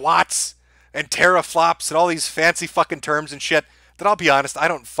gigawatts and teraflops and all these fancy fucking terms and shit that I'll be honest, I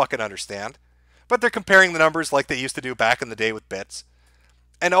don't fucking understand. But they're comparing the numbers like they used to do back in the day with bits.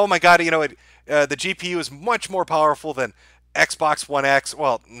 And oh my god, you know, the GPU is much more powerful than Xbox One X.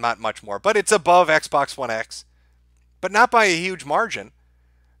 Well, not much more, but it's above Xbox One X. But not by a huge margin.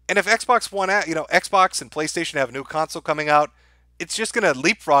 And if Xbox One, you know, Xbox and PlayStation have a new console coming out, it's just going to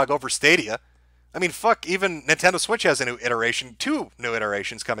leapfrog over Stadia. I mean, fuck, even Nintendo Switch has a new iteration, 2 new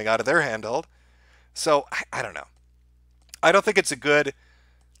iterations coming out of their handheld. So, I don't know. I don't think it's a good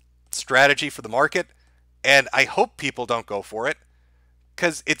strategy for the market, and I hope people don't go for it,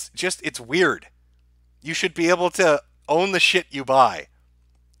 because it's weird. You should be able to own the shit you buy.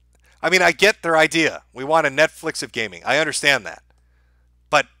 I mean, I get their idea. We want a Netflix of gaming. I understand that.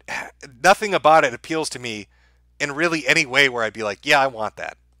 But nothing about it appeals to me in really any way where I'd be like, yeah, I want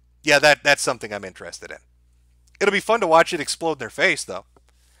that. Yeah, that's something I'm interested in. It'll be fun to watch it explode in their face, though.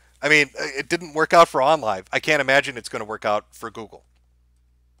 I mean, it didn't work out for OnLive. I can't imagine it's going to work out for Google.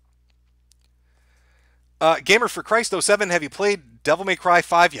 Gamer for Christ 07, have you played Devil May Cry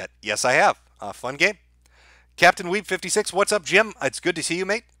 5 yet? Yes, I have. Fun game. Captain Weeb 56, what's up, Jim? It's good to see you,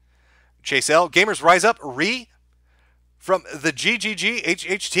 mate. Chase L, Gamers Rise Up, from the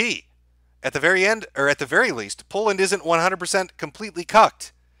GGGHHT. At the very end, or at the very least, Poland isn't 100% completely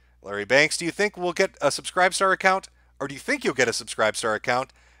cucked. Larry Banks, do you think we'll get a Subscribestar account? Or do you think you'll get a Subscribestar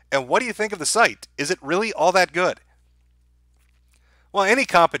account? And what do you think of the site? Is it really all that good? Well, any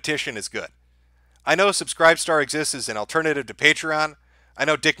competition is good. I know Subscribestar exists as an alternative to Patreon. I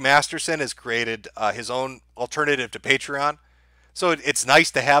know Dick Masterson has created his own alternative to Patreon. So it's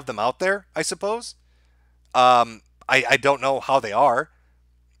nice to have them out there, I suppose. I don't know how they are.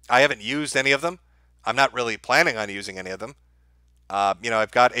 I haven't used any of them. I'm not really planning on using any of them.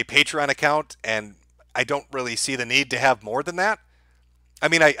 I've got a Patreon account, and I don't really see the need to have more than that. I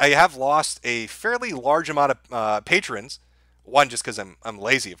mean, I have lost a fairly large amount of patrons. One, just because I'm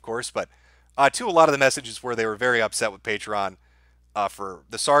lazy, of course, but two, a lot of the messages where they were very upset with Patreon for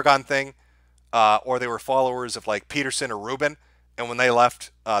the Sargn thing, or they were followers of like Peterson or Rubin, and when they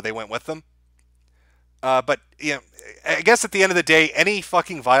left, they went with them. But I guess at the end of the day, any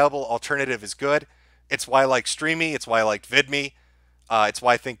fucking viable alternative is good. It's why I like StreamME. It's why I like VidMe. It's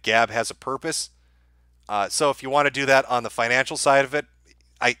why I think Gab has a purpose. So if you want to do that on the financial side of it,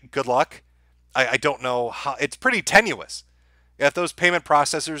 good luck. I don't know how. It's pretty tenuous. If those payment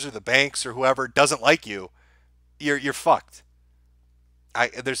processors or the banks or whoever doesn't like you, you're fucked. I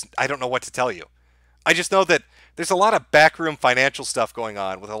don't know what to tell you. I just know that there's a lot of backroom financial stuff going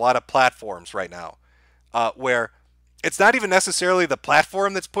on with a lot of platforms right now, where it's not even necessarily the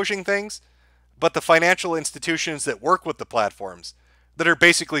platform that's pushing things, but the financial institutions that work with the platforms that are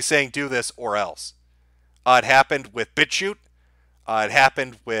basically saying do this or else. It happened with Bitchute. It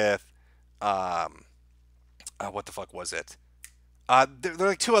happened with what the fuck was it? There are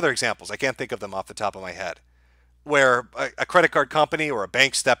like 2 other examples. I can't think of them off the top of my head, where a credit card company or a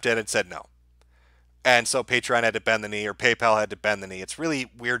bank stepped in and said no. And so Patreon had to bend the knee, or PayPal had to bend the knee. It's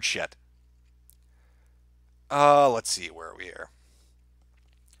really weird shit. Let's see, where are we here?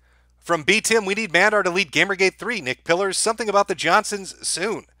 From B. Tim, we need Mandar to lead Gamergate 3. Nick Pillars, something about the Johnsons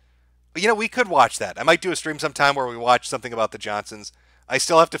soon. We could watch that. I might do a stream sometime where we watch something about the Johnsons. I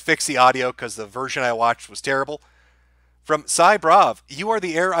still have to fix the audio because the version I watched was terrible. From Cy Brav, you are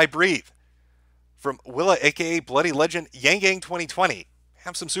the air I breathe. From Willa, a.k.a. Bloody Legend, Yang Yang 2020,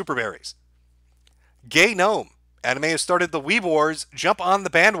 have some super berries. Gay Gnome, anime has started the Weeb Wars, jump on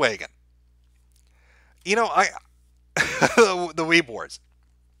the bandwagon. The Weeb Wars.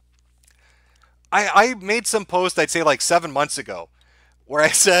 I made some post, I'd say like 7 months ago, where I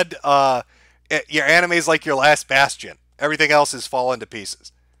said, your anime is like your last bastion. Everything else has fallen to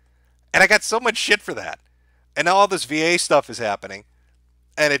pieces. And I got so much shit for that. And now all this VA stuff is happening.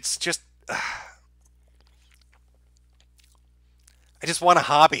 And it's just... I just want a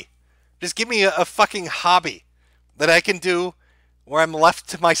hobby. Just give me a fucking hobby that I can do where I'm left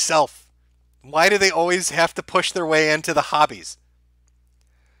to myself. Why do they always have to push their way into the hobbies?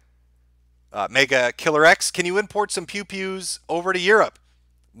 Mega Killer X, can you import some pew-pews over to Europe?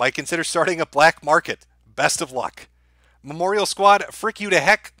 Might consider starting a black market. Best of luck. Memorial Squad, frick you to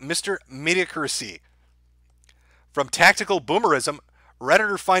heck, Mr. Mediocrity. From Tactical Boomerism,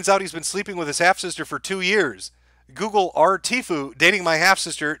 Redditor finds out he's been sleeping with his half-sister for 2 years. Google R. Tifu dating my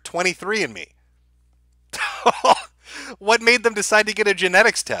half-sister 23andMe. What made them decide to get a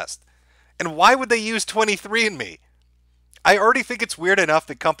genetics test? And why would they use 23andMe? I already think it's weird enough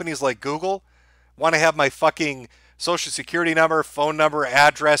that companies like Google want to have my fucking social security number, phone number,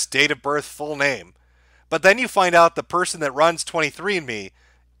 address, date of birth, full name. But then you find out the person that runs 23andMe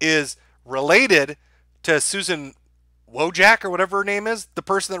is related to Susan Wojak, or whatever her name is, the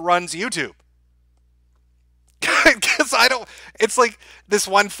person that runs YouTube. Because it's like this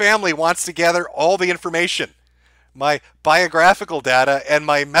one family wants to gather all the information. My biographical data and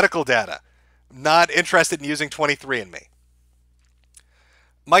my medical data. Not interested in using 23andMe.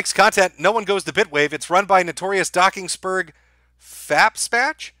 Mike's content, no one goes to Bitwave. It's run by Notorious Dockingspurg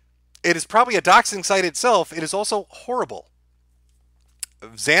Fapspatch? It is probably a doxing site itself. It is also horrible.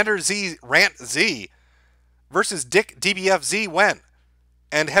 Xander Z Rant Z versus Dick DBFZ when?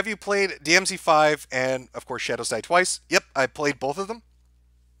 And have you played DMZ5 and, of course, Shadows Die Twice? Yep, I played both of them.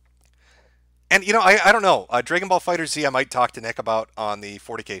 And, you know, I don't know. Dragon Ball Fighter Z I might talk to Nick about on the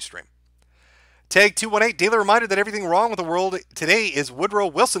 40K stream. Tag 218, daily reminder that everything wrong with the world today is Woodrow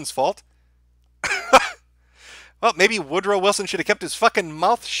Wilson's fault. Well, maybe Woodrow Wilson should have kept his fucking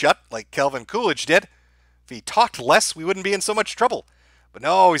mouth shut like Calvin Coolidge did. If he talked less, we wouldn't be in so much trouble. But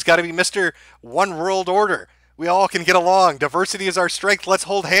no, he's got to be Mr. One World Order. We all can get along. Diversity is our strength. Let's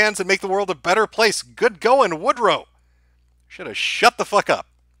hold hands and make the world a better place. Good going, Woodrow. Should have shut the fuck up.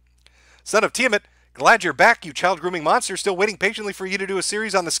 Son of Tiamat, glad you're back, you child-grooming monster. Still waiting patiently for you to do a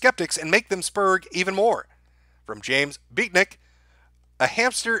series on the skeptics and make them spurg even more. From James Beatnick, a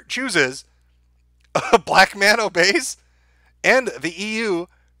hamster chooses, a black man obeys, and the EU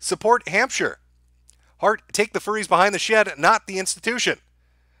support Hampshire. Heart, take the furries behind the shed, not the institution.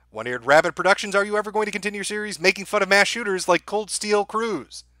 One-Eared Rabbit Productions, are you ever going to continue your series making fun of mass shooters like Cold Steel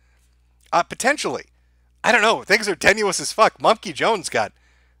Crews? Potentially. I don't know. Things are tenuous as fuck. Monkey Jones got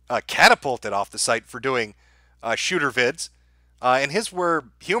catapulted off the site for doing shooter vids, and his were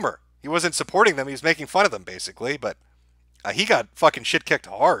humor. He wasn't supporting them. He was making fun of them, basically, but he got fucking shit kicked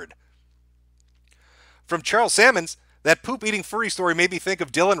hard. From Charles Salmons, that poop-eating furry story made me think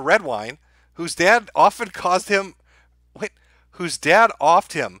of Dylan Redwine, whose dad often caused him... Wait, whose dad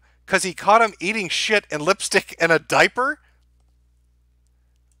offed him because he caught him eating shit and lipstick in a diaper?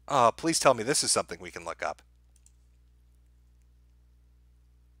 Please tell me this is something we can look up.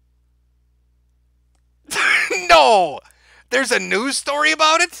 No! There's a news story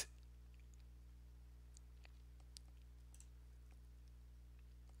about it?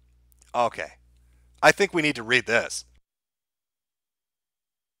 Okay. I think we need to read this.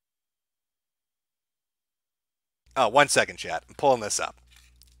 One second, chat. I'm pulling this up.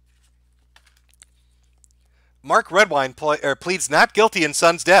 Mark Redwine pleads not guilty in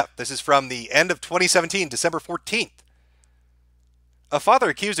son's death. This is from the end of 2017, December 14th. A father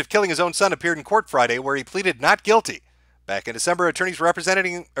accused of killing his own son appeared in court Friday where he pleaded not guilty. Back in December, attorneys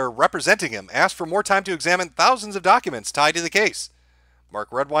representing him asked for more time to examine thousands of documents tied to the case. Mark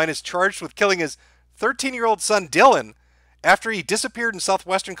Redwine is charged with killing his 13-year-old son Dylan after he disappeared in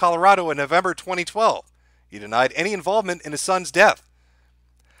southwestern Colorado in November 2012. He denied any involvement in his son's death.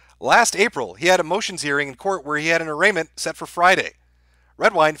 Last April, he had a motions hearing in court where he had an arraignment set for Friday.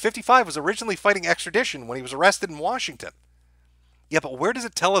 Redwine, 55, was originally fighting extradition when he was arrested in Washington. Yeah, but where does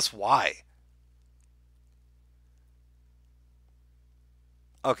it tell us why?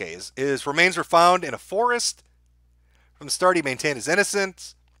 Okay, his remains were found in a forest. From the start, he maintained his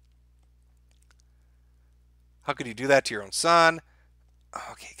innocence. How could you do that to your own son?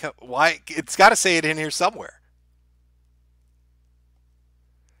 Okay, why? It's got to say it in here somewhere.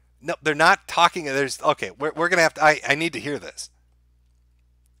 No, they're not talking. There's okay. We're gonna have to. I need to hear this.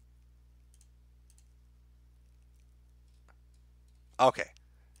 Okay.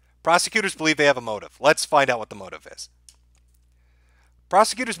 Prosecutors believe they have a motive. Let's find out what the motive is.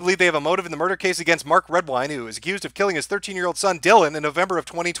 Prosecutors believe they have a motive in the murder case against Mark Redwine, who is accused of killing his 13-year-old son Dylan in November of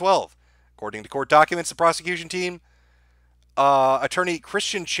 2012. According to court documents, the prosecution team, attorney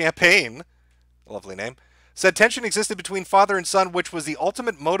Christian Champagne, a lovely name, said tension existed between father and son, which was the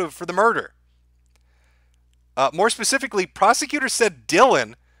ultimate motive for the murder. More specifically, prosecutors said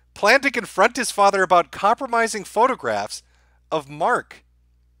Dylan planned to confront his father about compromising photographs of Mark.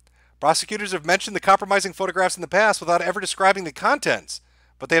 Prosecutors have mentioned the compromising photographs in the past without ever describing the contents,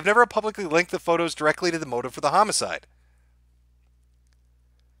 but they have never publicly linked the photos directly to the motive for the homicide.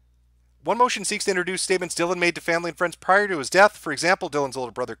 One motion seeks to introduce statements Dylan made to family and friends prior to his death. For example, Dylan's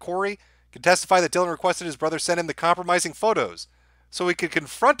older brother Corey can testify that Dylan requested his brother send him the compromising photos so he could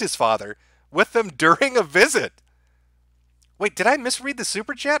confront his father with them during a visit. Wait, did I misread the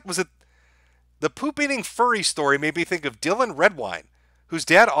super chat? Was it the poop-eating furry story made me think of Dylan Redwine, whose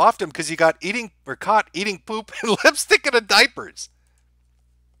dad offed him because he got caught eating poop and lipstick in a diapers.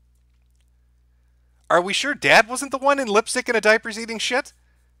 Are we sure dad wasn't the one in lipstick in a diapers eating shit?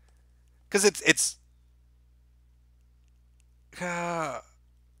 Because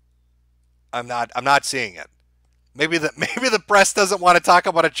I'm not seeing it. Maybe the press doesn't want to talk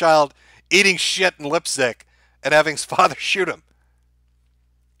about a child eating shit and lipstick and having his father shoot him.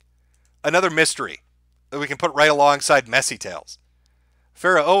 Another mystery that we can put right alongside Messy Tales.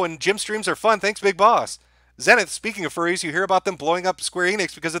 Farrah Owen, gym streams are fun. Thanks, Big Boss. Zenith, speaking of furries, you hear about them blowing up Square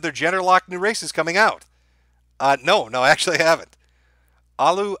Enix because of their gender-locked new races coming out. No, actually I haven't.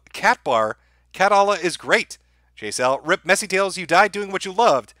 Alu Catbar, Cat Allah is great. Chase L. Rip Messy Tales, you died doing what you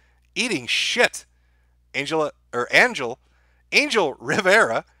loved, eating shit. Angel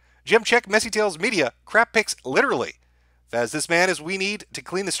Rivera. Jim, check Messy Tales Media. Crap pics literally. Faz, this man is we need to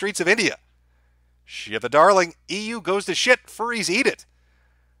clean the streets of India. Shiva Darling. EU goes to shit. Furries eat it.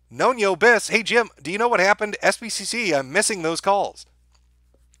 Nonyo Biss. Hey Jim, do you know what happened to SBCC? I'm missing those calls.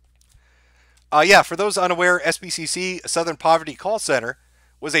 Yeah, for those unaware, SBCC, Southern Poverty Call Center,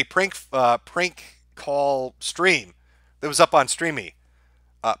 was a prank call stream that was up on StreamME.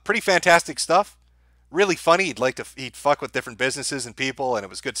 Pretty fantastic stuff. Really funny. He'd fuck with different businesses and people, and it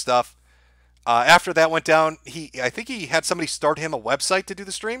was good stuff. After that went down, I think he had somebody start him a website to do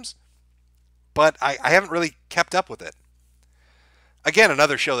the streams, but I haven't really kept up with it. Again,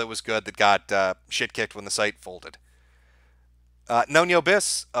 another show that was good that got shit kicked when the site folded. Nonyo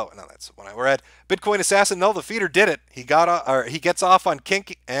Biss. Oh, no, that's the one I read. Bitcoin Assassin. No, the feeder did it. He gets off on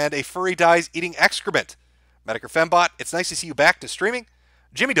kink and a furry dies eating excrement. Metokur Fembot. It's nice to see you back to streaming.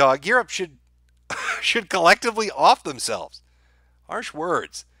 Jimmy Dog. Europe should collectively off themselves. Harsh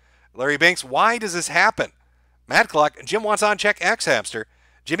words. Larry Banks. Why does this happen? Mad Clock. Jim wants on check X Hamster.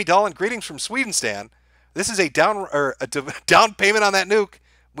 Jimmy Dolan. Greetings from Sweden, Stan. This is a down payment on that nuke.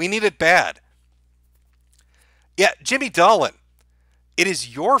 We need it bad. Yeah, Jimmy Dolan. It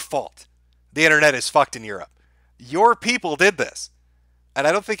is your fault the internet is fucked in Europe. Your people did this. And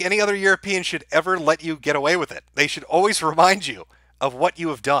I don't think any other European should ever let you get away with it. They should always remind you of what you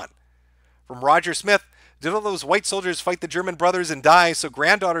have done. From Roger Smith, did all those white soldiers fight the German brothers and die so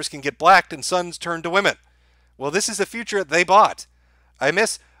granddaughters can get blacked and sons turn to women? Well, this is the future they bought. I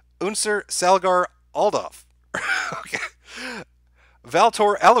miss Unser Salgar Aldov. Okay.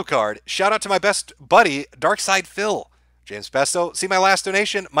 Valtor Alucard, shout out to my best buddy, Darkside Phil. James Pesto, see my last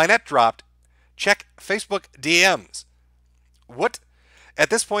donation? My net dropped. Check Facebook DMs. What? At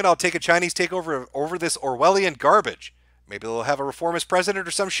this point, I'll take a Chinese takeover over this Orwellian garbage. Maybe they'll have a reformist president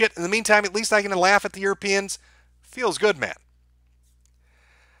or some shit. In the meantime, at least I can laugh at the Europeans. Feels good, man.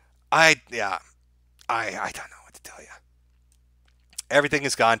 I don't know what to tell you. Everything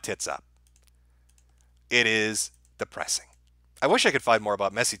has gone tits up. It is depressing. I wish I could find more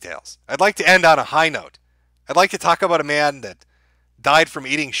about Messy Tales. I'd like to end on a high note. I'd like to talk about a man that died from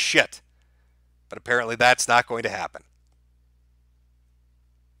eating shit. But apparently that's not going to happen.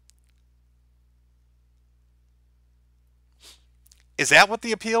 Is that what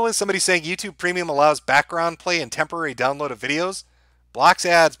the appeal is? Somebody saying YouTube Premium allows background play and temporary download of videos? Blocks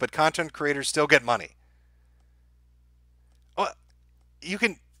ads, but content creators still get money. Well,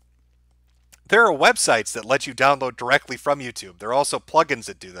 there are websites that let you download directly from YouTube. There are also plugins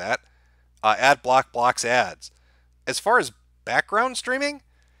that do that. Adblock blocks ads. As far as background streaming,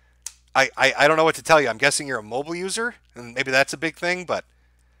 I don't know what to tell you. I'm guessing you're a mobile user, and maybe that's a big thing, but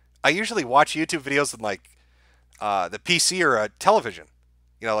I usually watch YouTube videos with like the PC or a television.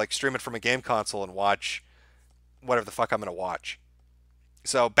 You know, like stream it from a game console and watch whatever the fuck I'm going to watch.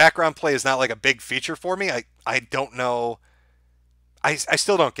 So background play is not like a big feature for me. I don't know. I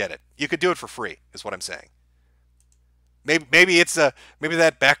still don't get it. You could do it for free, is what I'm saying. Maybe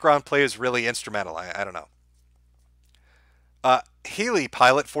that background play is really instrumental. I don't know. Healy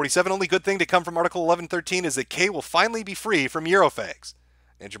Pilot 47. Only good thing to come from Article 1113 is that K will finally be free from Eurofags.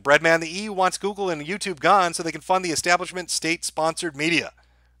 Ninja Breadman, the EU wants Google and YouTube gone so they can fund the establishment state-sponsored media.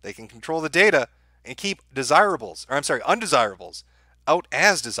 They can control the data and keep undesirables out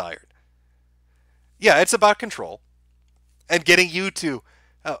as desired. Yeah, it's about control and getting you to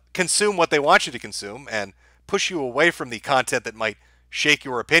consume what they want you to consume and push you away from the content that might shake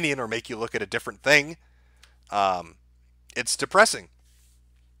your opinion or make you look at a different thing. It's depressing.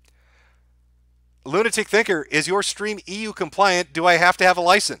 Lunatic Thinker, is your stream EU compliant? Do I have to have a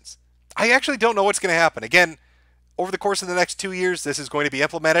license? I actually don't know what's going to happen. Again, over the course of the next 2 years, this is going to be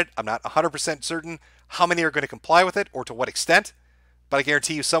implemented. I'm not 100% certain how many are going to comply with it or to what extent, but I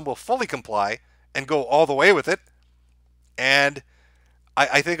guarantee you some will fully comply and go all the way with it. And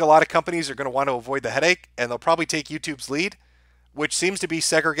I think a lot of companies are going to want to avoid the headache, and they'll probably take YouTube's lead, which seems to be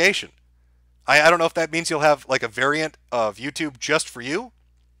segregation. I don't know if that means you'll have like a variant of YouTube just for you,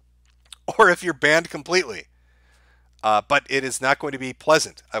 or if you're banned completely. But it is not going to be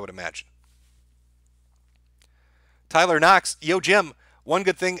pleasant, I would imagine. Tyler Knox, yo Jim, one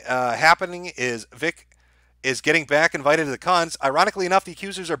good thing happening is Vic is getting back invited to the cons. Ironically enough, the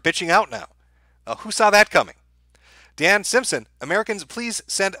accusers are bitching out now. Who saw that coming? Dan Simpson, Americans, please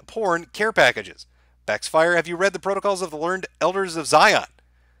send porn care packages. Baxfire, have you read the Protocols of the Learned Elders of Zion?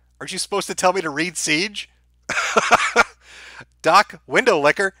 Aren't you supposed to tell me to read Siege? Doc Window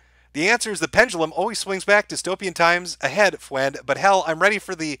Licker, the answer is the pendulum always swings back dystopian times ahead, Fwend, but hell, I'm ready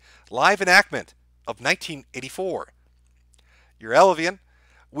for the live enactment of 1984. Eurelevian,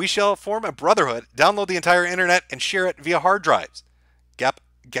 we shall form a brotherhood, download the entire internet, and share it via hard drives.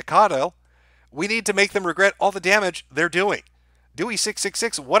 Gekadel, we need to make them regret all the damage they're doing.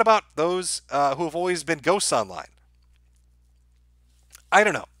 Dewey6xxx, what about those who have always been ghosts online? I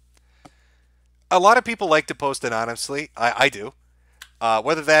don't know. A lot of people like to post anonymously. I do.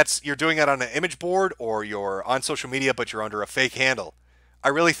 Whether that's you're doing it on an image board or you're on social media but you're under a fake handle. I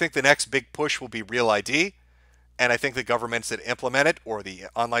really think the next big push will be Real ID, and I think the governments that implement it or the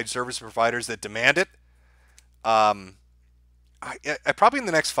online service providers that demand it, I probably in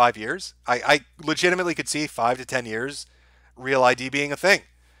the next 5 years, I legitimately could see 5 to 10 years Real ID being a thing,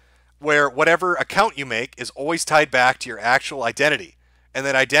 where whatever account you make is always tied back to your actual identity, and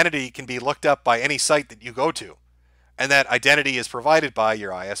that identity can be looked up by any site that you go to, and that identity is provided by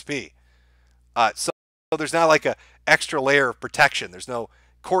your ISP. So there's not like a extra layer of protection. There's no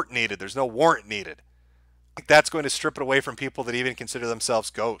court needed. There's no warrant needed. I think that's going to strip it away from people that even consider themselves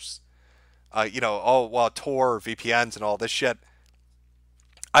ghosts. Tor, VPNs, and all this shit.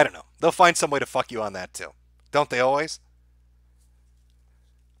 I don't know. They'll find some way to fuck you on that too. Don't they always?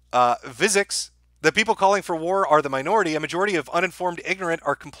 Vizix, the people calling for war are the minority. A majority of uninformed ignorant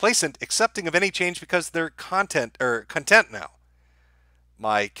are complacent, accepting of any change because they're content now.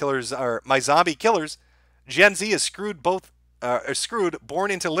 My zombie killers. Gen Z is screwed,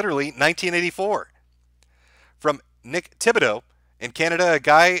 born into literally 1984. From Nick Thibodeau, in Canada, a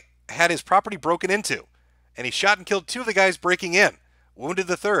guy had his property broken into, and he shot and killed 2 of the guys breaking in, wounded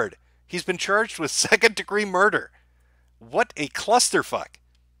the 3rd. He's been charged with second-degree murder. What a clusterfuck.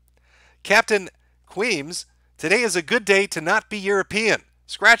 Captain Queems, today is a good day to not be European.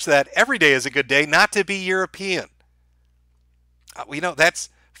 Scratch that. Every day is a good day not to be European. That's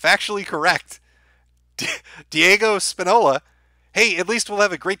factually correct. Diego Spinola, hey, at least we'll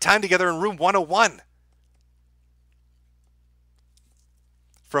have a great time together in room 101.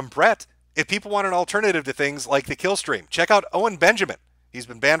 From Brett, if people want an alternative to things like the kill stream, check out Owen Benjamin. He's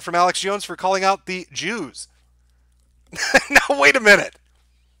been banned from Alex Jones for calling out the Jews. Now, wait a minute.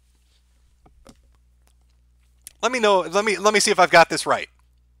 Let me know. Let me see if I've got this right.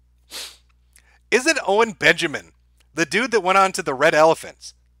 Isn't Owen Benjamin the dude that went on to the Red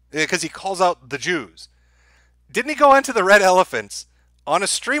Elephants? Because he calls out the Jews. Didn't he go onto the Red Elephants on a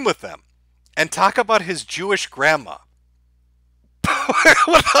stream with them and talk about his Jewish grandma?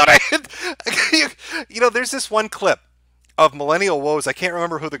 There's this one clip of Millennial Woes. I can't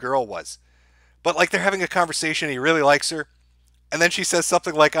remember who the girl was. But like they're having a conversation, he really likes her. And then she says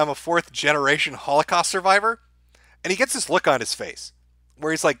something like, I'm a 4th-generation Holocaust survivor. And he gets this look on his face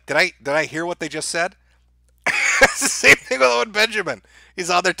where he's like, did I hear what they just said? It's the same thing with Owen Benjamin. He's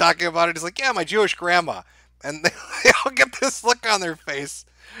out there talking about it. He's like, yeah, my Jewish grandma. And they all get this look on their face.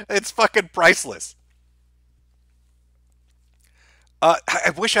 It's fucking priceless. I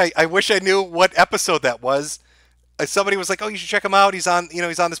wish I knew what episode that was. Somebody was like, oh, you should check him out. He's on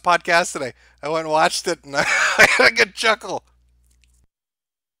this podcast. And I went and watched it, and I had a good chuckle.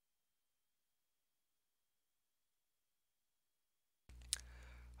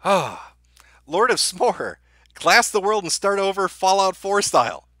 Ah, Lord of S'more, glass the world and start over Fallout 4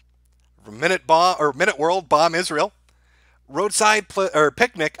 style. Minute World, bomb Israel. Roadside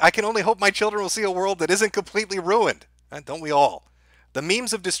picnic. I can only hope my children will see a world that isn't completely ruined. Don't we all? The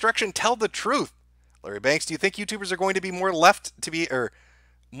memes of destruction tell the truth. Larry Banks, do you think YouTubers are going to be more to the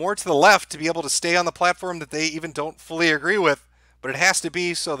left to be able to stay on the platform that they even don't fully agree with, but it has to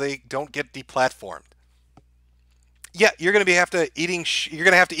be so they don't get deplatformed? Yeah, you're going to have to eat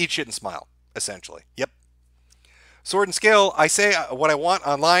shit and smile, essentially. Yep. Sword and Scale, I say what I want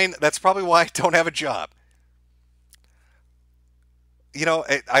online. That's probably why I don't have a job.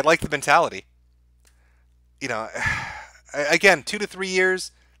 I like the mentality. Again, 2 to 3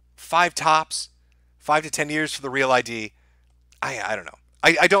 years, 5 tops, 5 to 10 years for the Real ID. I don't know.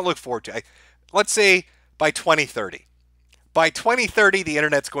 I don't look forward to it. Let's say by 2030. By 2030, the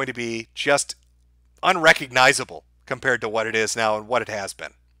internet's going to be just unrecognizable compared to what it is now and what it has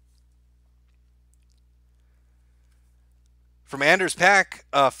been. From Anders Pack,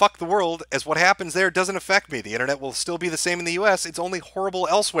 fuck the world, as what happens there doesn't affect me. The internet will still be the same in the US. It's only horrible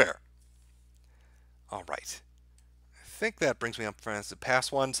elsewhere. All right. I think that brings me up to the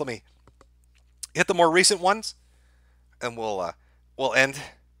past ones. Let me hit the more recent ones, and we'll end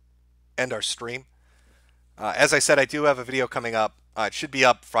our stream. As I said, I do have a video coming up. It should be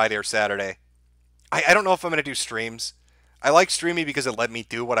up Friday or Saturday. I don't know if I'm going to do streams. I like StreamME because it let me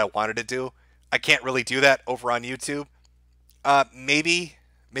do what I wanted to do. I can't really do that over on YouTube. Maybe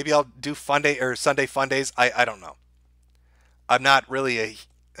I'll do Sunday Fun Days. I don't know. I'm not really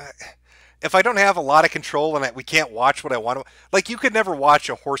if I don't have a lot of control and we can't watch what I want to, like you could never watch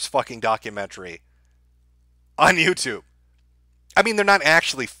a horse fucking documentary on YouTube. I mean, they're not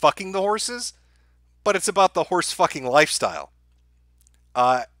actually fucking the horses, but it's about the horse fucking lifestyle.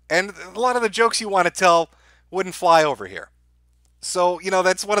 And a lot of the jokes you want to tell wouldn't fly over here. So, you know,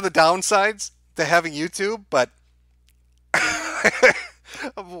 that's one of the downsides to having YouTube, but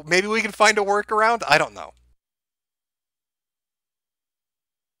maybe we can find a workaround. I don't know.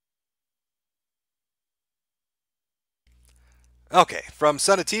 Okay, from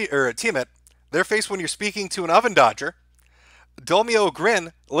Son of Tiamat, their face when you're speaking to an oven dodger. Dolmio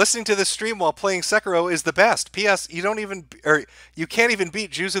Grin, listening to this stream while playing Sekiro is the best. P.S. You can't even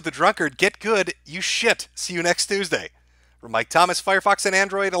beat Juzu the Drunkard. Get good, you shit. See you next Tuesday. From Mike Thomas, Firefox and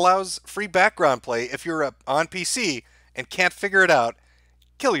Android allows free background play if you're on PC and can't figure it out.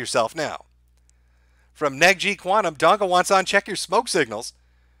 Kill yourself now. From NegG Quantum, Donga wants on check your smoke signals.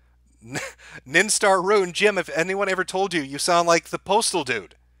 Ninstar Rune, Jim, if anyone ever told you sound like the Postal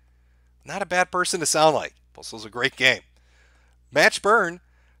dude. Not a bad person to sound like. Postal's a great game. Match Burn,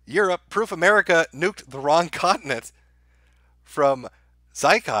 Europe, Proof America nuked the wrong continent. From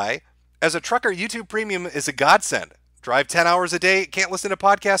Zykai, as a trucker, YouTube Premium is a godsend. Drive 10 hours a day, can't listen to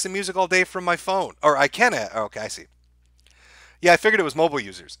podcasts and music all day from my phone. Or I can, okay, I see. Yeah, I figured it was mobile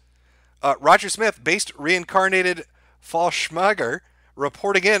users. Roger Smith, based reincarnated Falschmager,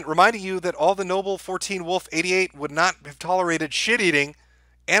 reporting in, reminding you that all the Noble 14 Wolf 88 would not have tolerated shit-eating,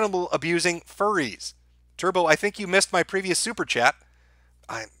 animal-abusing furries. Turbo, I think you missed my previous super chat.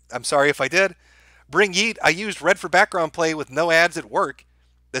 I'm sorry if I did. Bring Yeet, I used Red for background play with no ads at work.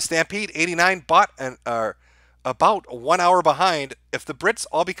 The Stampede 89 bought about 1 hour behind. If the Brits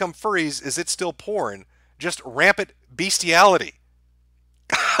all become furries, is it still porn? Just rampant bestiality.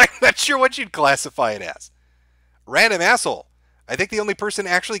 I'm not sure what you'd classify it as. Random asshole. I think the only person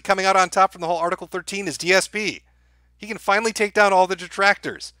actually coming out on top from the whole Article 13 is DSP. He can finally take down all the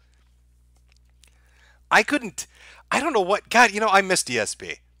detractors. I don't know what, God, you know, I miss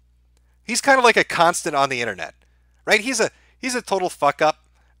DSP. He's kind of like a constant on the internet, right? He's a total fuck up,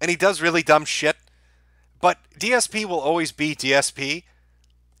 and he does really dumb shit, but DSP will always be DSP.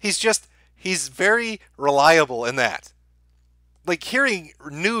 He's very reliable in that. Like, hearing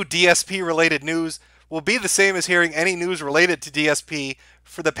new DSP related news will be the same as hearing any news related to DSP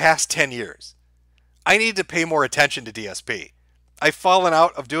for the past 10 years. I need to pay more attention to DSP. I've fallen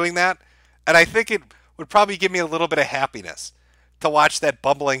out of doing that, and I think it would probably give me a little bit of happiness to watch that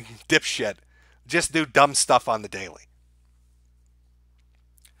bumbling dipshit just do dumb stuff on the daily.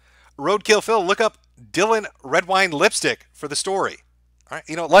 Roadkill Phil, look up Dylan Redwine lipstick for the story. All right,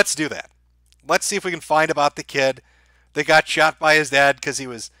 you know, let's do that. Let's see if we can find about the kid that got shot by his dad because he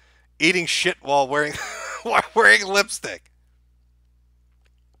was eating shit while wearing lipstick.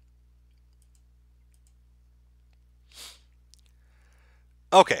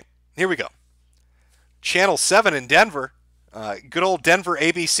 Okay, here we go. Channel 7 in Denver, good old Denver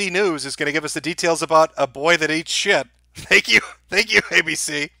ABC News is going to give us the details about a boy that eats shit. Thank you,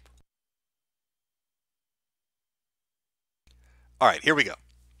 ABC. All right, here we go.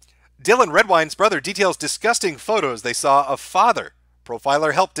 Dylan Redwine's brother details disgusting photos they saw of father.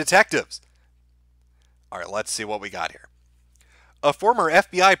 Profiler helped detectives. All right, let's see what we got here. A former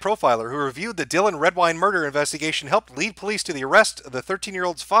FBI profiler who reviewed the Dylan Redwine murder investigation helped lead police to the arrest of the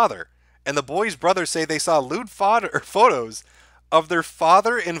 13-year-old's father, and the boy's brothers say they saw lewd photos of their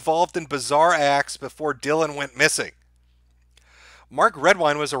father involved in bizarre acts before Dylan went missing. Mark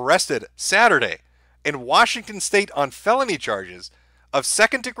Redwine was arrested Saturday in Washington State on felony charges of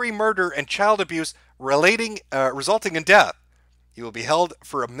second-degree murder and child abuse resulting in death. He will be held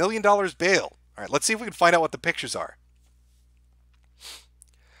for $1 million bail. All right, let's see if we can find out what the pictures are.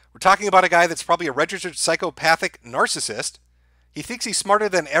 We're talking about a guy that's probably a registered psychopathic narcissist. He thinks he's smarter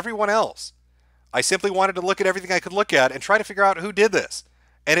than everyone else. I simply wanted to look at everything I could look at and try to figure out who did this.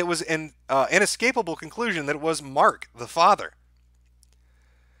 And it was an inescapable conclusion that it was Mark, the father.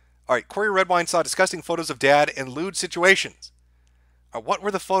 All right, Corey Redwine saw disgusting photos of dad in lewd situations. What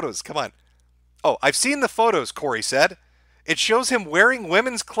were the photos? Come on. Oh, I've seen the photos, Corey said. It shows him wearing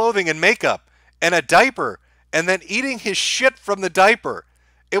women's clothing and makeup and a diaper and then eating his shit from the diaper.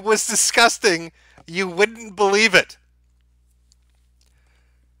 It was disgusting. You wouldn't believe it.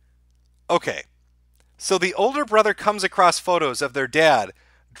 Okay, so the older brother comes across photos of their dad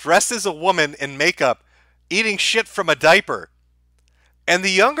dressed as a woman in makeup eating shit from a diaper. And the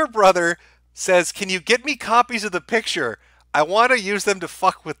younger brother says, "Can you get me copies of the picture? I want to use them to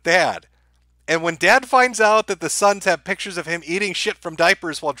fuck with dad." And when dad finds out that the sons have pictures of him eating shit from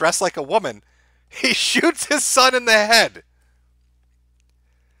diapers while dressed like a woman, he shoots his son in the head.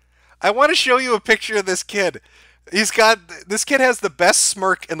 I want to show you a picture of this kid. This kid has the best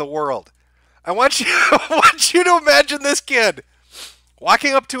smirk in the world. I want you, I want you to imagine this kid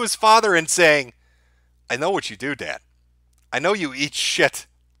walking up to his father and saying, I know what you do, Dad. I know you eat shit.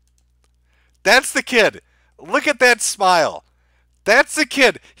 That's the kid. Look at that smile. That's the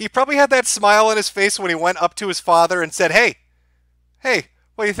kid. He probably had that smile on his face when he went up to his father and said, hey,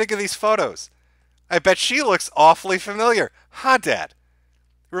 what do you think of these photos? I bet she looks awfully familiar. Huh, Dad?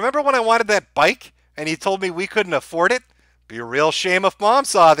 Remember when I wanted that bike and you told me we couldn't afford it? Be a real shame if Mom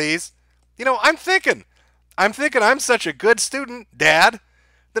saw these. You know, I'm thinking I'm such a good student, Dad,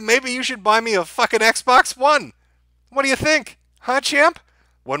 that maybe you should buy me a fucking Xbox One. What do you think? Huh, champ?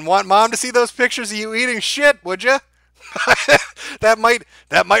 Wouldn't want Mom to see those pictures of you eating shit, would you? That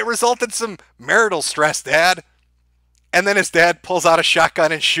might result in some marital stress, Dad. And then his dad pulls out a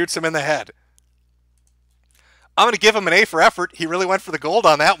shotgun and shoots him in the head. I'm going to give him an A for effort. He really went for the gold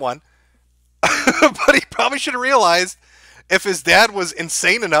on that one. But he probably should have realized if his dad was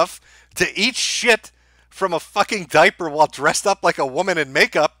insane enough to eat shit from a fucking diaper while dressed up like a woman in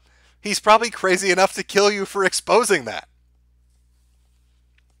makeup, he's probably crazy enough to kill you for exposing that.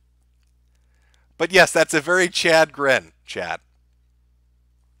 But yes, that's a very Chad grin, Chad.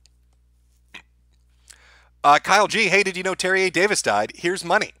 Kyle G, hey, did you know Terry A. Davis died? Here's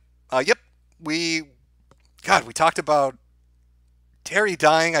money. Yep, we talked about Terry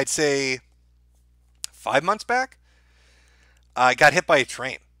dying, I'd say 5 months back. I got hit by a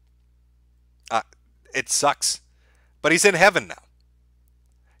train. It sucks. But he's in heaven now.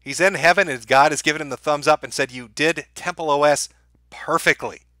 He's in heaven and God has given him the thumbs up and said, you did Temple OS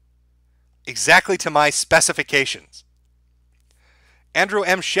perfectly. Exactly to my specifications. Andrew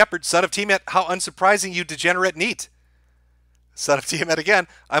M. Shepard, son of T-Met, how unsurprising you degenerate neat. Son of T-Met again.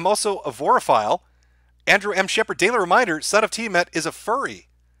 I'm also a vorophile. Andrew M. Shepard, daily reminder, son of T-Met is a furry.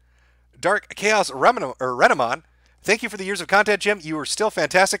 Dark Chaos Renamon, thank you for the years of content, Jim. You are still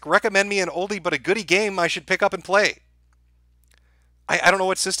fantastic. Recommend me an oldie but a goodie game I should pick up and play. I don't know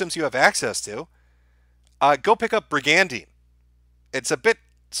what systems you have access to. Go pick up Brigandine. It's a bit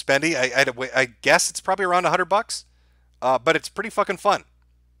spendy. I guess it's probably around $100. But it's pretty fucking fun.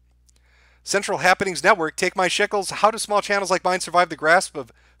 Central Happenings Network, take my shekels. How do small channels like mine survive the grasp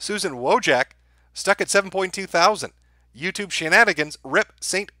of Susan Wojak, stuck at 7.2 thousand? YouTube shenanigans, rip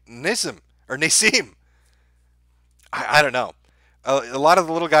Saint Nissim, or Nassim. I don't know. A lot of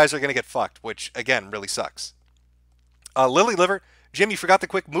the little guys are going to get fucked, which, again, really sucks. Lily Liver, Jim, you forgot the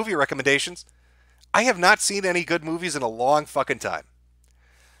quick movie recommendations. I have not seen any good movies in a long fucking time.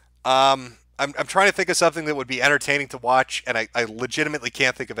 I'm trying to think of something that would be entertaining to watch, and I legitimately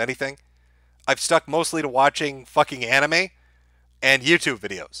can't think of anything. I've stuck mostly to watching fucking anime and YouTube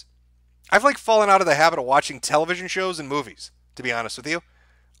videos. I've like fallen out of the habit of watching television shows and movies, to be honest with you.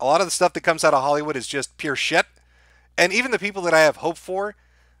 A lot of the stuff that comes out of Hollywood is just pure shit. And even the people that I have hope for,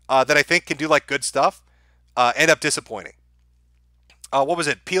 that I think can do like good stuff, end up disappointing. What was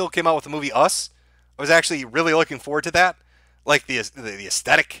it? Peele came out with the movie Us. I was actually really looking forward to that. Like the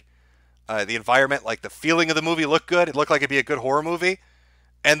aesthetic, the environment, like the feeling of the movie looked good. It looked like it'd be a good horror movie.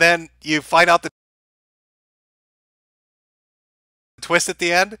 And then you find out the twist at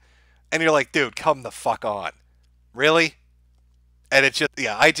the end, and you're like, dude, come the fuck on. Really? And it's just,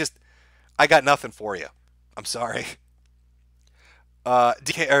 yeah, I got nothing for you. I'm sorry.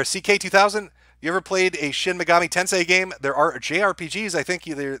 CK2000, you ever played a Shin Megami Tensei game? There are JRPGs, I think,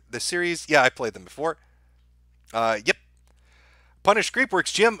 either the series. Yeah, I played them before. Yep. Punish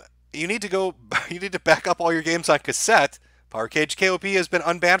Creepworks, Jim, you need to back up all your games on cassette. Power Cage KOP has been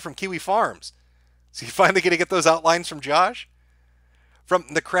unbanned from Kiwi Farms. So you finally going to get those outlines from Josh? From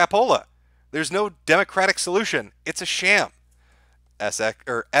the Crapola, there's no democratic solution. It's a sham.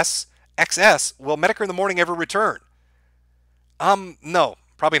 SXS, will Metokur in the Morning ever return? No,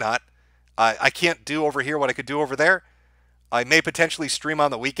 probably not. I can't do over here what I could do over there. I may potentially stream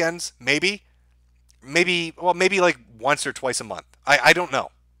on the weekends, maybe like once or twice a month. I don't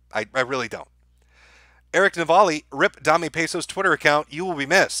know. I really don't. Eric Navali, rip Dame Peso's Twitter account. You will be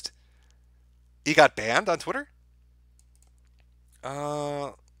missed. He got banned on Twitter?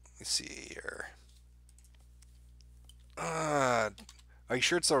 Let me see here. Are you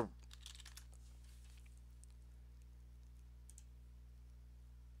sure it's a...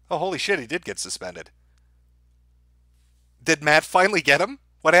 Oh, holy shit, he did get suspended. Did Matt finally get him?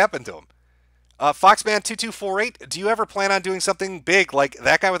 What happened to him? Foxman2248, do you ever plan on doing something big like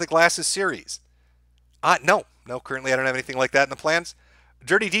That Guy with the Glasses series? No, currently I don't have anything like that in the plans.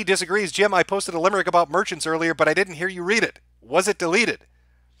 Dirty D disagrees. Jim, I posted a limerick about merchants earlier, but I didn't hear you read it. Was it deleted?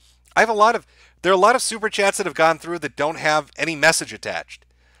 There are a lot of super chats that have gone through that don't have any message attached.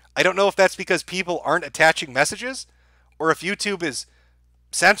 I don't know if that's because people aren't attaching messages or if YouTube is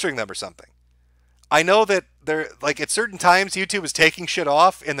censoring them or something. I know that they're like at certain times YouTube is taking shit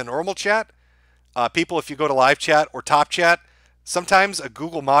off in the normal chat. People, if you go to live chat or top chat, sometimes a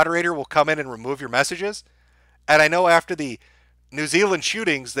Google moderator will come in and remove your messages. And I know after the New Zealand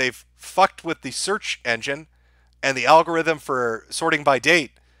shootings, they've fucked with the search engine and the algorithm for sorting by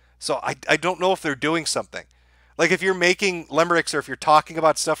date. So I don't know if they're doing something. Like if you're making limericks or if you're talking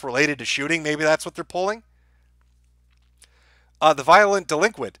about stuff related to shooting, maybe that's what they're pulling. The Violent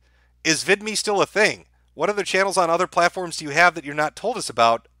Delinquent. Is VidMe still a thing? What other channels on other platforms do you have that you're not told us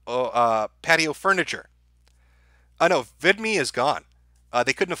about? Patio Furniture. I know VidMe is gone.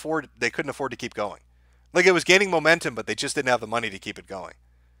 They couldn't afford to keep going. Like it was gaining momentum, but they just didn't have the money to keep it going.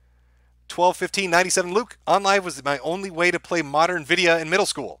 121597 Luke. OnLive was my only way to play modern video in middle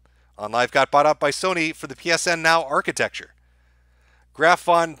school. OnLive got bought up by Sony for the PSN Now architecture. Graf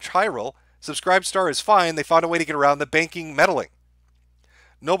von Tyrell. Subscribe Star is fine. They found a way to get around the banking meddling.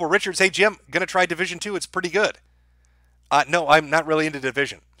 Noble Richards. Hey Jim, gonna try Division 2. It's pretty good. No, I'm not really into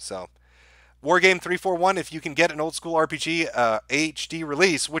Division. So, Wargame 341. If you can get an old school RPG HD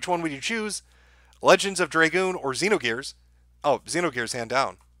release, which one would you choose? Legends of Dragoon or Xenogears? Oh, Xenogears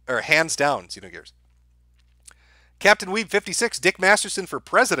hands down Xenogears. Captain Weeb 56. Dick Masterson for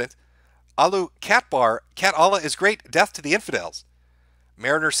president. Alu Catbar. Cat Allah is great. Death to the infidels.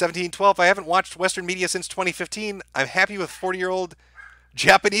 Mariner 1712. I haven't watched Western media since 2015. I'm happy with 40-year-old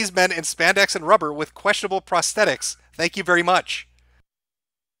Japanese men in spandex and rubber with questionable prosthetics. Thank you very much.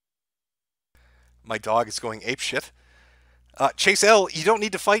 My dog is going apeshit. Chase L, you don't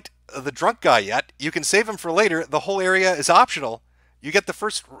need to fight the drunk guy yet. You can save him for later. The whole area is optional. You get the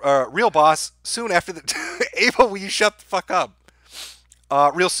first real boss soon after the... Ava, will you shut the fuck up?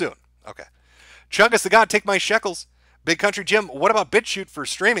 Real soon. Okay. Chungus the God, take my shekels. Big Country Jim, what about Bitchute for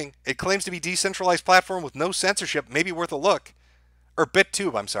streaming? It claims to be a decentralized platform with no censorship. Maybe worth a look. Or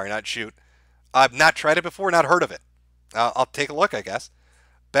BitTube, I'm sorry, not Shoot. I've not tried it before, not heard of it. I'll take a look, I guess.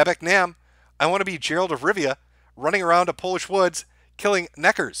 Bebek Nam, I want to be Gerald of Rivia, running around a Polish woods, killing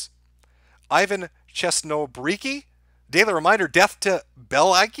neckers. Ivan Chesnobriki, daily reminder, death to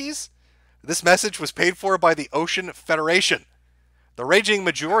Belakis. This message was paid for by the Ocean Federation. The raging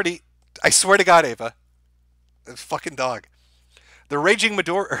majority, I swear to God, Ava, this fucking dog. The raging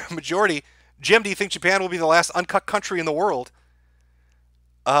majority, Jim, do you think Japan will be the last uncut country in the world?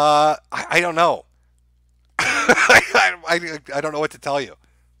 I don't know. I don't know what to tell you.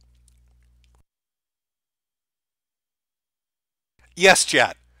 Yes,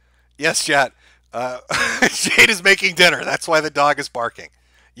 chat. Yes, chat. Jade is making dinner. That's why the dog is barking.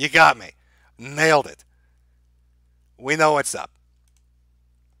 You got me. Nailed it. We know what's up.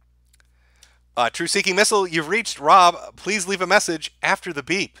 True Seeking Missile, you've reached Rob. Please leave a message after the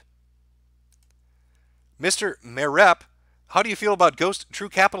beep. Mr. Merep, how do you feel about Ghost True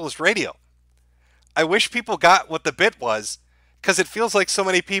Capitalist Radio? I wish people got what the bit was, because it feels like so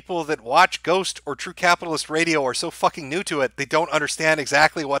many people that watch Ghost or True Capitalist Radio are so fucking new to it, they don't understand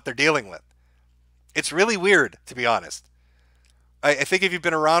exactly what they're dealing with. It's really weird, to be honest. I think if you've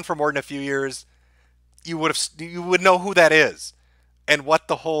been around for more than a few years, you would know who that is and what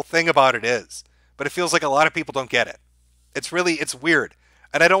the whole thing about it is. But it feels like a lot of people don't get it. It's weird.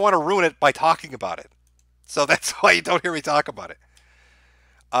 And I don't want to ruin it by talking about it. So that's why you don't hear me talk about it.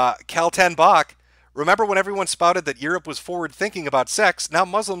 Cal10 Bach, remember when everyone spouted that Europe was forward thinking about sex? Now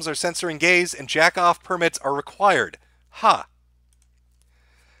Muslims are censoring gays and jack-off permits are required. Ha.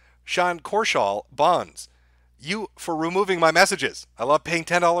 Sean Korshall, Bonds, you for removing my messages. I love paying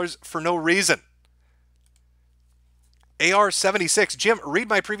 $10 for no reason. AR76, Jim, read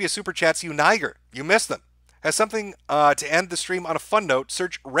my previous super chats, you Niger. You missed them. Has something to end the stream on a fun note.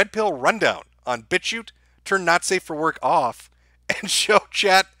 Search Red Pill Rundown on Bitchute, turn not safe for work off, and show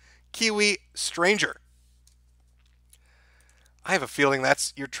chat Kiwi Stranger. I have a feeling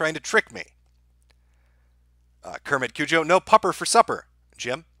you're trying to trick me. Kermit Cujo, no pupper for supper.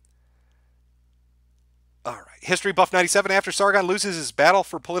 Jim. All right. History Buff 97, after Sargn loses his battle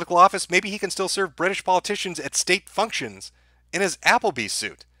for political office, maybe he can still serve British politicians at state functions in his Applebee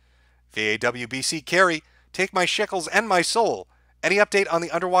suit. VAWBC Carey, take my shekels and my soul. Any update on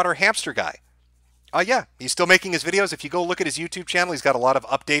the underwater hamster guy? Yeah, he's still making his videos. If you go look at his YouTube channel, he's got a lot of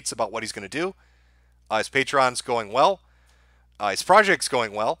updates about what he's going to do. His Patreon's going well. His project's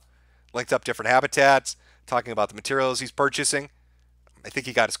going well. Linked up different habitats, talking about the materials he's purchasing. I think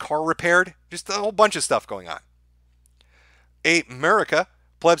he got his car repaired. Just a whole bunch of stuff going on. America,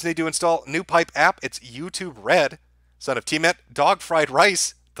 plebs need to install new pipe app. It's YouTube Red. Son of T-Met, dog fried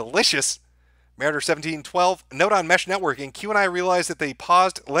rice. Delicious. Mariner1712, note on mesh networking, Q and I realized that they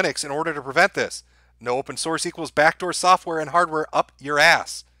paused Linux in order to prevent this. No open source equals backdoor software and hardware up your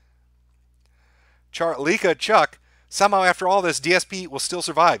ass. Charlika Chuck, somehow after all this, DSP will still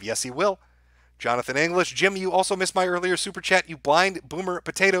survive. Yes, he will. Jonathan English, Jim, you also missed my earlier super chat, you blind boomer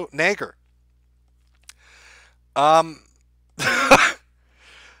potato nagger.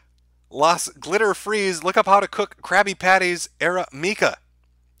 Las Glitter Freeze, look up how to cook Krabby Patties era Mika.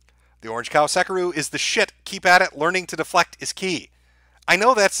 The Orange Cow Sekaru is the shit. Keep at it. Learning to deflect is key. I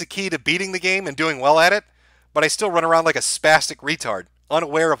know that's the key to beating the game and doing well at it, but I still run around like a spastic retard,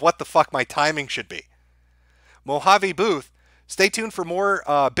 unaware of what the fuck my timing should be. Mojave Booth, stay tuned for more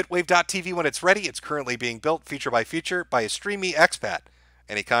bitwave.tv when it's ready. It's currently being built feature by feature by a StreamME expat.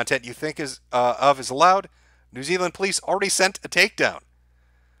 Any content you think is allowed. New Zealand police already sent a takedown.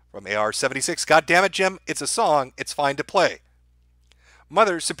 From AR76, God damn it, Jim, it's a song, it's fine to play.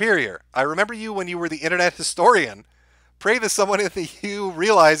 Mother Superior, I remember you when you were the internet historian. Pray that someone in the U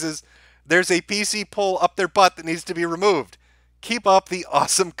realizes there's a PC pull up their butt that needs to be removed. Keep up the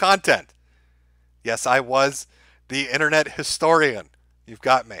awesome content. Yes, I was the internet historian. You've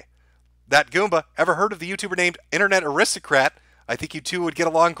got me. That Goomba, ever heard of the YouTuber named Internet Aristocrat? I think you two would get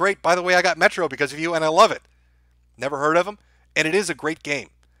along great. By the way, I got Metro because of you and I love it. Never heard of him, and it is a great game.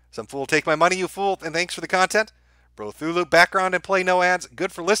 Some fool take my money, you fool, and thanks for the content. Bro Thulu, background and play no ads.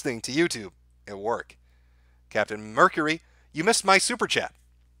 Good for listening to YouTube. At work. Captain Mercury, you missed my super chat.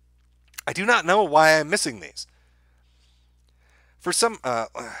 I do not know why I'm missing these. For some,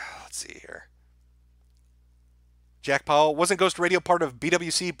 let's see here. Jack Powell, wasn't Ghost Radio part of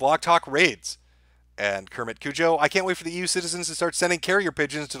BWC Blog Talk raids? And Kermit Cujo, I can't wait for the EU citizens to start sending carrier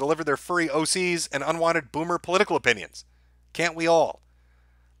pigeons to deliver their furry OCs and unwanted boomer political opinions. Can't we all?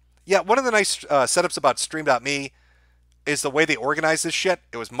 Yeah, one of the nice setups about Stream.me is the way they organize this shit.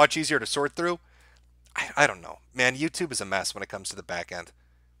 It was much easier to sort through. I don't know. Man, YouTube is a mess when it comes to the back end.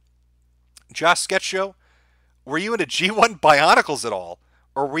 Josh Sketch Show, were you into G1 Bionicles at all?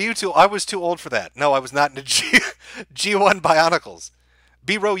 Or were you too... I was too old for that. No, I was not into G1 Bionicles.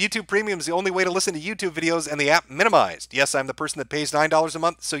 B-Row YouTube Premium is the only way to listen to YouTube videos and the app minimized. Yes, I'm the person that pays $9 a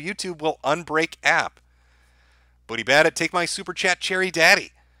month, so YouTube will unbreak app. Booty Bandit, take my super chat cherry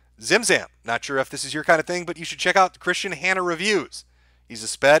daddy. Zimzam, not sure if this is your kind of thing, but you should check out Christian Hanna Reviews. He's a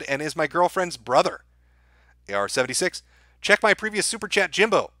sped and is my girlfriend's brother. AR76, check my previous super chat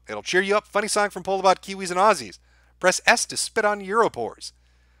Jimbo. It'll cheer you up. Funny song from Poll about Kiwis and Aussies. Press S to spit on Europoors.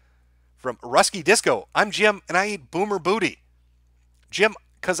 From Rusky Disco, I'm Jim and I eat boomer booty. Jim,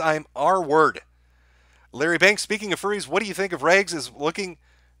 because I'm our word. Larry Banks, speaking of furries, what do you think of Rags as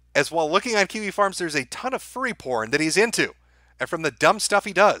while looking on Kiwi Farms, there's a ton of furry porn that he's into. And from the dumb stuff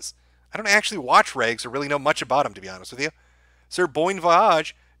he does. I don't actually watch Rags or really know much about him, to be honest with you. Sir Boyne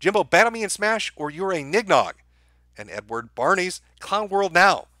Voyage, Jimbo, battle me in Smash or you're a nignog. And Edward Barney's Clown World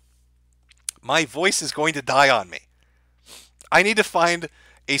Now. My voice is going to die on me. I need to find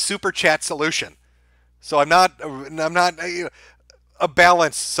a super chat solution. So I'm not a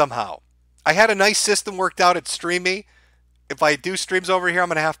balance somehow. I had a nice system worked out at StreamME. If I do streams over here, I'm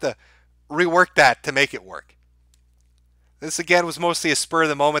going to have to rework that to make it work. This, again, was mostly a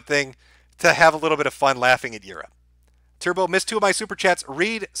spur-of-the-moment thing to have a little bit of fun laughing at Europe. Turbo, missed 2 of my super chats.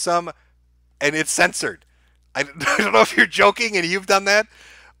 Read some, and it's censored. I don't know if you're joking and you've done that,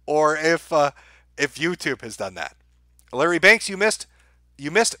 or if YouTube has done that. Larry Banks, you missed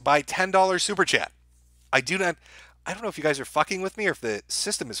by $10 super chat. I don't know if you guys are fucking with me or if the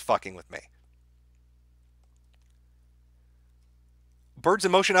system is fucking with me. Birds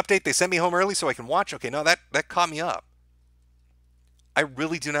in Motion update, they sent me home early so I can watch. Okay, no, that caught me up. I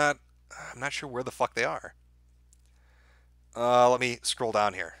really do not... I'm not sure where the fuck they are. Let me scroll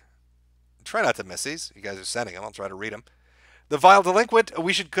down here. Try not to miss these. You guys are sending them. I'll try to read them. The Vile Delinquent,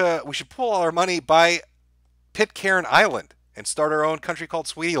 we should pull all our money, buy Pitcairn Island, and start our own country called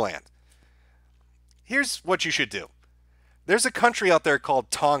Sweetyland. Here's what you should do. There's a country out there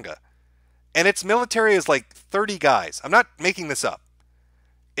called Tonga, and its military is like 30 guys. I'm not making this up.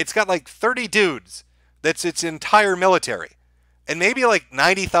 It's got like 30 dudes. That's its entire military. And maybe like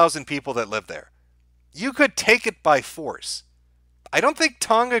 90,000 people that live there. You could take it by force. I don't think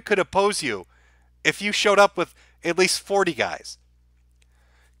Tonga could oppose you if you showed up with at least 40 guys.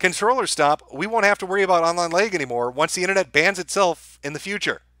 Controller stop, we won't have to worry about online lag anymore once the internet bans itself in the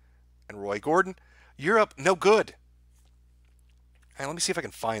future. And Roy Gordon, Europe, no good. All right, let me see if I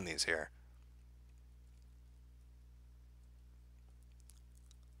can find these here.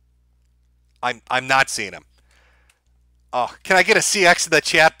 I'm not seeing them. Oh, can I get a CX in the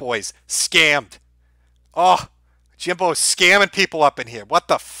chat, boys? Scammed. Oh, Jimbo's scamming people up in here. What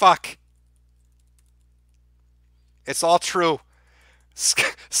the fuck? It's all true.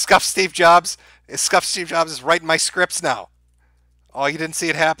 Scuff Steve Jobs. Scuff Steve Jobs is writing my scripts now. Oh, you didn't see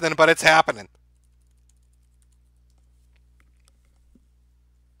it happening, but it's happening.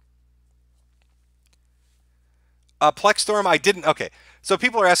 Plexstorm, I didn't. Okay, so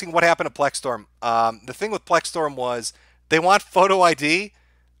people are asking what happened to Plexstorm. The thing with Plexstorm was they want photo ID,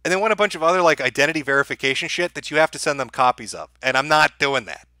 and they want a bunch of other like identity verification shit that you have to send them copies of. And I'm not doing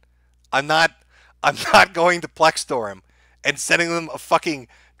that. I'm not going to Plexstorm and sending them a fucking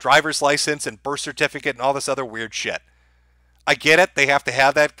driver's license and birth certificate and all this other weird shit. I get it. They have to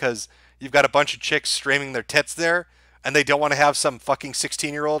have that because you've got a bunch of chicks streaming their tits there, and they don't want to have some fucking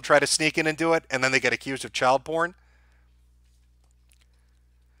 16-year-old try to sneak in and do it, and then they get accused of child porn.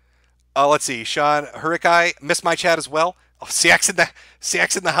 Let's see. Sean Hurikai missed my chat as well. Oh, CX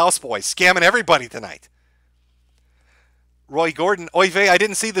in the house, boys, scamming everybody tonight. Roy Gordon, oy vey, I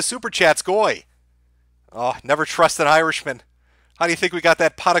didn't see the super chats, goy. Oh, never trust an Irishman. How do you think we got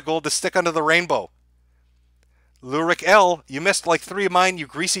that pot of gold to stick under the rainbow? Lurik L, you missed like 3 of mine, you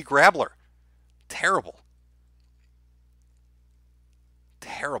greasy grabbler. Terrible.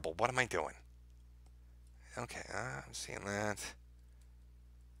 Terrible. What am I doing? Okay, I'm seeing that.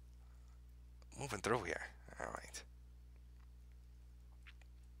 Moving through here. All right.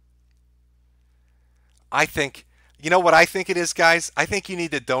 I think, you know what I think it is, guys? I think you need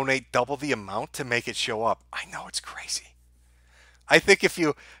to donate double the amount to make it show up. I know it's crazy. I think if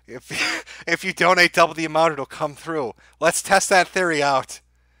you donate double the amount, it'll come through. Let's test that theory out.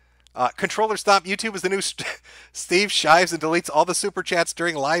 Controller Stop YouTube is the new Steve shives and deletes all the super chats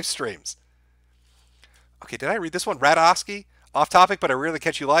during live streams. Okay, did I read this one? Radoski, off topic, but I rarely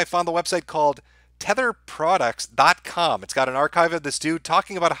catch you live. Found the website called tetherproducts.com. It's got an archive of this dude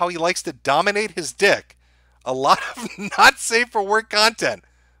talking about how he likes to dominate his dick. A lot of not safe for work content,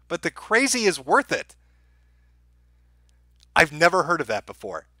 but the crazy is worth it. I've never heard of that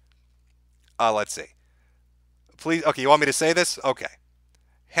before. Let's see. Please, okay, you want me to say this? Okay.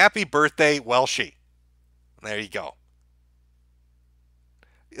 Happy birthday, Welshie. There you go.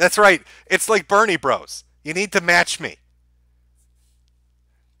 That's right. It's like Bernie Bros. You need to match me.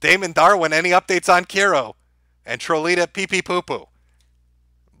 Damon Darwin, any updates on Kiro? And Trolita pee pee poo poo.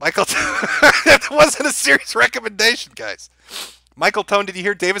 Michael, that wasn't a serious recommendation, guys. Michael Tone, did you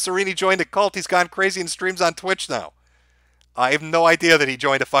hear Davis Arini joined a cult? He's gone crazy and streams on Twitch now. I have no idea that he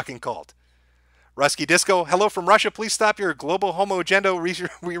joined a fucking cult. Rusky Disco, hello from Russia. Please stop your global homo agenda.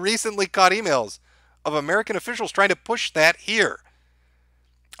 We recently caught emails of American officials trying to push that here.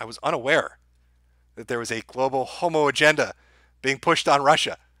 I was unaware that there was a global homo agenda being pushed on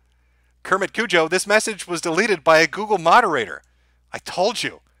Russia. Kermit Cujo, this message was deleted by a Google moderator. I told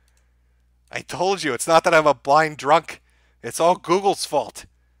you. I told you. It's not that I'm a blind drunk. It's all Google's fault.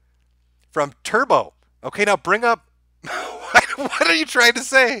 From Turbo. Okay, now bring up... What are you trying to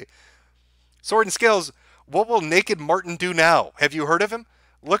say? Sword and Scales, what will Naked Martin do now? Have you heard of him?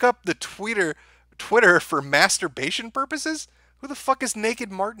 Look up the Twitter for masturbation purposes? Who the fuck is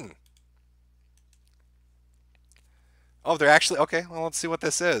Naked Martin? Oh, they're actually... Okay, well, let's see what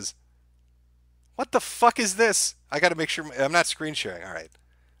this is. What the fuck is this? I gotta make sure... I'm not screen sharing. All right.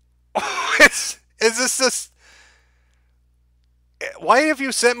 Oh, is this just... Why have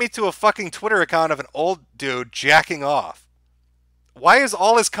you sent me to a fucking Twitter account of an old dude jacking off? Why is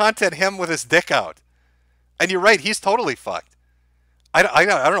all his content him with his dick out? And you're right, he's totally fucked. I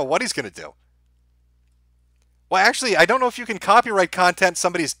don't know what he's going to do. Well, actually, I don't know if you can copyright content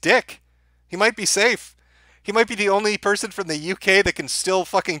somebody's dick. He might be safe. He might be the only person from the UK that can still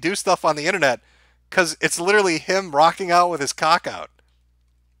fucking do stuff on the internet because it's literally him rocking out with his cock out.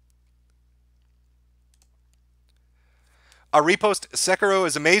 A repost, Sekiro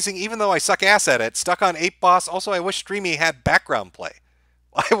is amazing, even though I suck ass at it. Stuck on 8 Boss. Also, I wish StreamME had background play.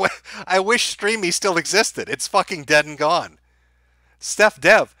 I wish StreamME still existed. It's fucking dead and gone. Steph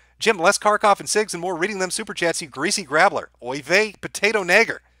Dev. Jim, less Karkoff and Sigs and more reading them super chats, you greasy grabbler. Oy vey, potato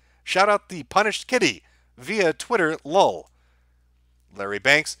nagger. Shout out the punished kitty via Twitter, lol. Larry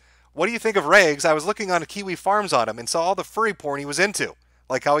Banks. What do you think of Rags? I was looking on Kiwi Farms on him and saw all the furry porn he was into.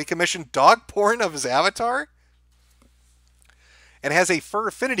 Like how he commissioned dog porn of his avatar? And has a Fur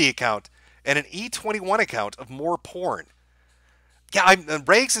Affinity account and an E21 account of more porn. Yeah,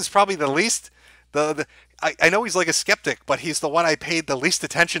 Rags is probably the least... I know he's like a skeptic, but he's the one I paid the least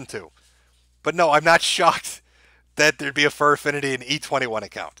attention to. But no, I'm not shocked that there'd be a Fur Affinity and E21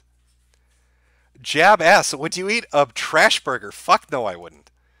 account. Jab S, would you eat a trash burger? Fuck no, I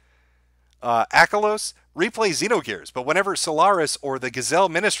wouldn't. Akalos, replay Xenogears, but whenever Solaris or the Gazelle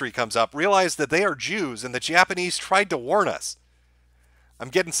Ministry comes up, realize that they are Jews and the Japanese tried to warn us. I'm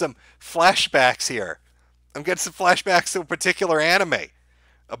getting some flashbacks here I'm getting some flashbacks to a particular anime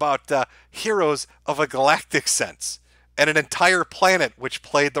about heroes of a galactic sense and an entire planet which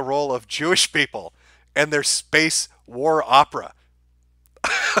played the role of Jewish people and their space war opera.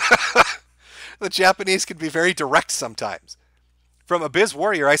 The Japanese can be very direct sometimes. From Abyss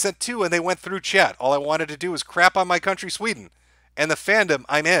Warrior, I sent 2 and they went through chat. All I wanted to do was crap on my country, Sweden, and the fandom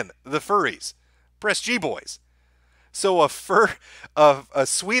I'm in, the furries. Press G boys. So a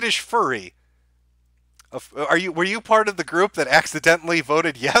Swedish furry. Were you part of the group that accidentally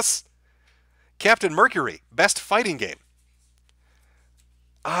voted yes? Captain Mercury, best fighting game.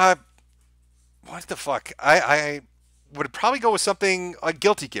 What the fuck? I would probably go with something like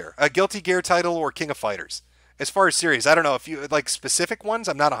Guilty Gear, a Guilty Gear title, or King of Fighters. As far as series, I don't know if you like specific ones.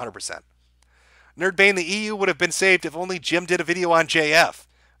 I'm not 100%. Nerdbane, the EU would have been saved if only Jim did a video on JF.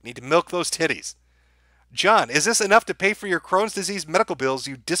 Need to milk those titties. John, is this enough to pay for your Crohn's disease medical bills,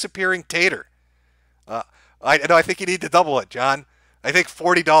 you disappearing tater? I think you need to double it, John. I think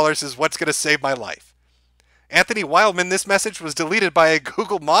 $40 is what's going to save my life. Anthony Wildman, this message was deleted by a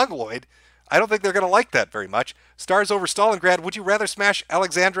Google Mongoloid. I don't think they're going to like that very much. Stars over Stalingrad, would you rather smash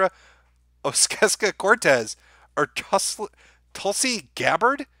Alexandra Ocasio-Cortez or Tulsi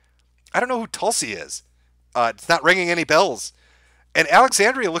Gabbard? I don't know who Tulsi is. It's not ringing any bells. And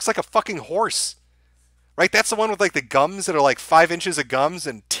Alexandria looks like a fucking horse. Right? That's the one with like the gums that are like 5 inches of gums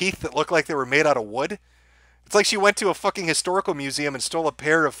and teeth that look like they were made out of wood. It's like she went to a fucking historical museum and stole a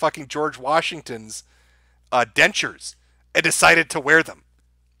pair of fucking George Washington's dentures and decided to wear them.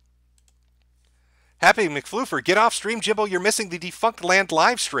 Happy McFloofer, get off stream, Jimbo. You're missing the Defunct Land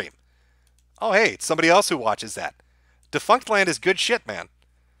live stream. Oh, hey, it's somebody else who watches that. Defunct Land is good shit, man.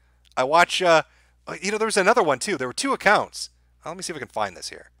 I watch, there was another one, too. There were 2 accounts. Let me see if I can find this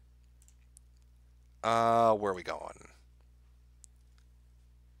here. Where are we going?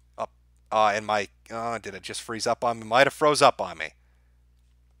 Up. And my, did it just freeze up on me? Might have froze up on me.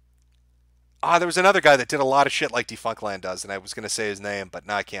 There was another guy that did a lot of shit like Defunct Land does, and I was going to say his name, but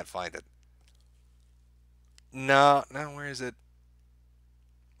now I can't find it. No, where is it?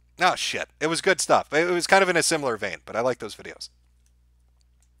 Oh, shit. It was good stuff. It was kind of in a similar vein, but I like those videos.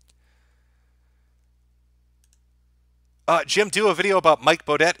 Jim, do a video about Mike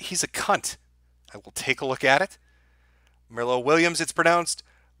Bodette. He's a cunt. I will take a look at it. Merlo Williams, it's pronounced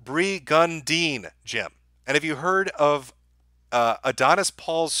Brigundine, Jim. And have you heard of Adonis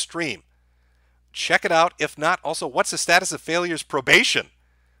Paul's stream? Check it out. If not, also, what's the status of Failure's probation?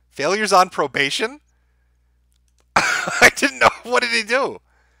 Failure's on probation? I didn't know. What did he do?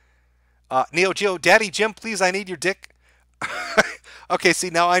 Neo Geo, Daddy Jim, please, I need your dick. Okay, see,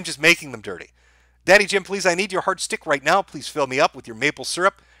 now I'm just making them dirty. Daddy Jim, please, I need your hard stick right now. Please fill me up with your maple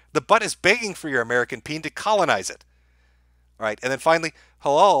syrup. The butt is begging for your American peen to colonize it. All right, and then finally,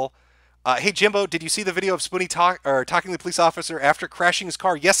 hello. Hey, Jimbo, did you see the video of Spoonie talking to the police officer after crashing his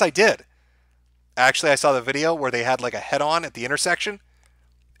car? Yes, I did. Actually, I saw the video where they had like a head-on at the intersection.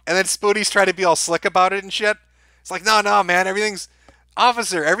 And then Spoonie's trying to be all slick about it and shit. It's like, no, man,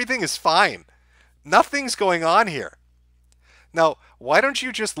 officer, everything is fine. Nothing's going on here. Now, why don't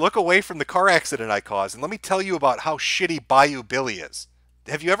you just look away from the car accident I caused and let me tell you about how shitty Bayou Billy is.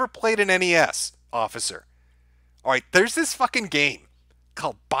 Have you ever played an NES, officer? All right, there's this fucking game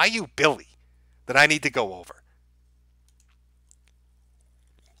called Bayou Billy that I need to go over.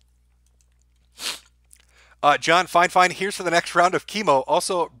 John, fine. Here's for the next round of chemo.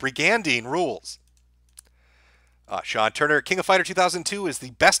 Also, Brigandine rules. Sean Turner, King of Fighter 2002 is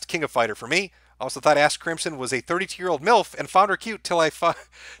the best King of Fighter for me. I also thought Ash Crimson was a 32-year-old MILF and found her cute till I found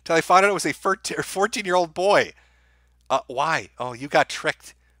out it was a 14-year-old boy. Why? Oh, you got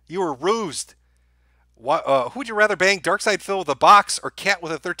tricked. You were rused. Who'd you rather bang, Darkside Phil with a box or Cat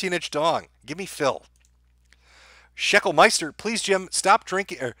with a 13-inch dong? Give me Phil. Sheckelmeister, please, Jim, stop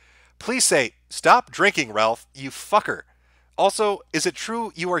drinking. Please say, stop drinking, Ralph, you fucker. Also, is it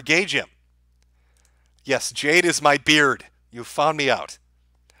true you are gay, Jim? Yes, Jade is my beard. You found me out.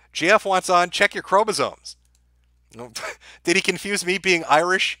 JF wants on, check your chromosomes. Did he confuse me being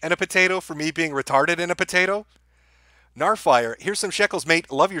Irish and a potato for me being retarded and a potato? Narfire, here's some shekels,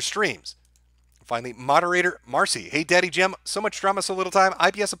 mate. Love your streams. Finally, moderator Marcy. Hey, Daddy Jim, so much drama, so little time.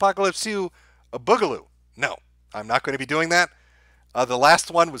 IPS Apocalypse 2, a boogaloo. No, I'm not going to be doing that. The last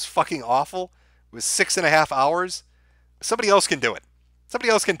one was fucking awful. It was 6.5 hours. Somebody else can do it. Somebody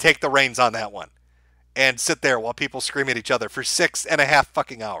else can take the reins on that one and sit there while people scream at each other for 6.5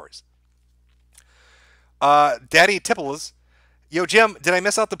 fucking hours. Daddy Tipples. Yo, Jim, did I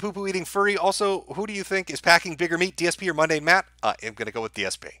miss out the poo-poo eating furry? Also, who do you think is packing bigger meat, DSP or Monday Matt? I'm going to go with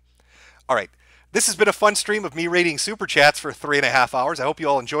DSP. All right. This has been a fun stream of me reading Super Chats for 3.5 hours. I hope you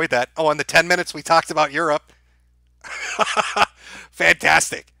all enjoyed that. Oh, and the 10 minutes we talked about Europe.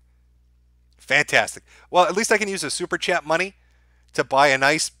 Fantastic. Fantastic. Well, at least I can use the Super Chat money to buy a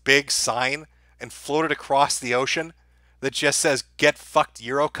nice big sign and float it across the ocean that just says, "Get fucked,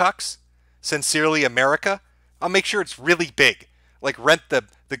 Eurocucks. Sincerely, America." I'll make sure it's really big. Like rent the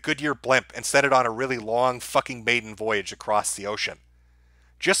Goodyear blimp and send it on a really long fucking maiden voyage across the ocean.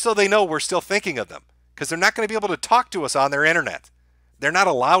 Just so they know we're still thinking of them. Because they're not going to be able to talk to us on their internet. They're not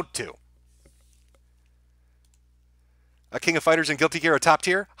allowed to. King of Fighters and Guilty Gear are top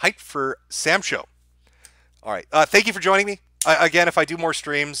tier. Hype for Sam Show. All right. Thank you for joining me. Again, if I do more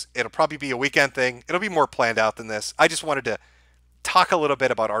streams, it'll probably be a weekend thing. It'll be more planned out than this. I just wanted to talk a little bit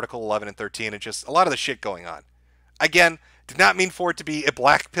about Article 11 and 13 and just a lot of the shit going on. Again, did not mean for it to be a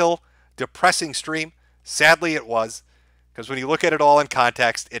black pill, depressing stream. Sadly, it was. Because when you look at it all in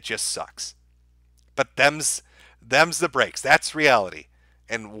context, it just sucks. But them's the breaks. That's reality.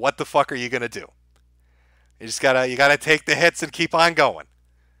 And what the fuck are you going to do? You gotta take the hits and keep on going.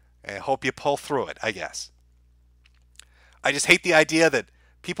 And hope you pull through it, I guess. I just hate the idea that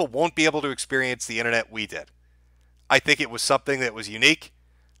people won't be able to experience the internet we did. I think it was something that was unique,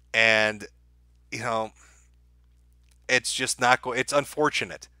 and it's just not it's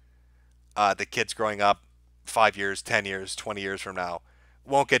unfortunate that kids growing up 5 years, 10 years, 20 years from now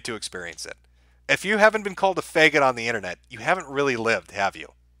won't get to experience it. If you haven't been called a faggot on the internet, you haven't really lived, have you?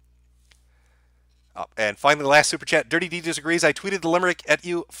 Oh, and finally, last super chat. Dirty D disagrees. I tweeted the limerick at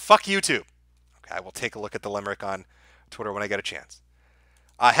you. Fuck YouTube. Okay, I will take a look at the limerick on Twitter when I get a chance.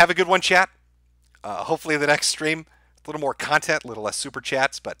 Have a good one, chat. Hopefully the next stream, a little more content, a little less super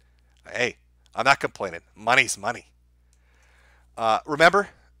chats, but hey, I'm not complaining. Money's money.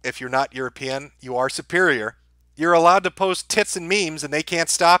 Remember, if you're not European, you are superior. You're allowed to post tits and memes and they can't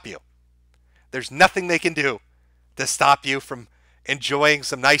stop you. There's nothing they can do to stop you from enjoying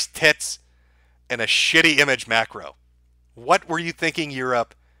some nice tits and a shitty image macro. What were you thinking,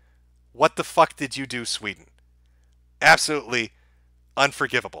 Europe? What the fuck did you do, Sweden? Absolutely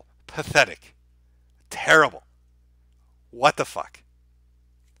unforgivable. Pathetic. Terrible. What the fuck?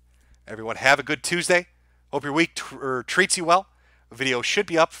 Everyone have a good Tuesday. Hope your week treats you well. A video should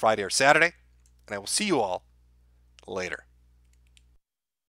be up Friday or Saturday. And I will see you all later.